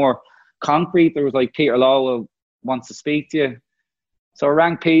kind of more concrete. There was like, Peter Lawwell wants to speak to you. So I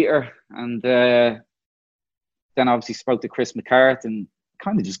rang Peter, and then obviously spoke to Chris McCart, and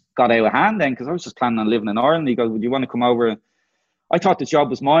kind of just got out of hand then, because I was just planning on living in Ireland. He goes, would you want to come over? I thought the job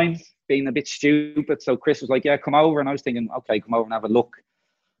was mine, being a bit stupid. So Chris was like, yeah, come over. And I was thinking, okay, come over and have a look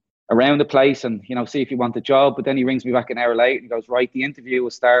around the place and, you know, see if you want the job. But then he rings me back an hour later and goes, right, the interview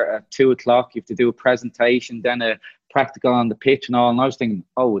will start at 2:00. You have to do a presentation, then a practical on the pitch and all. And I was thinking,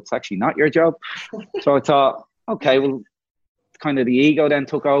 oh, it's actually not your job. So I thought, okay, well, kind of the ego then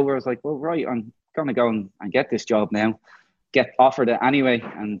took over. I was like, well, right, I'm going to go and get this job now, get offered it anyway,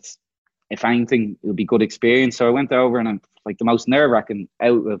 and if anything, it'll be good experience. So I went over, and I'm like the most nerve-wracking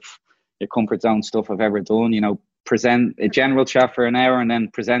out of your comfort zone stuff I've ever done, you know, present a general chat for an hour and then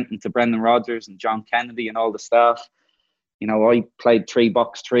presenting to Brendan Rodgers and John Kennedy and all the staff. You know, I played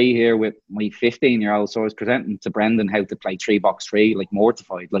 3-box-3 here with my 15-year-old, so I was presenting to Brendan how to play 3-box-3, like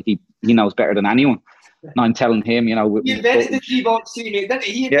mortified, like he knows better than anyone. And I'm telling him, you know, he invented the 3-box-3, mate, didn't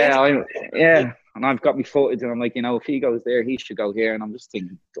he? Yeah. And I've got me footage, and I'm like, you know, if he goes there, he should go here. And I'm just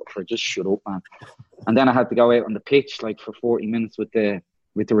thinking, just shut up, man. And then I had to go out on the pitch like for 40 minutes with the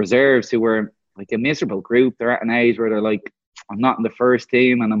reserves, who were like a miserable group. They're at an age where they're like, I'm not in the first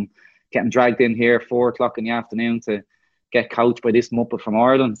team, and I'm getting dragged in here 4:00 in the afternoon to get coached by this muppet from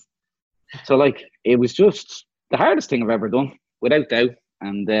Ireland. So like, it was just the hardest thing I've ever done, without doubt.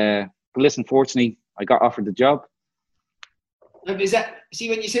 And but listen, fortunately, I got offered the job. Is that, see,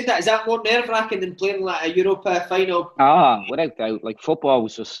 when you said that, is that more nerve-wracking than playing like a Europa final? Without doubt. Like, football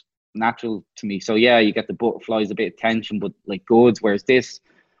was just natural to me. So yeah, you get the butterflies, a bit of tension, but like goods. Whereas this,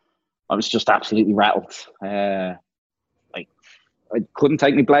 I was just absolutely rattled. Like, I couldn't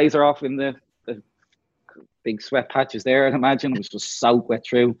take my blazer off in the big sweat patches there, I'd imagine. It was just soaked wet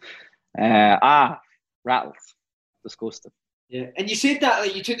through. Rattled. Disgusting. Yeah. And you said that,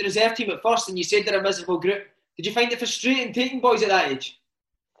 like, you took the reserve team at first, and you said they're a miserable group. Did you find it frustrating taking boys at that age?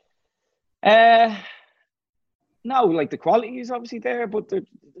 No, like the quality is obviously there, but they're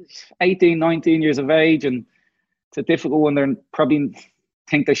 18, 19 years of age, and it's a difficult one. They're probably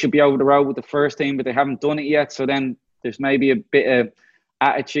think they should be over the road with the first team, but they haven't done it yet. So then there's maybe a bit of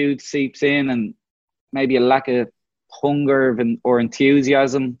attitude seeps in, and maybe a lack of hunger or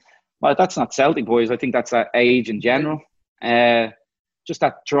enthusiasm. Well, that's not Celtic boys. I think that's that age in general. Just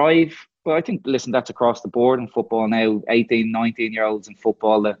that drive. But I think, listen, that's across the board in football now. 18, 19-year-olds in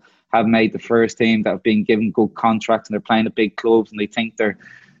football that have made the first team, that have been given good contracts, and they're playing at big clubs, and they think they're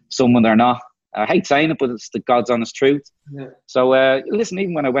someone they're not. I hate saying it, but it's the God's honest truth. Yeah. So, listen,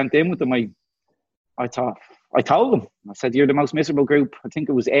 even when I went in with them, I told them, I said, you're the most miserable group. I think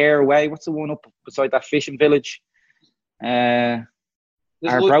it was Ayr away. What's the one up beside that fishing village?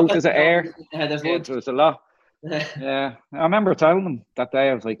 Arbroath, is it Ayr? Yeah, there's a lot. Yeah, I remember telling them that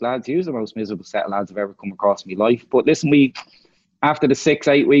day, I was like, lads, you're the most miserable set of lads I've ever come across in my life. But listen, after the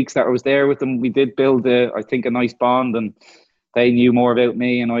 6-8 weeks that I was there with them, we did build, I think, a nice bond, and they knew more about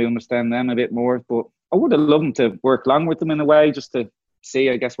me and I understand them a bit more. But I would have loved to work along with them in a way, just to see,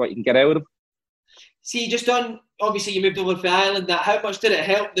 I guess, what you can get out of them. See, just on, obviously you moved over to Ireland, how much did it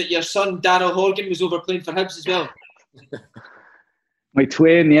help that your son, Darrell Horgan, was over playing for Hibs as well? My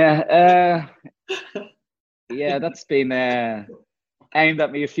twin, yeah. Yeah, that's been aimed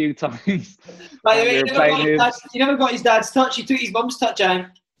at me a few times. By the way, you never got his dad's touch, you took his mum's touch, Aaron.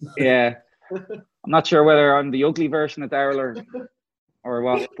 Yeah. I'm not sure whether I'm the ugly version of Darrell or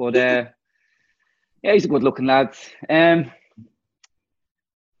what, but yeah, he's a good-looking lad.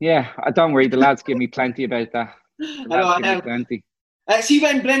 Yeah, don't worry, the lads give me plenty about that. I know. Plenty. See,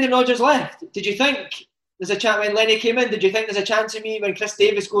 when Brendan Rodgers left, did you think there's a chance when Lenny came in? Did you think there's a chance of me when Chris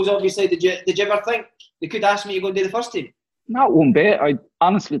Davis goes? Obviously, did you ever think they could ask me to go and do the first team? Not one bit. I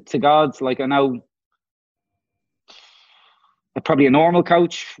honestly, to God, like, I know probably a normal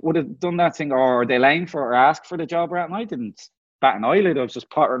coach would have done that thing, or they laying for or ask for the job, right? And I didn't bat an eyelid. I was just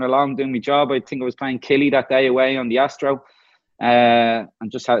pottering along doing my job. I think I was playing Killy that day away on the Astro, and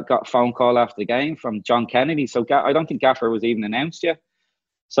just got a phone call after the game from John Kennedy. So I don't think Gaffer was even announced yet.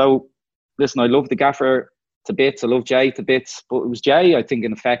 So listen, I love the Gaffer to bits. I love Jay to bits, but it was Jay, I think,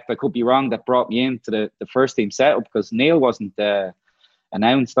 in effect, I could be wrong, that brought me into the first team setup, because Neil wasn't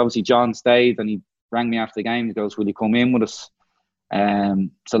announced. Obviously John stayed, and he rang me after the game. He goes, will you come in with us?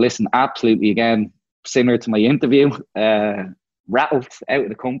 So listen, absolutely, again, similar to my interview, rattled out of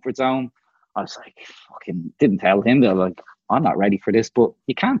the comfort zone. I was like, fucking didn't tell him that, like, I'm not ready for this, but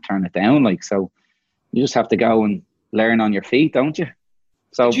you can't turn it down, like, so you just have to go and learn on your feet, don't you?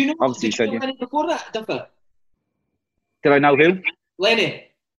 So did you know, obviously, did you know Lenny before that, Duffer? Did I know who? Lenny.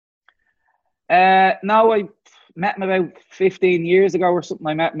 No, I met him about 15 years ago or something.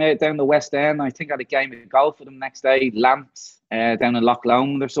 I met him down the West End. I think I had a game of golf with him next day, Lamps, down in Loch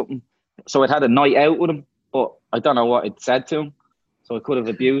Lomond or something. So I'd had a night out with him, but I don't know what I'd said to him. So I could have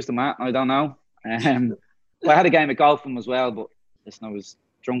abused him at, I don't know. I had a game of golf with him as well, but listen, I was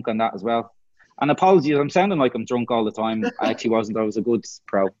drunk on that as well. And apologies, I'm sounding like I'm drunk all the time. I actually wasn't. I was a good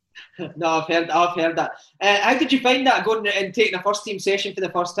pro. No, I've heard that. How did you find that, going and taking a first team session for the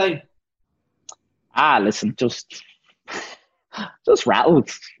first time? Listen, just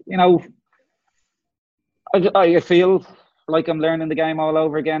rattled. You know, I feel like I'm learning the game all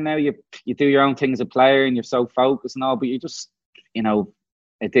over again now. You do your own thing as a player, and you're so focused and all, but you just, you know,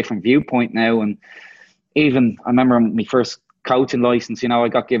 a different viewpoint now. And even I remember my first coaching license, you know, I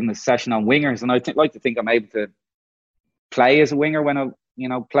got given a session on wingers, and I like to think I'm able to play as a winger when I, you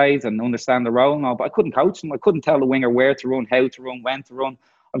know, played and understand the role and all, but I couldn't coach them. I couldn't tell the winger where to run, how to run, when to run.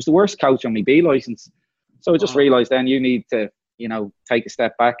 I was the worst coach on my B license. So I just realised then you need to, you know, take a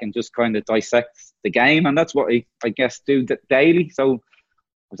step back and just kind of dissect the game. And that's what I guess do daily. So I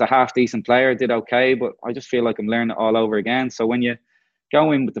was a half decent player, did okay, but I just feel like I'm learning it all over again. So when you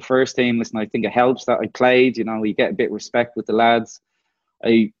go in with the first team, listen, I think it helps that I played, you know, you get a bit of respect with the lads.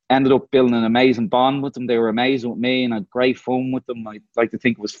 I ended up building an amazing bond with them. They were amazing with me, and I had great fun with them. I like to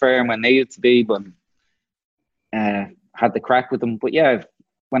think it was fair when needed to be, but had the crack with them. But yeah,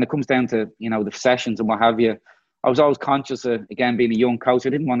 when it comes down to, you know, the sessions and what have you, I was always conscious of, again, being a young coach, I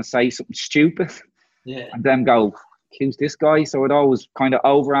didn't want to say something stupid and then go, who's this guy? So I'd always kind of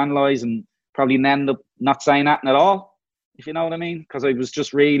overanalyze and probably end up not saying that at all, if you know what I mean. Because I was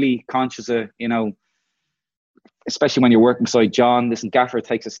just really conscious of, you know, especially when you're working beside John, listen, Gaffer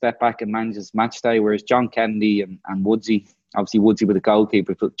takes a step back and manages match day, whereas John Kennedy and Woodsy, obviously Woodsy with a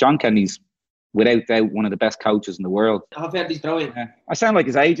goalkeeper, but John Kennedy's without doubt one of the best coaches in the world. I've heard he's brilliant. I sound like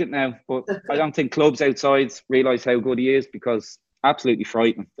his agent now, but I don't think clubs outside realise how good he is, because absolutely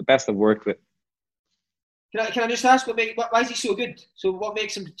frightening. The best I've worked with. Can I just ask, why is he so good? So what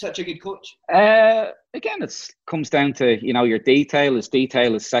makes him such a good coach? Again, it comes down to, your detail. His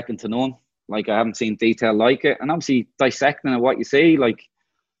detail is second to none. Like, I haven't seen detail like it. And obviously dissecting what you see, like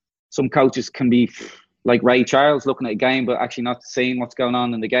some coaches can be like Ray Charles looking at a game, but actually not seeing what's going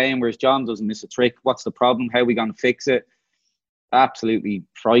on in the game. Whereas John doesn't miss a trick. What's the problem? How are we going to fix it? Absolutely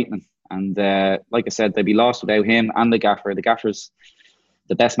frightening. And like I said, they'd be lost without him and the gaffer. The gaffer's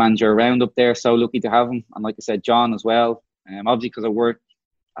the best manager around up there. So lucky to have him. And like I said, John as well. Obviously, because I worked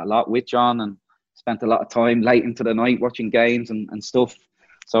a lot with John and spent a lot of time late into the night watching games and stuff.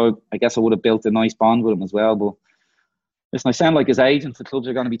 So I guess I would have built a nice bond with him as well. But listen, I sound like his agent. The clubs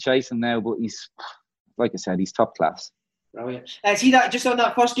are going to be chasing now, but he's, like I said, he's top class. Brilliant. See that just on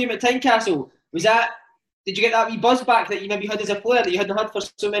that first game at Tynecastle, did you get that wee buzz back that you maybe had as a player that you hadn't had for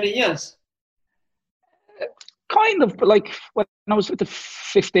so many years? Kind of, but like when I was with the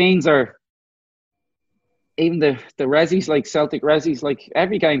 15s or even the Resis, like Celtic Resis, like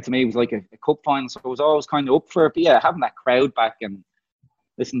every game to me was like a cup final, so I was always kind of up for it. But yeah, having that crowd back and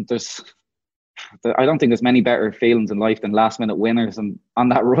listen, I don't think there's many better feelings in life than last minute winners. And on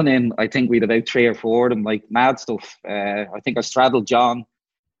that run in, I think we had about 3 or 4 of them, like mad stuff. I think I straddled John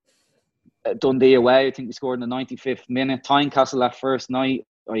Dundee away. I think we scored in the 95th minute. Tynecastle that first night,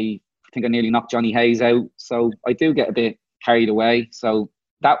 I think I nearly knocked Johnny Hayes out. So I do get a bit carried away. So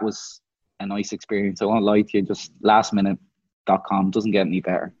that was a nice experience. I won't lie to you, just lastminute.com doesn't get any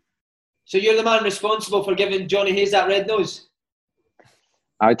better. So you're the man responsible for giving Johnny Hayes that red nose?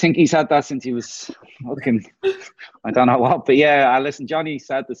 I think he's had that since he was looking, I don't know what. But yeah, listen, Johnny,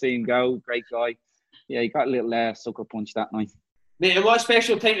 sad to see him go. Great guy. Yeah, he got a little sucker punch that night. Mate, and what a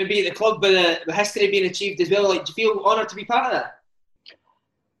special time to be at the club with the history being achieved as well. Like, do you feel honoured to be part of that?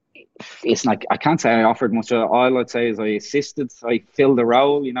 It's like, I can't say I offered much. All I'd say is I assisted. I filled the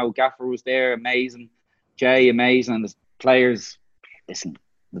role. Gaffer was there, amazing. Jay, amazing. And the players, listen,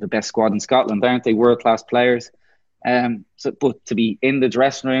 they're the best squad in Scotland, aren't they? World-class players. But to be in the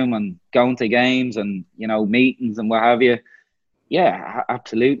dressing room and going to games and, meetings and what have you, yeah,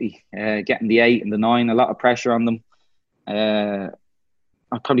 absolutely. Getting the 8 and the 9, a lot of pressure on them. I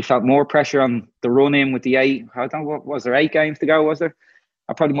probably felt more pressure on the run-in with the 8. I don't know, what was there, 8 games to go, was there?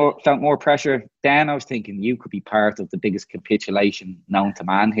 I probably felt more pressure then. I was thinking you could be part of the biggest capitulation known to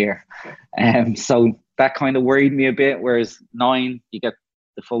man here. So that kind of worried me a bit, whereas 9, you get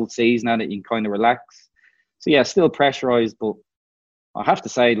the full season out of it, you can kind of relax. So yeah, still pressurised, but I have to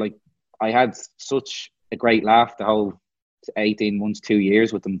say, like, I had such a great laugh the whole 18 months, 2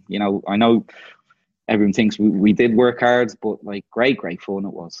 years with them. I know everyone thinks we did work hard, but like great fun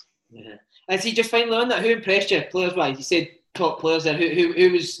it was. Yeah. And see, just finally on that, who impressed you players wise? You said top players there.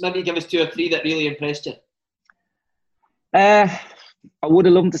 Who was, maybe give us 2 or 3 that really impressed you? I would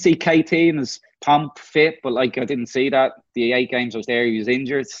have loved to see KT and his pomp fit, but like I didn't see that. The 8 games I was there, he was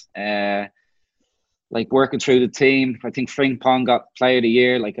injured. Like working through the team, I think Frimpong got Player of the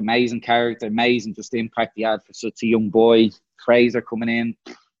Year. Like amazing character, amazing just the impact he had for such a young boy. Fraser coming in.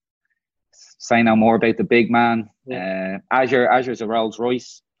 Say no more about the big man. Yeah. Azur's a Rolls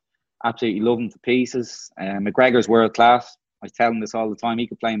Royce. Absolutely love him to pieces. McGregor's world class. I tell him this all the time. He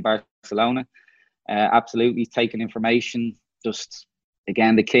could play in Barcelona. Absolutely taking information. Just,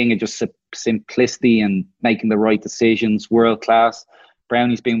 again, the king of just simplicity and making the right decisions. World class.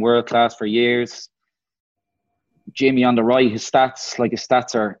 Brownie's been world class for years. Jimmy on the right, his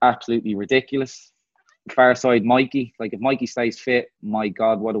stats are absolutely ridiculous. Far side, Mikey. Like, if Mikey stays fit, my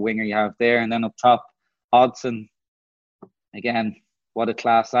God, what a winger you have there. And then up top, Hodson. Again, what a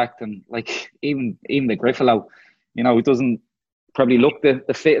class act. And like, even the Griffalo, he doesn't probably look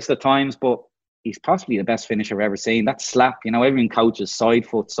the fittest at times, but he's possibly the best finisher I've ever seen. That slap, everyone coaches side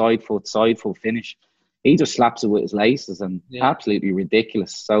foot finish. He just slaps it with his laces and absolutely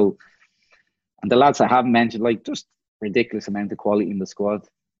ridiculous. So, and the lads I haven't mentioned, like, just ridiculous amount of quality in the squad.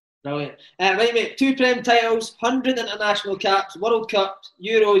 Brilliant. Right, mate, 2 Prem titles, 100 international caps, World Cups,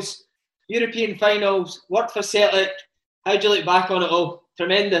 Euros, European finals, worked for Celtic. How'd you look back on it all?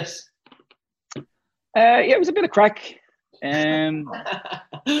 Tremendous. Yeah, it was a bit of crack. I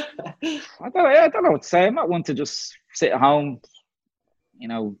don't know what to say. I'm not one to just sit at home,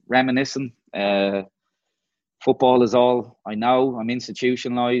 reminiscing. Football is all I know. I'm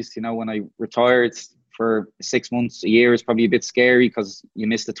institutionalised. When I retired for 6 months, a year is probably a bit scary because you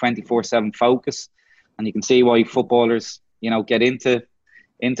miss the 24/7 focus, and you can see why footballers, get into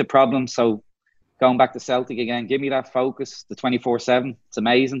problems. So going back to Celtic again, give me that focus, the 24/7. It's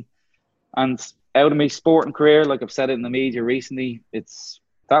amazing. And out of my sporting career, like I've said it in the media recently,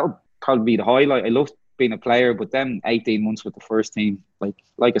 that would probably be the highlight. I loved being a player, but then 18 months with the first team, like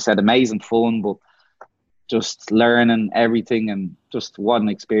I said, amazing fun, but just learning everything, and just what an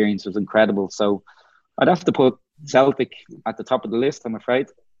experience. It was incredible. So I'd have to put Celtic at the top of the list, I'm afraid.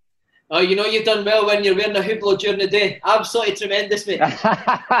 Oh, you know you've done well when you're wearing a Hublot during the day. Absolutely tremendous, mate.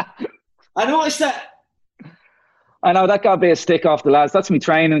 I noticed that. I know, that got a bit of stick off the lads. That's my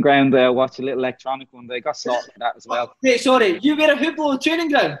training ground. Watch a little electronic one. They got slaughtered for that as well. Hey, sorry, you wear a Hublot training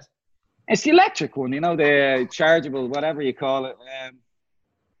ground? It's the electric one, the chargeable, whatever you call it.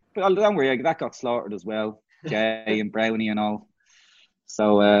 But don't worry, that got slaughtered as well. Jay and Brownie and all.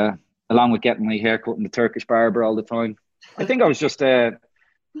 So, along with getting my hair cut in the Turkish barber all the time. I think I was just...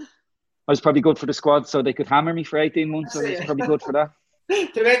 I was probably good for the squad, so they could hammer me for 18 months. So I was probably good for that.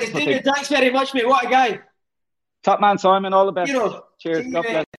 Tremendous. David, thanks very much, mate. What a guy. Top man, Simon. All the best. Cheers. See God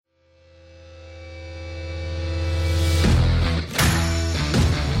bless.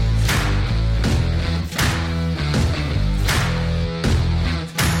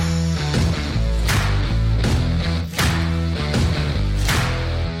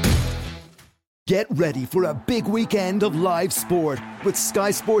 Get ready for a big weekend of live sport with Sky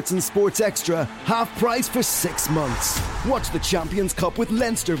Sports and Sports Extra, half price for 6 months. Watch the Champions Cup with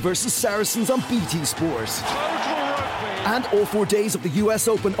Leinster versus Saracens on BT Sport. And all 4 days of the US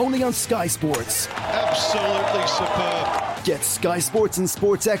Open only on Sky Sports. Absolutely superb. Get Sky Sports and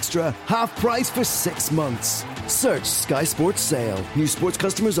Sports Extra, half price for 6 months. Search Sky Sports Sale. New sports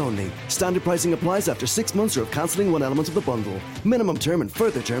customers only. Standard pricing applies after 6 months or of cancelling one element of the bundle. Minimum term and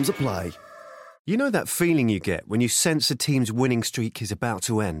further terms apply. You know that feeling you get when you sense a team's winning streak is about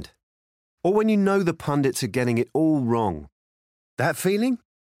to end? Or when you know the pundits are getting it all wrong? That feeling?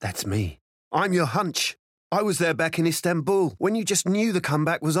 That's me. I'm your hunch. I was there back in Istanbul when you just knew the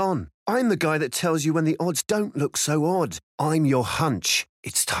comeback was on. I'm the guy that tells you when the odds don't look so odd. I'm your hunch.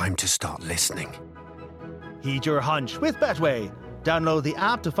 It's time to start listening. Heed your hunch with Betway. Download the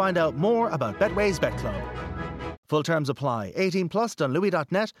app to find out more about Betway's Bet Club. Full terms apply. 18 plus.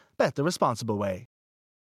 Dunlewy.net. Bet the responsible way.